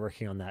 Yes, we're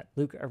working on that.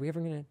 Luke, are we ever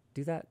going to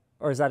do that?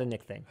 Or is that a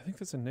Nick thing? I think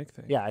that's a Nick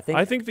thing. Yeah,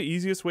 I think the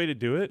easiest way to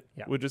do it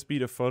Yeah. would just be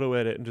to photo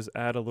edit and just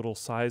add a little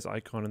size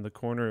icon in the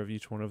corner of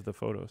each one of the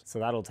photos. So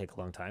that'll take a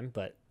long time,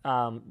 but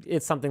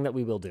it's something that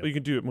we will do. Well, you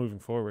can do it moving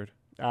forward.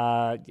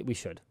 We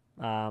should.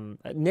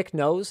 Nick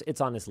knows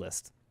it's on his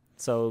list.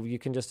 So you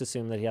can just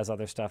assume that he has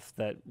other stuff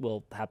that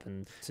will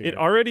happen soon. It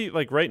already,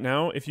 like right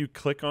now, if you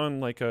click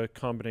on like a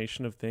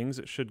combination of things,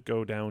 it should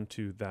go down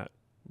to that.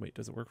 Wait,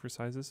 does it work for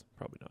sizes?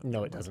 Probably not.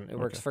 No, it doesn't. It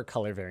works for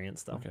color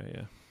variants, though. Okay,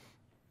 yeah.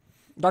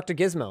 Dr.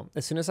 Gizmo.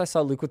 As soon as I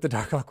saw Luke with the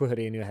dark aqua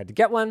hoodie, I knew I had to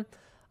get one.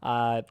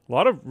 A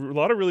lot of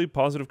really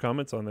positive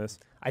comments on this.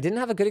 I didn't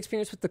have a good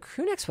experience with the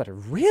crewneck sweater.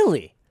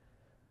 Really?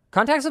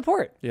 Contact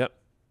support. Yep.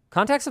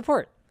 Contact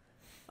support.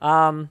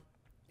 Yeah,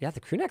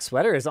 the crewneck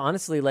sweater is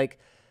honestly like,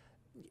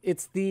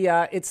 it's the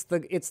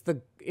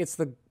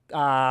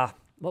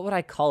what would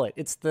I call it?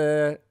 It's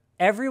the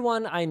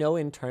everyone I know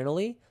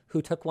internally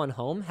who took one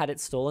home had it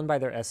stolen by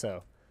their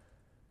SO.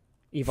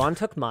 Yvonne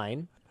took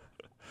mine.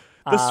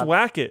 The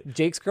Swacket.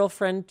 Jake's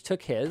girlfriend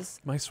took his.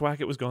 My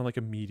Swacket was gone like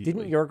immediately.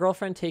 Didn't your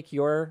girlfriend take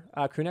your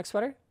crewneck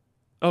sweater?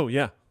 Oh,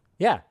 yeah.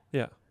 Yeah.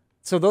 Yeah.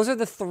 So those are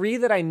the three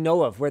that I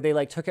know of where they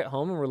like took it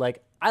home and were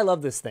like, I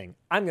love this thing.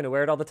 I'm going to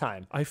wear it all the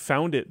time. I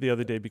found it the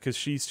other day because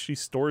she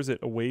stores it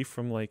away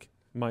from like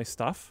my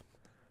stuff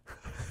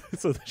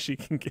so that she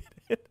can get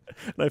it.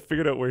 And I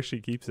figured out where she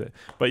keeps it.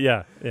 But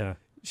yeah.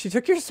 She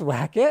took your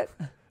Swacket?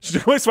 She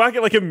took my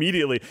Swacket like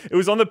immediately. It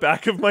was on the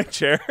back of my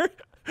chair.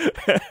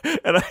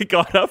 And I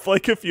got up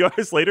like a few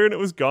hours later and it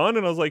was gone.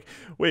 And I was like,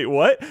 wait,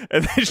 what?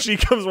 And then she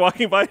comes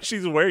walking by and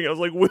she's wearing it. I was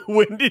like,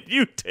 when did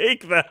you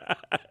take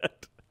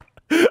that?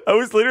 I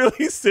was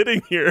literally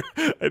sitting here.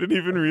 I didn't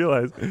even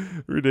realize.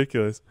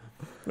 Ridiculous.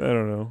 I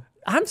don't know.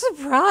 I'm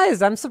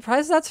surprised. I'm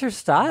surprised that's her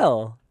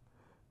style.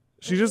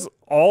 She just,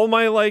 all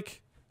my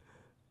like,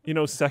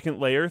 second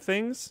layer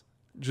things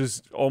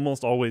just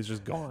almost always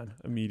just gone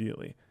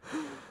immediately.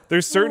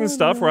 There's certain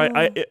stuff where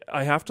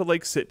I have to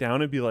like sit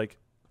down and be like,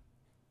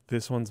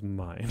 this one's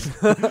mine.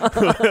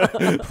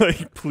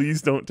 Like,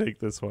 please don't take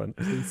this one.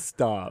 Please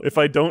stop. If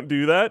I don't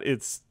do that,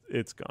 it's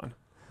gone.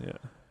 Yeah.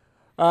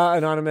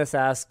 Anonymous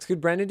asks, could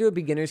Brandon do a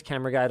beginner's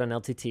camera guide on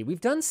LTT?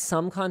 We've done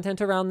some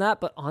content around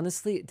that, but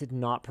honestly, it did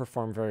not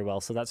perform very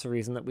well. So that's the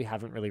reason that we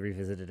haven't really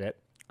revisited it.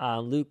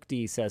 Luke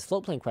D says,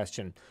 Floatplane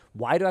question.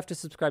 Why do I have to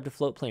subscribe to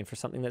Floatplane for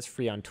something that's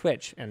free on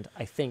Twitch? And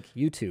I think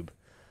YouTube.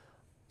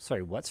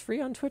 Sorry, what's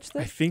free on Twitch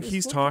then? I think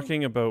he's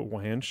talking about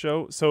WAN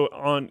show. So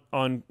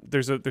on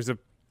there's a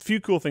few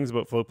cool things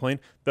about Floatplane.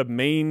 The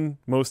main,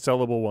 most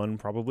sellable one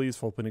probably is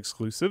Floatplane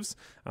exclusives.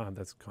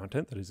 That's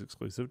content that is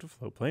exclusive to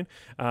Floatplane.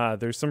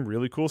 There's some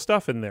really cool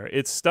stuff in there.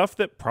 It's stuff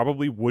that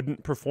probably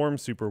wouldn't perform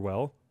super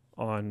well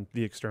on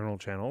the external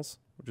channels,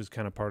 which is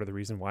kind of part of the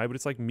reason why, but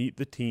it's like meet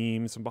the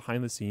team, some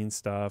behind the scenes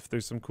stuff.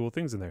 There's some cool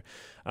things in there.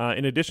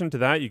 In addition to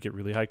that, you get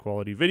really high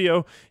quality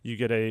video. You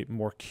get a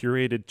more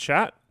curated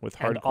chat with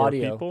hardcore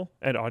people.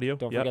 And audio.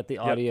 Don't forget the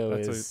audio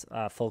is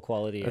full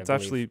quality. That's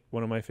actually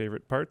one of my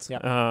favorite parts.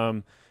 Yep.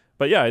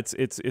 But yeah,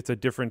 it's a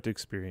different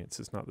experience.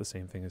 It's not the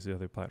same thing as the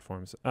other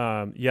platforms.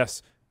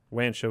 Yes,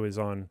 WAN Show is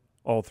on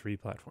all 3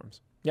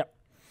 platforms. Yep.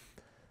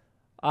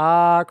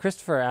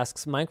 Christopher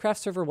asks, Minecraft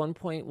Server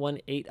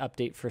 1.18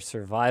 update for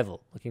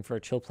survival. Looking for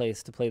a chill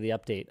place to play the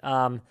update.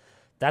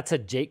 That's a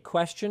Jake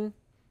question.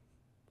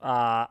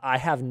 I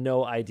have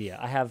no idea.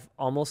 I have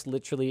almost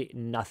literally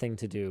nothing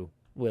to do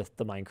with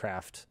the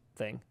Minecraft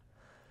thing.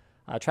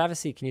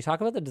 Travis C., can you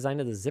talk about the design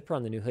of the zipper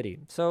on the new hoodie?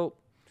 So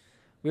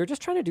we were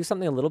just trying to do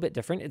something a little bit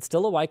different. It's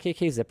still a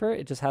YKK zipper.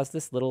 It just has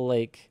this little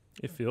like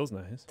it feels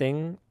nice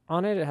thing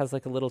on it. It has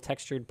like a little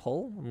textured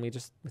pull, and we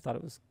thought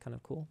it was kind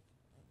of cool.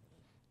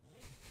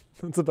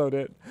 That's about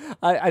it.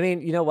 I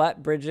mean, you know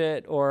what?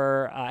 Bridget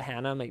or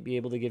Hannah might be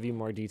able to give you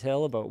more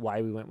detail about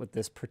why we went with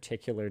this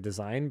particular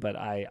design, but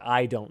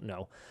I don't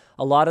know.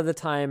 A lot of the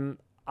time,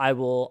 I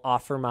will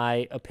offer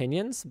my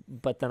opinions,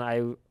 but then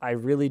I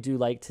really do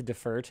like to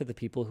defer to the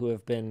people who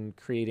have been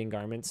creating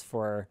garments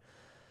for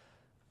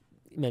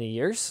many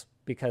years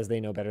because they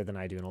know better than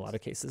I do in a lot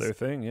of cases. Their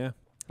thing, yeah.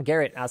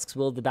 Garrett asks,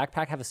 will the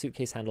backpack have a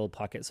suitcase handle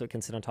pocket so it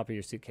can sit on top of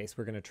your suitcase?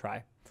 We're going to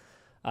try.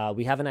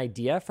 We have an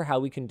idea for how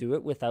we can do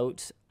it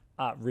without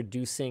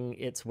reducing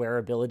its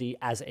wearability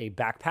as a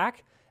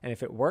backpack. And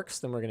if it works,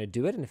 then we're going to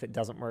do it. And if it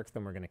doesn't work,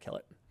 then we're going to kill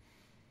it.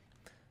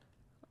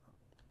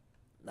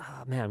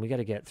 Oh, man, we got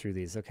to get through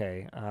these.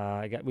 Okay.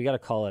 We got to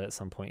call it at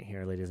some point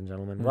here, ladies and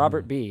gentlemen.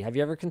 Robert B., have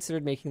you ever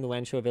considered making the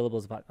WAN Show available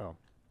as a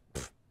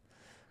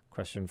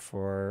question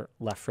for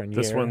Lefrenier.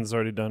 This one's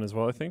already done as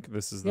well, I think.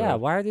 This is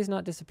why are these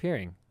not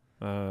disappearing?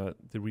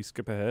 Did we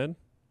skip ahead?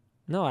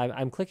 No,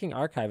 I'm clicking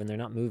archive and they're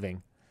not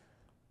moving.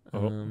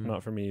 Oh,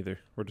 not for me either.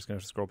 We're just going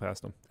to have to scroll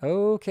past them.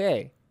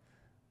 Okay.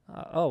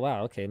 Oh,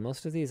 wow. Okay.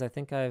 Most of these I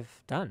think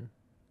I've done.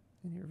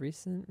 In your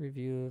recent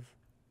review of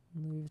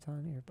Louis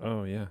Vuitton earbud.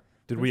 Oh, yeah.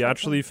 Did we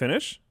actually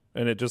finish?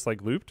 And it just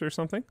like looped or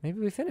something? Maybe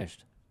we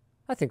finished.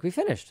 I think we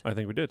finished. I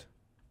think we did.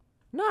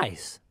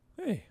 Nice.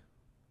 Hey.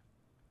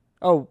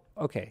 Oh,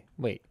 okay.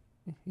 Wait.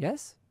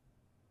 Yes?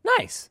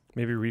 Nice.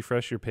 Maybe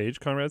refresh your page,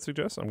 Conrad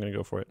suggests. I'm going to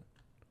go for it.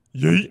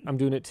 Yay! I'm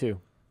doing it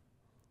too.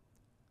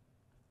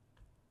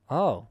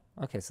 Oh,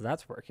 okay. So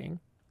that's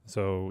working.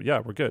 So, yeah,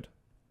 we're good.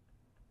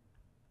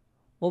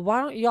 Well,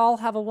 why don't y'all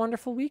have a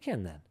wonderful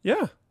weekend then?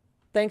 Yeah.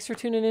 Thanks for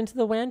tuning into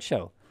the WAN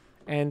Show.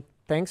 And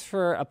thanks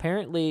for,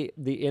 apparently,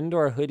 the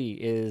indoor hoodie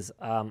is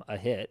a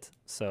hit.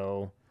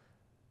 So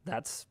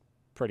that's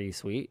pretty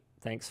sweet.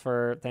 Thanks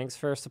for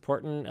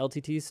supporting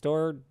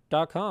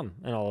lttstore.com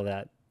and all of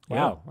that.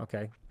 Wow. Yeah.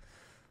 Okay.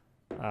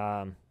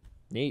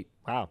 Neat.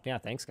 Wow. Yeah.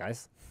 Thanks,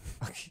 guys.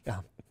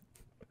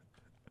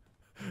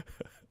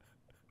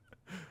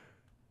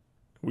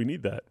 We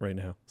need that right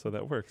now, so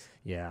that works.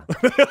 Yeah.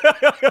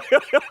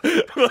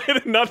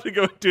 Not to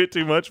go into it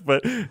too much,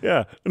 but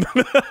yeah,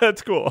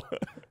 that's cool.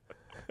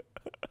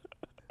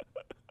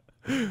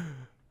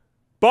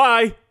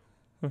 Bye.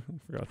 I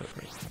forgot that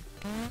part.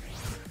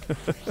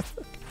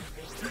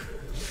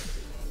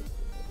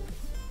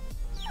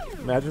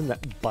 Imagine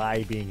that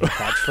 "bye" being a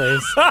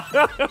catchphrase.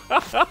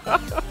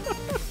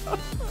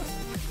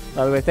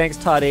 By the way, thanks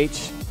Todd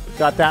H.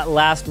 Got that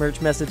last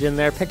merch message in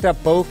there. Picked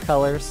up both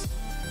colors.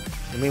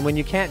 I mean, when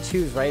you can't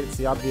choose, right? It's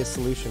the obvious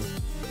solution.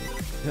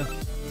 Yeah.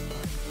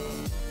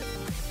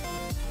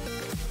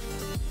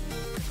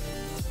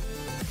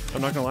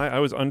 I'm not gonna lie, I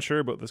was unsure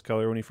about this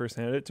color when he first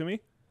handed it to me.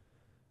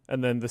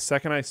 And then the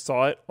second I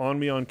saw it on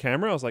me on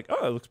camera, I was like,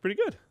 oh, it looks pretty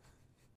good.